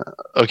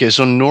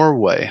 so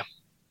Norway,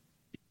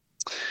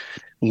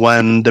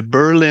 when the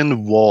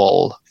Berlin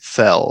Wall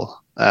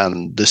fell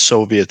and the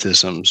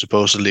Sovietism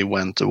supposedly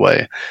went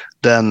away,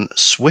 then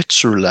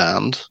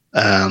Switzerland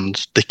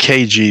and the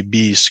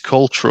KGB's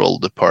cultural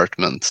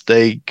department,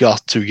 they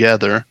got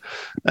together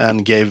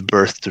and gave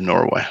birth to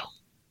Norway.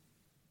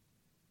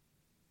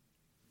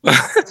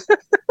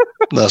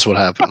 That's what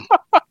happened.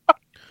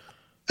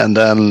 And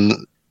then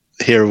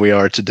here we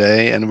are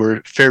today, and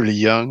we're fairly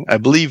young. I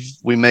believe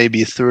we may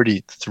be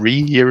 33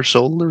 years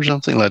old or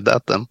something like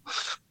that then.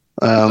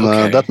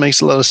 Okay. That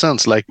makes a lot of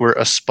sense. Like, we're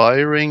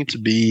aspiring to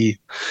be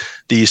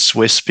these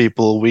Swiss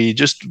people. We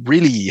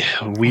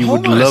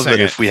would love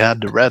it if we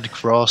had the Red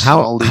Cross.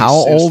 How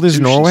old is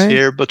Norway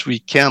here? But we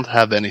can't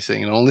have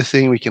anything. The only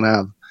thing we can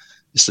have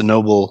is the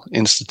Nobel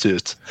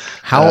Institute.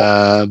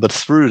 But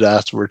through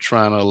that, we're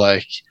trying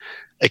to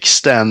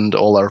extend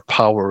all our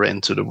power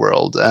into the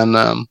world. And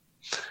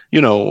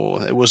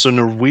it was a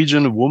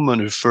Norwegian woman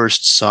who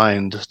first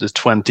signed the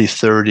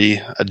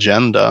 2030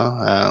 agenda,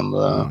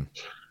 and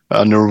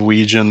a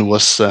Norwegian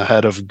was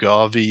head of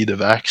Gavi, the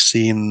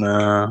vaccine,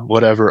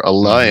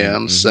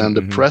 alliance, and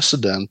the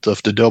president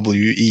of the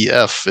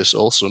WEF is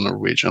also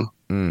Norwegian.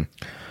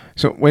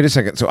 So wait a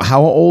second. So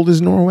how old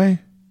is Norway?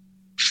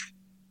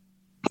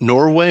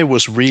 Norway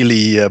was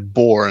really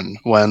born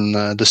when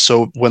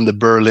the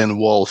Berlin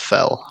Wall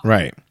fell.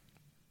 Right.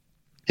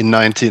 in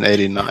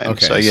 1989.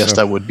 Okay, so I guess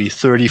that would be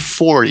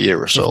 34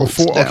 years old.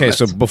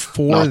 So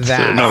before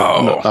that,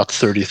 not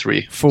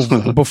 33.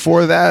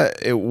 Before that,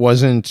 it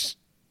wasn't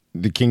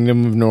the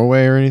Kingdom of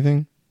Norway or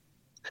anything.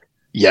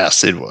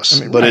 Yes, it was. I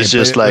mean, but right, it's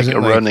just but like a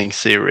running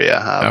theory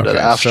I have that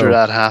after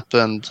that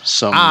happened,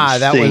 some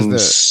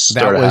things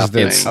started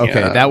happening.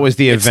 That was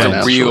the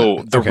event.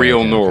 The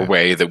real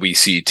Norway that we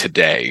see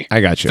today. I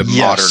got you. The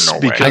modern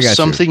Norway. Because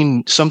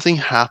something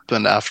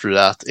happened after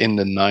that in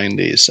the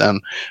 90s,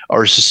 and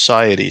our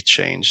society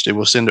changed. It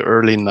was in the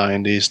early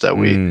 90s that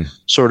we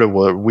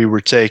we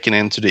were taken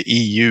into the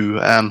EU,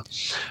 and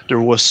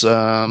there was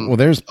a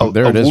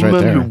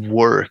woman who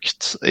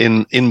worked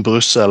in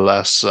Brussels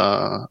as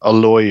a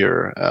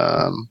lawyer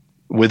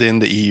within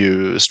the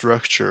EU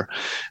structure,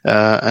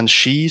 and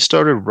she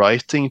started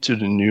writing to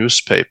the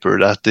newspaper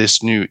that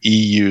this new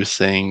EU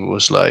thing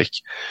was like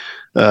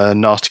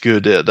not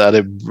good, that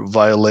it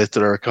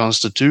violated our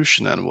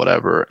constitution and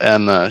whatever,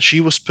 and she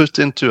was put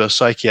into a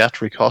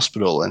psychiatric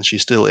hospital, and she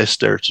still is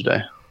there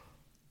today.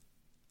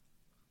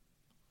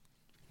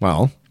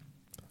 Well,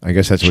 I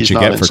guess that's what you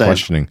get for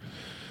questioning.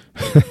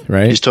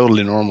 Right? She's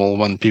totally normal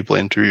when people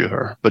interview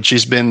her, but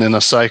she's been in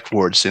a psych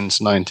ward since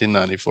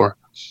 1994.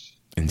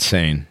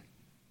 Insane.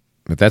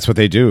 But that's what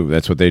they do.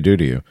 That's what they do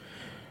to you.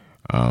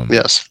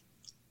 Yes.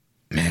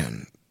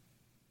 Man.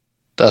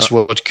 That's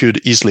what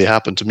could easily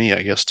happen to me,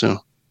 I guess, too.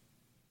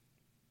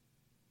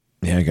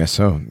 Yeah, I guess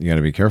so. You got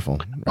to be careful.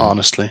 Right?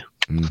 Honestly.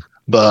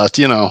 But,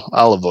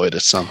 I'll avoid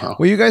it somehow.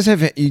 Well, you guys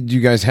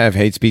have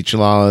hate speech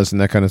laws and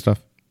that kind of stuff?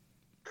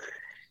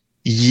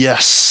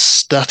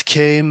 Yes, that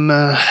came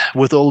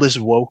with all this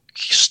woke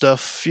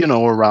stuff,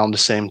 around the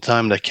same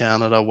time that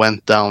Canada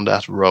went down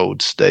that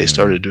road. They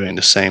started doing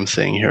the same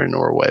thing here in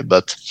Norway,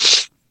 but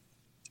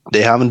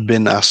they haven't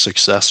been as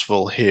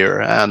successful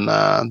here.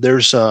 And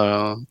there's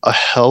a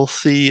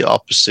healthy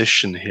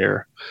opposition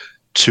here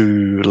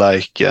to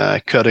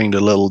cutting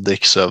the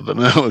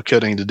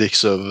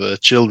dicks of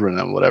children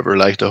and whatever,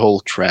 like the whole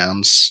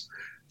trans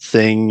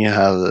thing.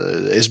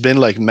 It's been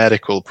like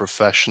medical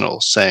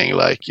professionals saying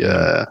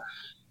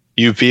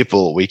you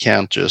people, we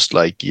can't just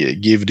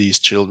give these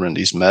children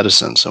these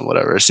medicines and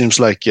whatever. It seems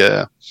like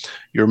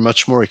you're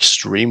much more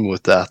extreme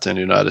with that in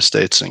the United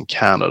States and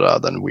Canada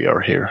than we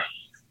are here.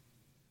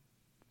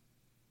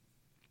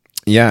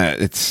 Yeah,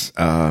 it's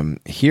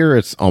here.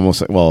 It's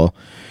almost like, well,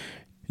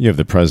 you have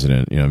the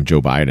president,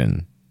 Joe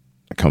Biden,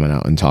 coming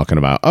out and talking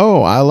about,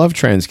 oh, I love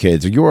trans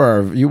kids. You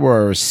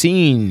are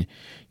seen.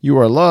 You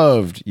are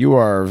loved. You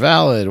are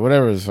valid.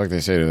 Whatever the fuck they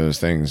say to those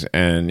things,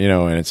 and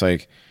and it's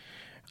like,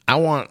 I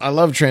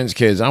love trans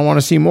kids. I want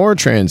to see more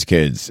trans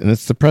kids. And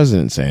it's the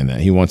president saying that.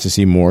 He wants to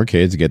see more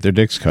kids get their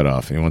dicks cut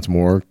off. He wants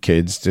more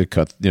kids to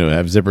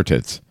have zipper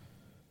tits.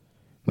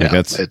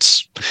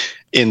 It's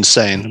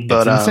insane.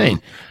 But it's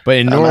insane. But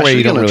in Norway,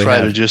 you don't really try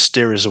to just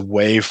steer us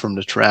away from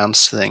the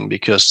trans thing,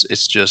 because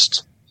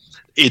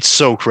it's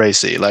so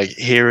crazy. Like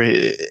here,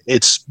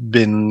 it's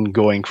been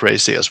going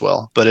crazy as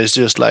well. But it's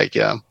just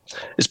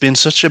it's been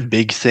such a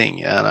big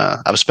thing, and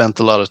I've spent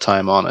a lot of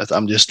time on it.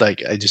 I'm just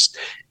it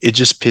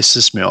just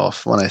pisses me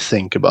off when I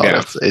think about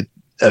it.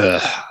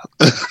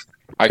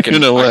 I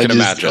can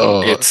imagine.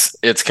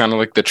 It's kind of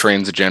like the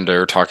trans agenda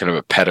or talking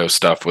about pedo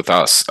stuff with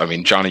us. I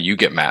mean, Johnny, you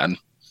get mad.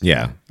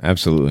 Yeah,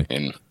 absolutely.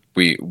 And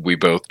we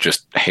both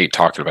just hate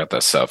talking about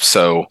that stuff.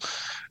 So,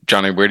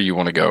 Johnny, where do you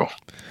want to go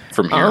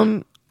from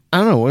here? I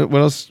don't know.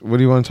 What else? What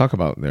do you want to talk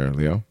about there,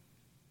 Leo?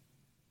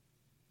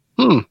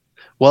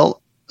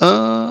 Well,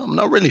 I'm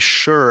not really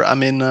sure. I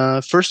mean,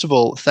 first of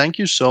all, thank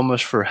you so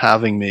much for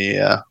having me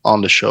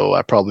on the show.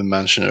 I probably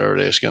mentioned it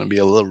earlier. It's going to be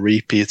a little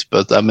repeat,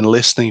 but I've been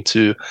listening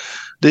to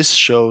this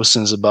show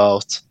since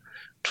about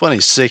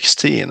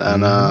 2016,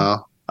 and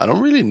I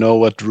don't really know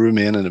what drew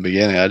me in the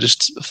beginning. I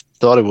just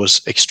thought it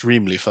was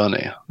extremely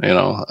funny,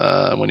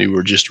 when you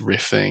were just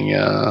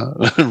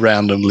riffing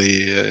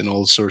randomly in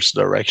all sorts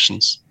of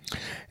directions.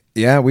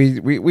 Yeah,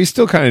 we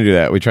still kind of do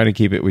that. We try to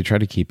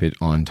keep it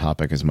on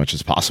topic as much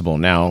as possible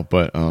now,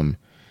 but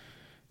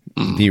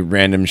the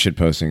random shit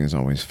posting is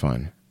always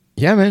fun.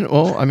 Yeah, man.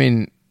 Well, I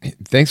mean,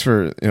 thanks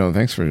for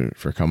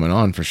coming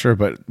on for sure,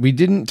 but we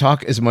didn't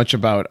talk as much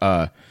about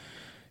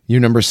your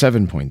number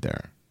 7 point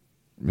there.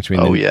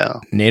 Between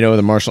NATO,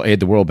 the Marshall Aid,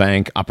 the World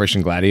Bank,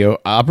 Operation Gladio.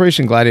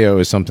 Operation Gladio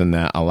is something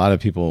that a lot of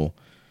people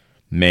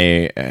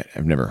may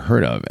have never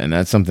heard of, and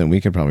that's something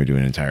we could probably do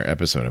an entire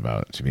episode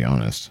about, to be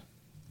honest.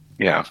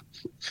 Yeah.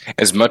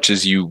 As much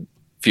as you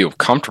feel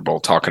comfortable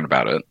talking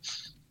about it.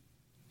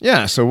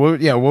 Yeah. So what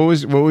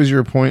was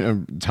your point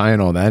of tying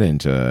all that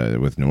into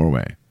with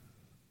Norway?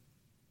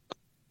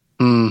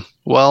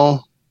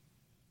 Well,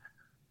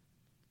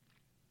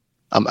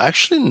 I'm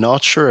actually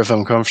not sure if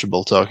I'm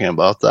comfortable talking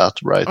about that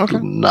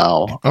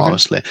now,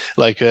 honestly.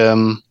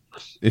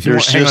 If you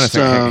hang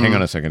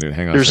on a second, dude.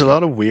 There's a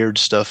lot of weird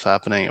stuff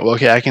happening. Well,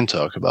 okay, I can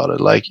talk about it.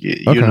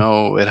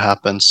 It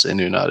happens in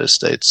the United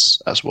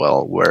States as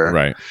well,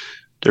 where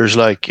there's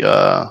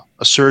a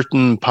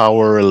certain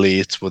power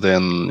elite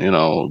within,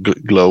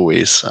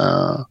 glowies,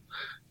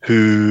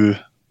 who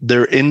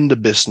they're in the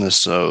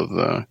business of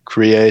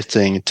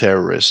creating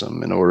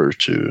terrorism in order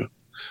to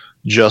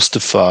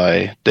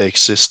justify the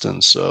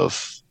existence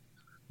of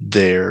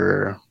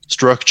their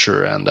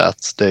structure, and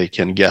that they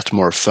can get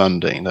more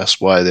funding.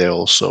 That's why they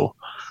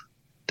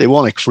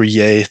want to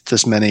create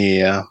as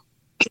many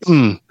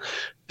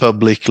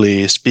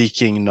publicly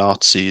speaking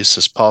Nazis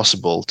as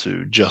possible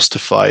to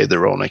justify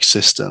their own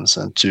existence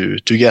and to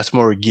get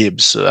more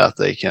gibs so that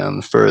they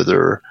can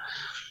further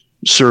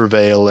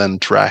surveil and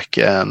track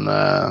and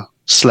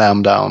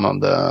slam down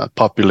on the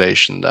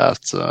population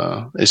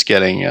that is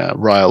getting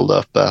riled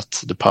up at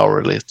the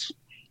power elite.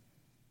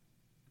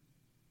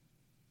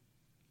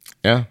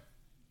 Yeah.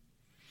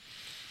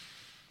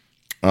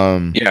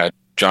 Yeah,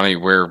 Johnny,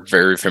 we're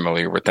very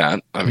familiar with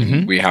that. I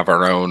mean, we have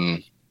our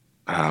own.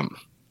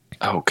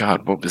 Oh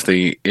God, what was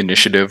the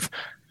initiative?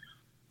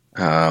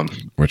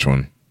 Which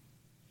one?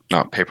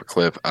 Not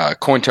Paperclip.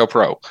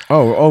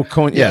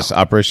 COINTELPRO. Yes,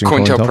 Operation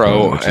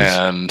COINTELPRO,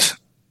 and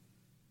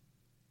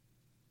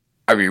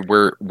I mean,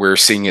 we're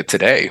seeing it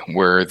today,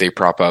 where they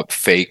prop up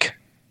fake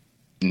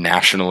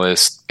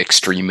nationalist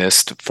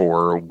extremists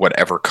for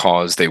whatever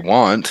cause they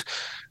want,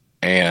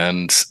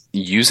 and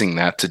using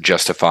that to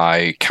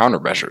justify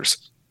countermeasures.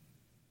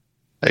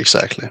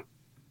 Exactly.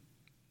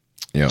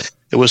 Yeah.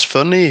 It was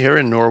funny here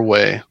in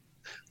Norway.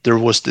 There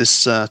was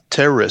this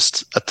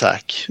terrorist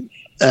attack,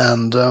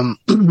 and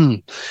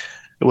it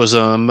was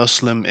a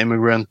Muslim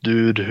immigrant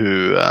dude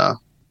who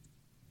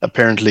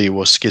apparently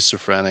was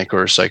schizophrenic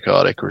or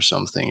psychotic or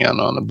something and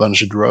on a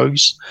bunch of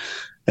drugs.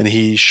 And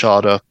he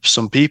shot up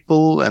some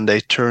people, and they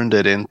turned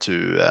it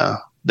into,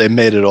 they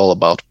made it all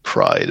about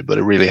pride, but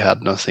it really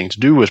had nothing to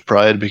do with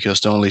pride,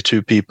 because the only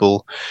two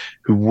people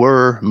who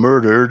were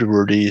murdered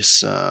were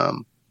these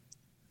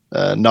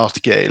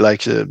not gay,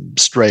 like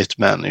straight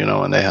men,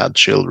 and they had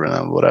children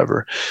and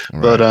whatever.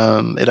 Right. But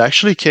it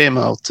actually came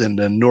out in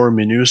the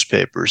Normie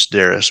newspapers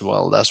there as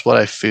well. That's what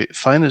I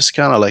find is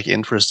kind of like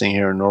interesting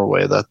here in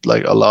Norway, that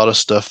like a lot of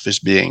stuff is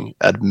being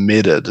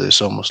admitted.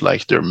 It's almost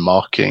like they're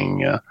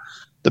mocking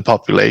the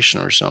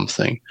population or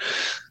something.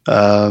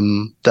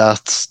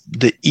 That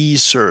the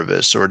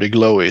E-service, or the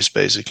Glowies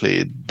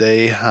basically,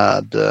 they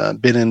had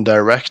been in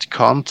direct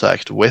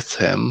contact with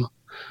him,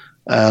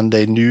 and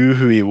they knew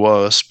who he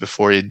was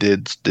before he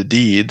did the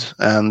deed.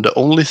 And the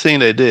only thing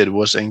they did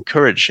was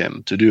encourage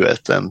him to do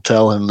it and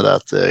tell him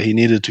that he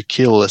needed to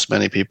kill as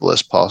many people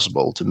as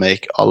possible to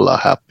make Allah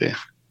happy.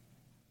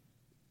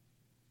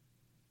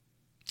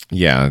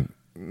 Yeah,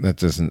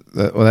 that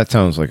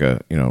sounds like a,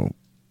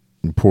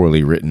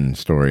 poorly written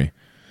story.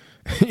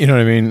 You know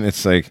what I mean?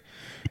 It's like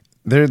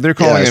they're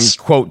calling them,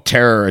 quote,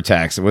 terror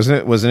attacks.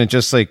 Wasn't it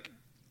just like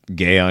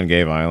gay on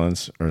gay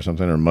violence or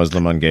something, or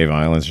Muslim on gay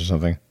violence or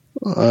something?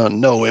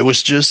 No, it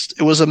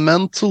was a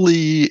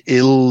mentally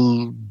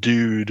ill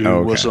dude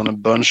who was on a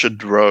bunch of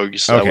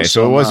drugs. So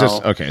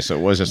it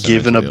was just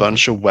given a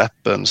bunch of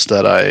weapons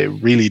that I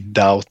really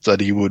doubt that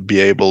he would be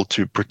able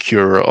to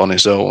procure on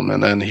his own,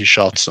 and then he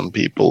shot some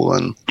people,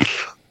 and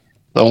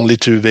the only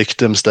two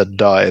victims that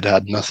died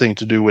had nothing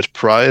to do with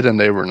pride, and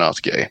they were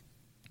not gay.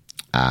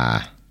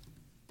 But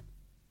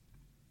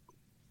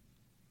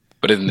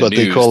in the news,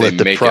 they call it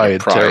the pride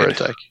terror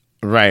attack.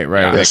 Right.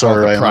 Yeah, they call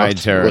it the pride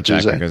terror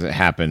attack because it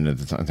happened at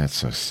the time. That's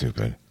so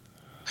stupid.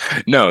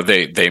 No,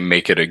 they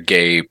make it a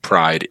gay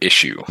pride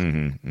issue.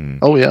 Mm-hmm.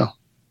 Oh yeah.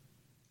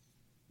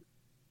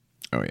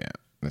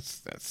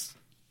 That's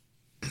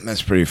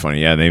pretty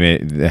funny. Yeah,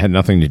 they had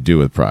nothing to do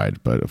with pride,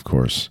 but of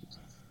course.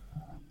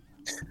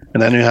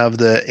 And then you have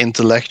the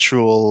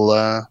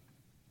intellectual,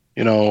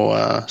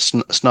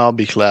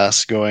 snobby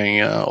class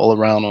going all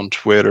around on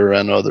Twitter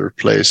and other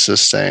places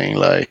saying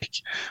like,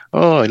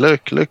 "Oh,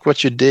 look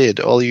what you did,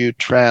 all you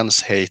trans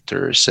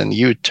haters and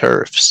you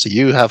TERFs,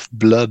 you have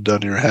blood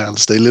on your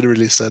hands." They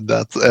literally said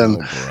that.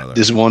 And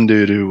this one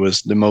dude who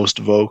was the most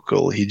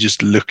vocal, he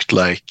just looked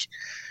like,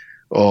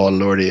 oh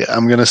lordy,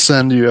 I'm gonna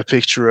send you a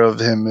picture of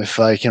him if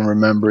I can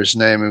remember his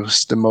name. It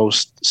was the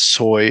most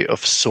soy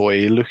of soy.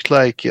 He looked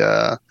like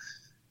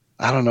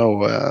I don't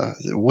know,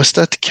 what's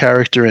that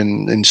character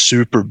in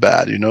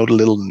Superbad? The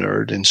little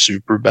nerd in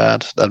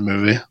Superbad, that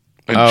movie?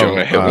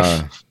 Jonah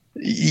Hill.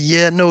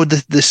 Yeah, no,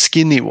 the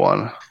skinny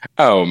one.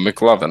 Oh,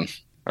 McLovin,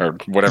 or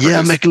whatever.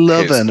 Yeah,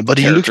 McLovin, but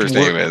he looked character's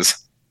name is.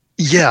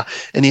 Yeah,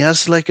 and he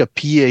has like a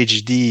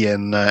PhD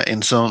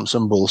in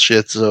some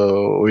bullshit,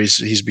 so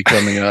he's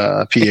becoming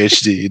a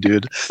PhD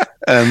dude,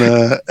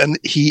 and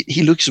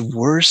he looks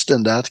worse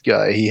than that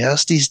guy. He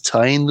has these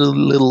tiny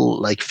little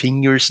like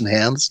fingers and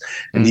hands,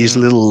 and these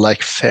little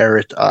like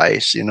ferret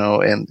eyes, and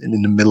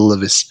in the middle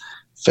of his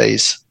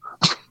face.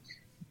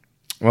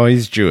 Well,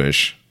 he's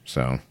Jewish,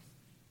 so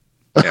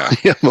yeah.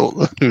 Yeah,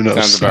 well, who knows?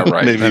 Sounds about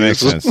right. Maybe that makes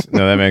sense.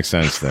 No, that makes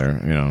sense there.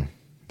 The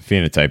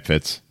phenotype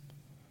fits.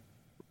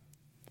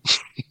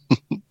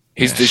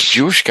 He's this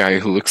Jewish guy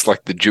who looks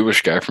like the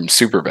Jewish guy from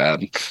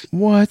Superbad.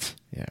 What?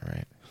 Yeah,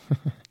 right.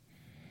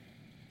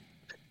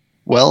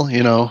 Well,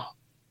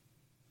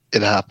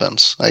 it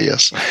happens, I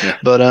guess. Yeah.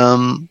 But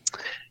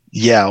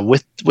Yeah,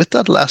 with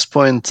that last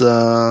point,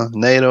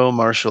 NATO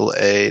martial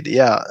aid.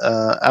 Yeah,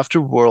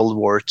 after World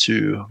War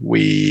II,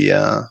 we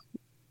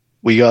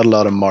got a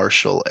lot of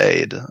martial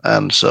aid,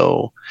 and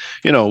so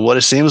what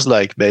it seems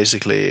like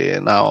basically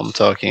now. I'm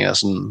talking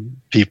as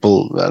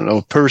people, I don't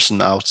know,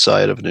 person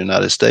outside of the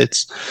United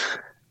States,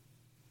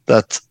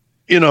 that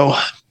you know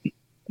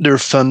they're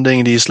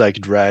funding these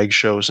like drag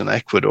shows in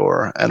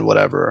Ecuador and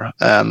whatever.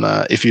 And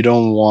if you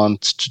don't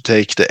want to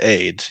take the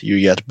aid,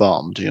 you get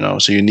bombed,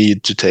 so you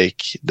need to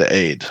take the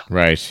aid.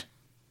 Right.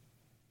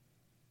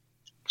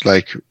 It's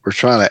like, we're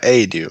trying to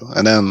aid you.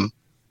 And then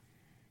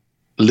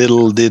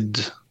little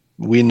did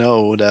we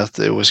know that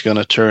it was going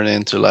to turn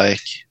into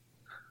like,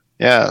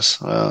 yes,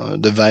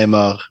 the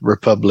Weimar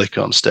Republic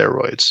on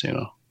steroids,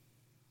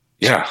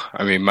 Yeah,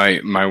 I mean,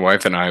 my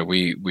wife and I,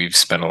 we've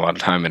spent a lot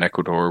of time in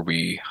Ecuador.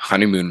 We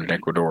honeymooned in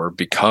Ecuador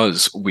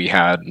because we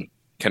had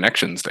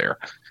connections there,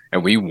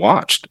 and we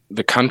watched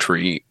the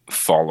country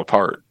fall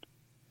apart.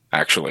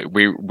 Actually,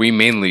 we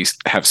mainly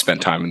have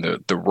spent time in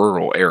the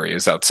rural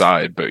areas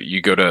outside, but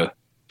you go to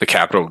the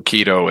capital,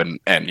 Quito, and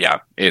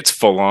yeah, it's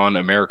full on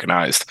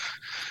Americanized,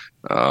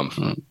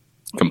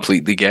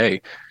 completely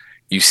gay.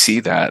 You see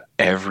that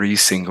every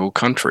single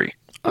country.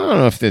 I don't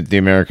know if the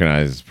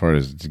Americanized part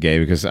is gay,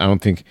 because I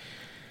think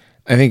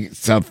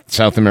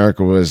South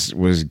America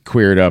was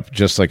queered up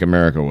just like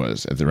America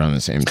was at around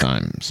the same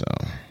time. So,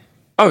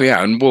 oh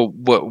yeah, and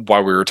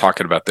while we were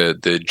talking about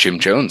the Jim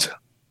Jones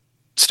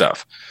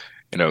stuff,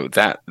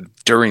 that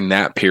during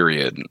that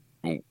period,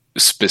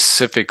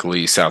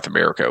 specifically South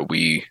America,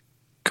 we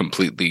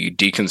completely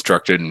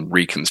deconstructed and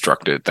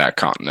reconstructed that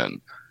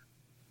continent.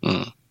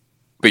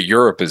 But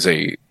Europe is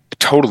a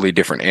totally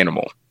different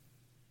animal.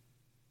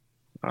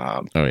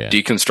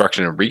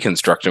 Deconstruction and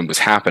reconstruction was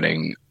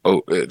happening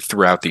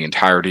throughout the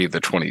entirety of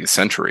the 20th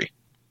century.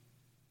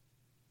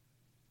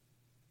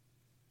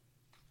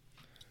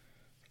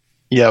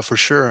 Yeah, for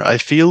sure. I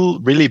feel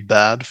really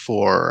bad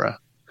for,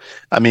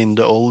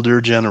 the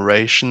older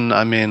generation.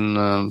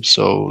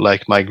 So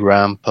like my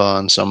grandpa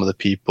and some of the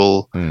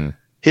people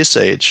his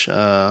age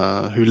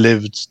who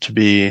lived to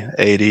be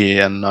 80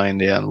 and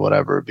 90 and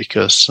whatever,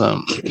 because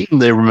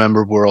they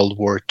remember World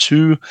War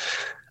II.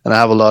 And I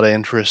have a lot of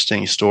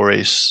interesting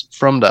stories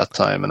from that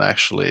time. And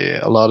actually,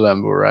 a lot of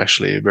them were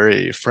actually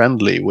very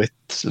friendly with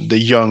the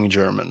young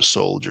German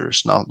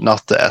soldiers, not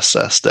the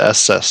SS. The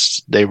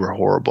SS, they were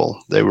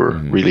horrible. They were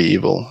really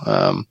evil.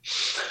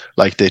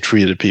 Like they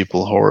treated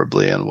people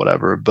horribly and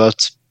whatever.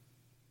 But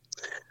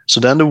so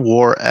then the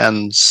war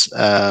ends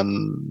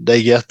and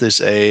they get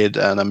this aid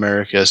and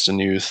America is the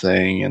new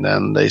thing. And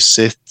then they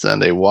sit and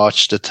they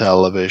watch the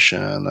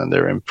television and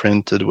they're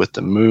imprinted with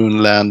the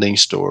moon landing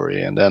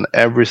story. And then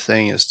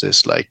everything is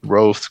this like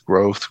growth,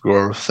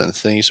 and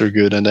things are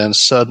good. And then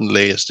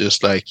suddenly it's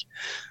just like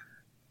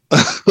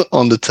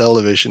on the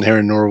television here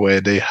in Norway,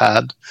 they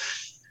had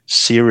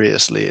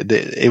seriously,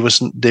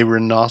 they were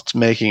not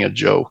making a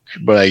joke,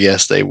 but I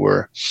guess they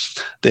were.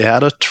 They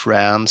had a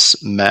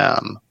trans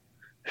man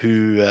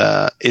who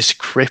is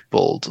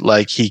crippled,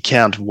 like he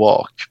can't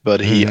walk, but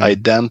he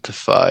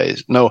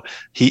identifies. No,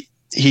 he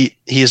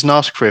is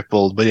not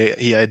crippled, but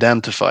he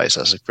identifies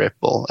as a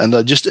cripple.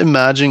 And just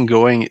imagine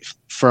going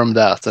from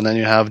that, and then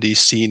you have these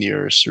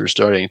seniors who are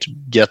starting to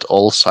get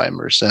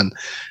Alzheimer's, and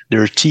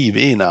their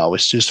TV now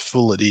is just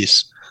full of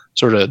these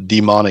sort of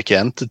demonic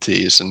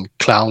entities and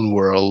clown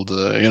world,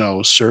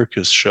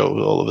 circus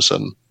shows all of a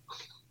sudden.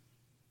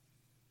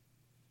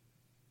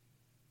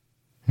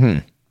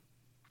 Of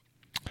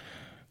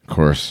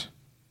course.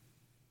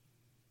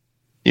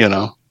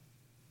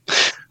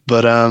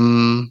 But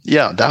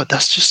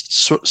that's just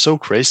so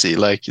crazy,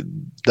 like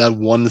that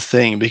one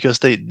thing, because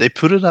they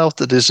put it out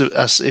that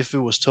as if it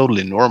was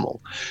totally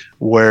normal,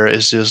 where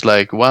it's just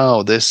like,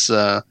 wow, this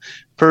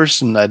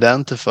person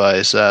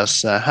identifies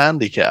as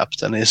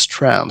handicapped and is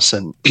trans,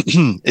 and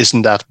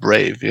isn't that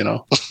brave,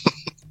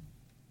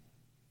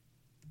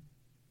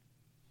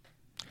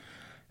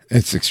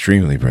 It's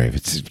extremely brave.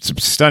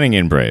 It's stunning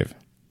and brave.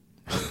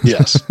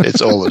 Yes,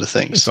 it's all of the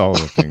things. It's all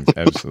of the things,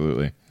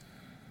 absolutely.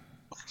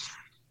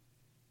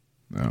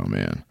 Oh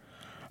man.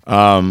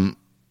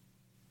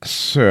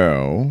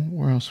 So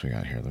where else we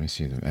got here? Let me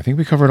see. I think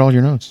we covered all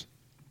your notes.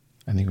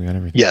 I think we got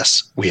everything.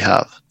 Yes, we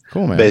have.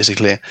 Cool, man.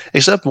 Basically,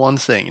 except one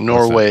thing.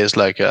 Norway is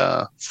like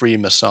a free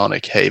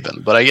Masonic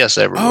haven, but I guess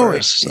everywhere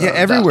is.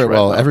 Everywhere.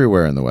 Well,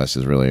 everywhere in the West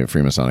is really a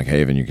free Masonic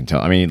haven. You can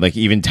tell. I mean, like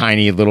even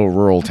tiny little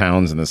rural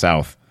towns in the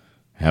South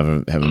have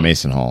a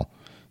Mason Hall.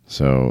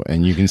 So,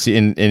 and you can see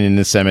in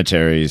the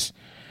cemeteries,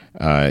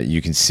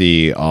 you can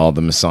see all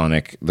the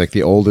Masonic. Like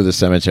the older the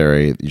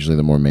cemetery, usually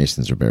the more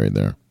Masons are buried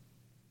there.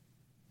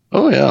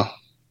 Oh yeah.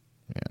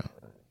 Yeah.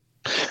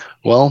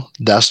 Well,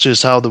 that's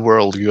just how the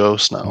world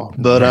goes now.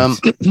 But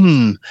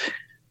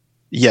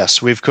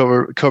Yes, we've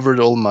covered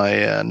all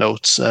my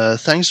notes.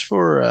 Thanks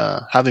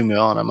for having me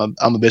on.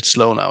 I'm a bit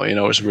slow now.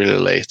 It's really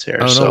late here,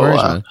 Oh, no so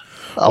worries, man.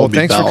 I'll be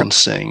thanks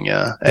bouncing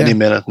any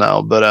minute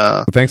now.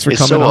 But thanks for it's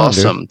coming so on,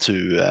 awesome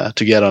to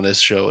get on this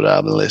show that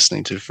I've been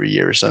listening to for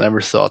years. I never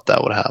thought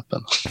that would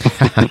happen.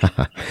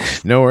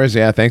 No worries.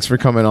 Yeah, thanks for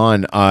coming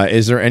on.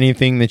 Is there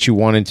anything that you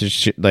wanted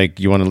to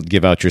you want to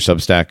give out your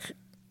Substack,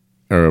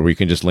 or we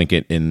can just link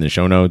it in the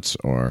show notes,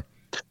 or?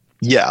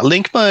 Yeah,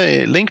 link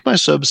my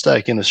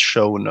Substack in the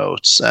show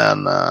notes,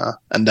 and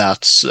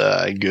that's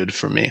good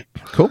for me.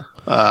 Cool.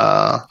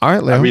 All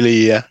right, Leo. I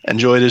really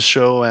enjoy this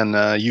show,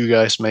 and you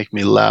guys make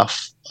me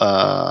laugh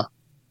a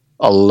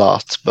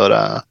lot,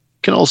 but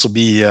can also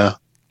be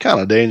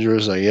kind of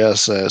dangerous, I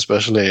guess,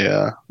 especially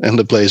in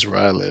the place where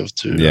I live,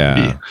 to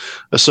be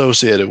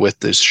associated with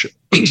this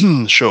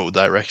show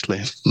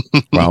directly.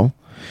 Well,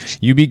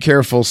 you be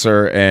careful,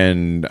 sir,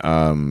 and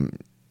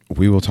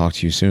we will talk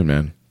to you soon,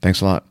 man.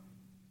 Thanks a lot.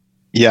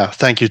 Yeah,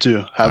 thank you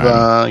too. Have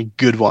a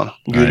good one.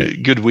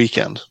 Good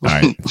weekend. All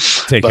right.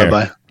 Take care.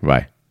 Bye.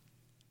 Bye.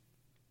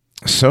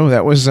 So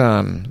that was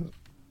kind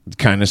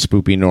of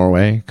spoopy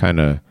Norway, kind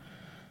of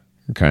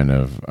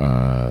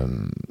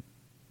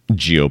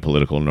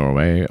geopolitical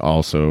Norway.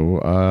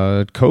 Also,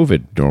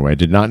 COVID Norway.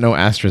 Did not know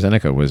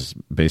AstraZeneca was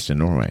based in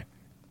Norway.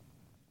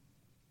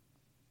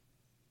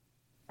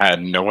 I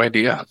had no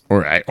idea.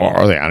 Or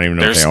are they? I don't even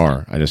know if they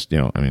are. I just,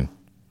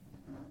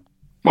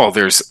 Well,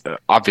 there's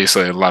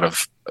obviously a lot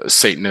of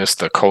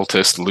Satanists,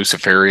 occultists,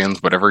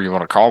 Luciferians, whatever you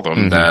want to call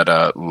them,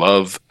 that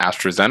love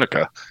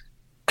AstraZeneca.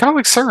 Kind of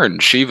like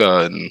CERN,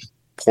 Shiva, and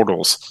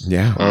portals.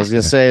 Yeah. I was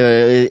going to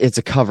say it's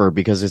a cover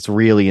because it's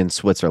really in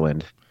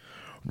Switzerland.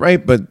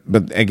 Right, but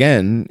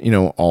again,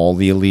 all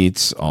the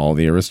elites, all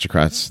the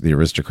aristocrats, the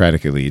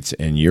aristocratic elites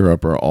in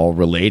Europe are all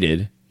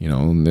related,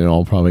 and they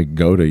all probably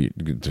go to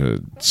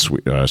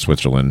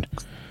Switzerland.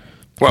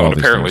 Well, and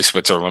apparently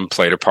Switzerland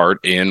played a part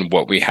in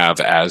what we have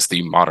as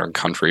the modern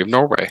country of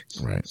Norway.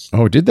 Right.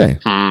 Oh, did they?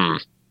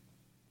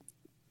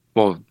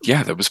 Well,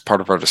 yeah, that was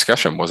part of our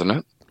discussion, wasn't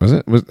it? Was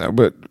it?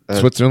 But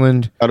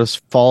Switzerland? Out of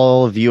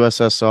fall of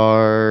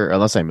USSR,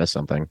 unless I missed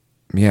something.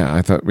 Yeah,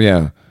 I thought,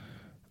 the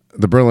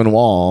Berlin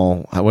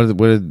Wall. What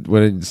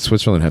did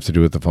Switzerland have to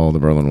do with the fall of the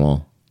Berlin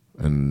Wall?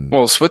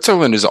 Well,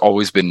 Switzerland has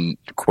always been,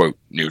 quote,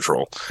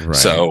 neutral. Right.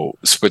 So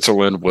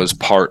Switzerland was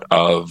part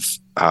of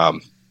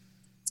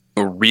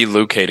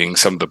relocating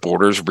some of the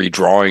borders,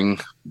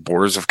 redrawing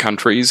borders of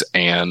countries,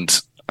 and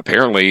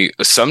apparently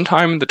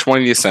sometime in the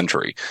 20th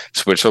century,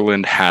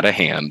 Switzerland had a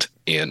hand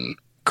in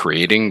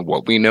creating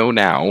what we know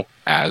now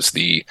as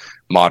the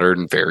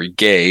modern, very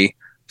gay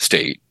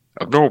state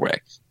of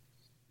Norway.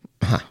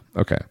 Huh.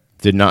 Okay.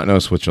 Did not know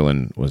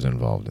Switzerland was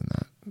involved in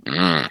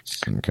that.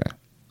 Okay.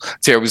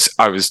 See, I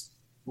was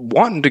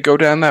wanting to go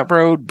down that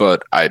road,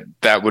 but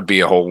that would be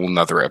a whole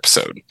nother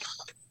episode.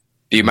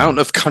 The amount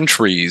of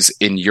countries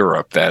in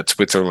Europe that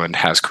Switzerland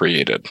has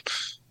created.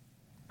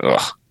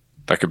 Ugh,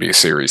 that could be a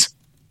series.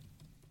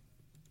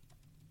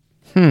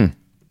 The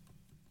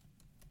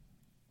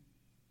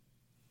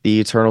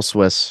eternal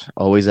Swiss,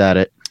 always at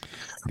it.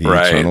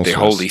 The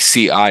holy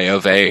C-I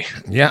of A.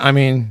 Yeah, I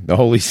mean, the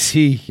holy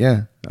C,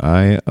 yeah.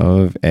 I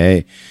of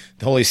A.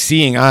 The holy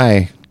seeing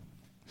eye.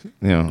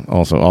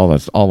 Also all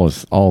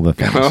the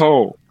things.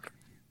 Oh.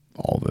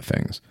 All the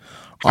things.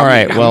 All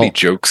right. How many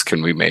jokes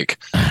can we make?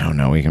 I don't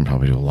know. We can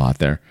probably do a lot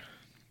there.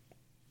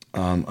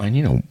 I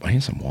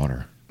need some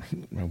water.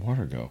 Where'd my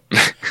water go?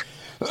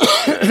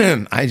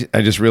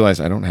 I just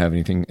realized I don't have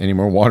any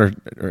more water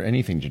or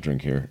anything to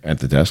drink here at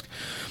the desk.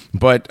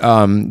 But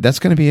that's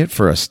going to be it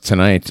for us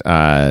tonight.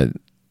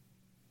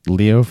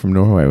 Leo from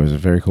Norway was a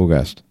very cool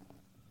guest.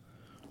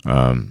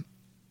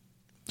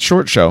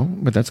 Short show,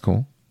 but that's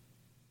cool.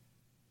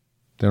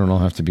 They don't all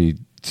have to be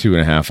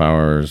 2.5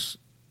 hours,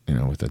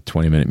 with a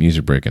 20-minute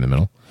music break in the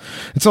middle.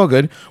 It's all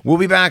good. We'll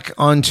be back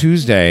on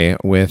Tuesday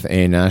with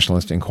a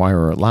Nationalist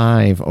Enquirer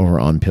live over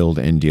on Pilled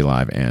and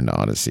DLive and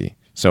Odyssey.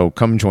 So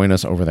come join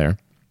us over there.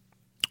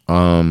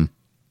 What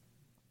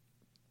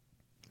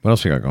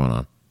else we got going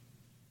on?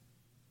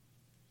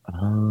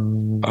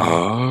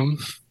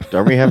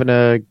 Are we having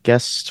a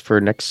guest for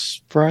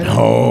next Friday?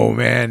 Oh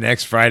man,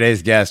 next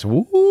Friday's guest.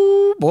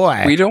 Woo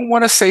boy. We don't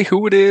want to say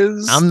who it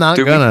is. I'm not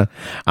gonna.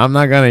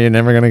 You're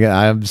never gonna get.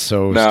 I'm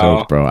so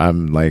stoked, bro.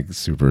 I'm like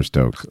super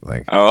stoked.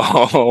 Like,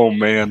 oh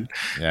man,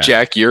 yeah.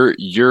 Jack,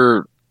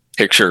 your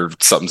picture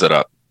sums it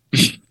up.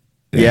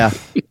 Yeah.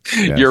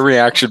 Yes. Your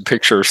reaction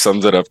picture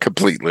sums it up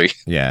completely.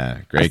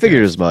 Yeah, great. I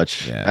figured as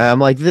much. Yeah. I'm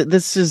like,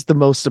 this is the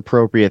most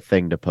appropriate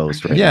thing to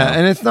post right now.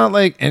 And it's not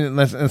like, we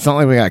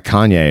got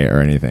Kanye or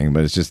anything,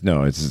 but it's just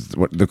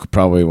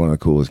probably one of the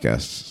coolest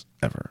guests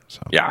ever.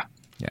 So yeah.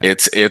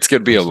 It's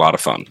gonna be a lot of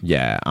fun.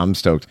 Yeah, I'm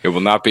stoked. It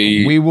will not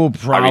be. We will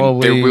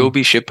probably. there will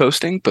be shit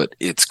posting, but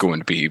it's going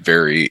to be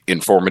very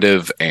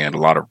informative and a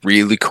lot of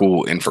really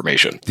cool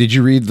information. Did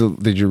you read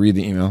the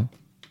email?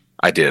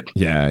 I did.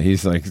 Yeah,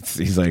 he's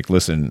like,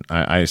 listen,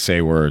 I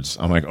say words.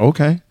 I'm like,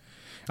 okay.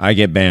 I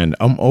get banned.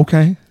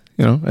 Okay.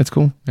 That's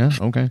cool. Yeah,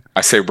 okay.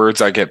 I say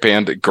words, I get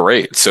banned.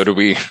 Great. So do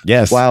we.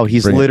 Yes. Wow,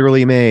 he's Brilliant.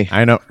 literally me.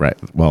 I know, right?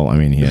 Well, I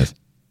mean, he is.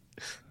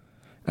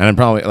 And I'm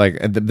probably like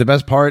the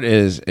best part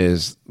is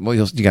well,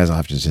 you guys will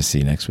have to just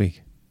see next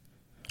week.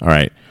 All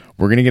right,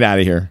 we're gonna get out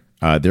of here.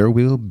 There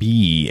will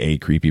be a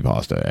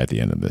creepypasta at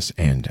the end of this,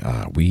 and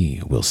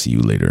we will see you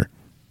later.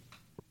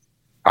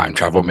 Time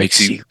travel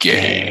makes you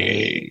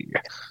gay.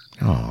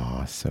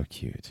 Oh, so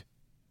cute.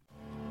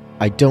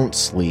 I don't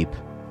sleep.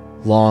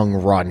 Long,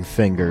 rotten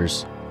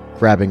fingers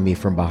grabbing me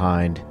from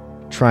behind,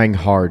 trying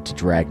hard to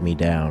drag me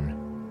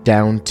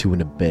down to an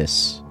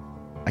abyss.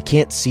 I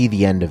can't see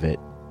the end of it.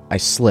 I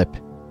slip.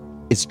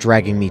 It's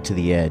dragging me to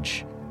the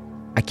edge.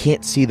 I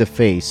can't see the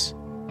face,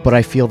 but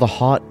I feel the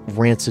hot,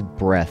 rancid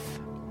breath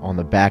on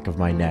the back of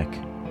my neck.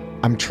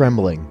 I'm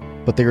trembling,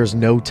 but there is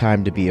no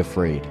time to be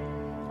afraid.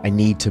 I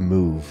need to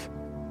move.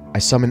 I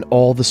summon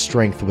all the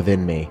strength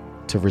within me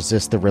to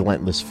resist the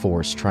relentless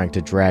force trying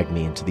to drag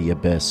me into the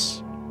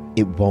abyss.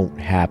 It won't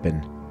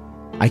happen.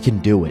 I can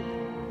do it,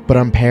 but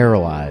I'm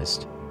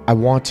paralyzed. I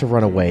want to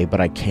run away,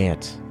 but I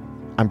can't.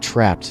 I'm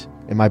trapped,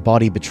 and my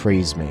body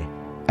betrays me.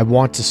 I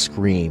want to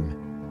scream,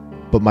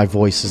 but my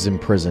voice is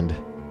imprisoned.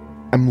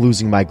 I'm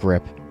losing my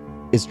grip.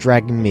 It's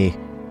dragging me,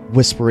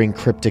 whispering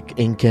cryptic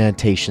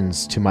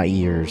incantations to my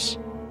ears.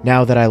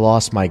 Now that I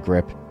lost my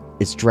grip,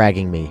 it's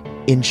dragging me,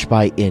 inch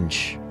by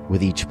inch,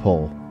 with each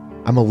pull.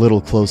 I'm a little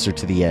closer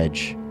to the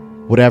edge.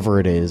 Whatever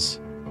it is,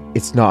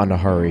 it's not in a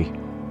hurry,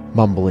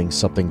 mumbling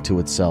something to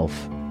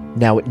itself.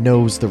 Now it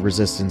knows the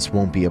resistance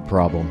won't be a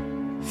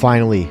problem.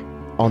 Finally,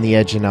 on the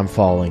edge and I'm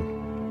falling.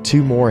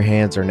 2 more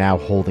hands are now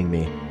holding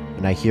me,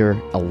 and I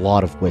hear a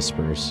lot of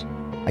whispers.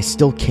 I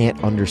still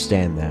can't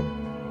understand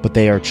them, but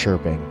they are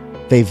chirping.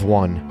 They've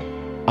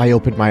won. I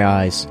open my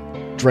eyes,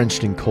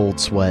 drenched in cold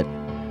sweat.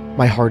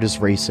 My heart is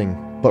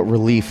racing, but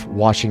relief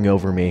washing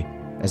over me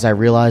as I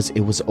realize it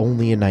was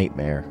only a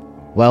nightmare.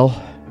 Well,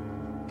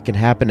 it can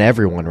happen to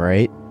everyone,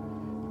 right?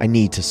 I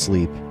need to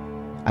sleep.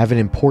 I have an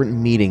important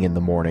meeting in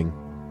the morning.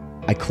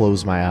 I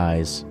close my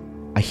eyes.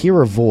 I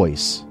hear a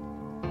voice.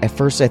 At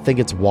first I think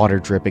it's water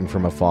dripping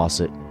from a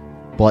faucet,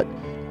 but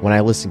when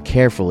I listen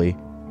carefully,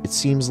 it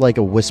seems like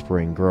a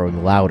whispering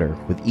growing louder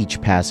with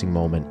each passing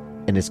moment,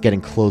 and it's getting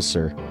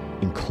closer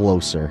and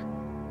closer.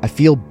 I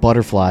feel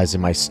butterflies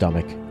in my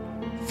stomach.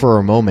 For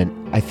a moment,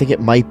 I think it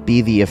might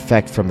be the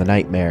effect from the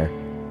nightmare,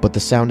 but the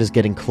sound is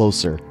getting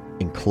closer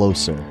and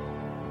closer.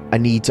 I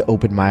need to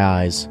open my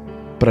eyes,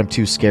 but I'm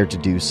too scared to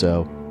do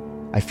so.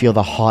 I feel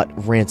the hot,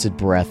 rancid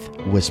breath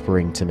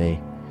whispering to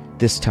me,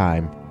 this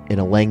time in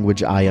a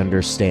language I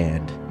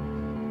understand.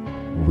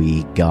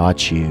 We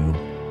got you.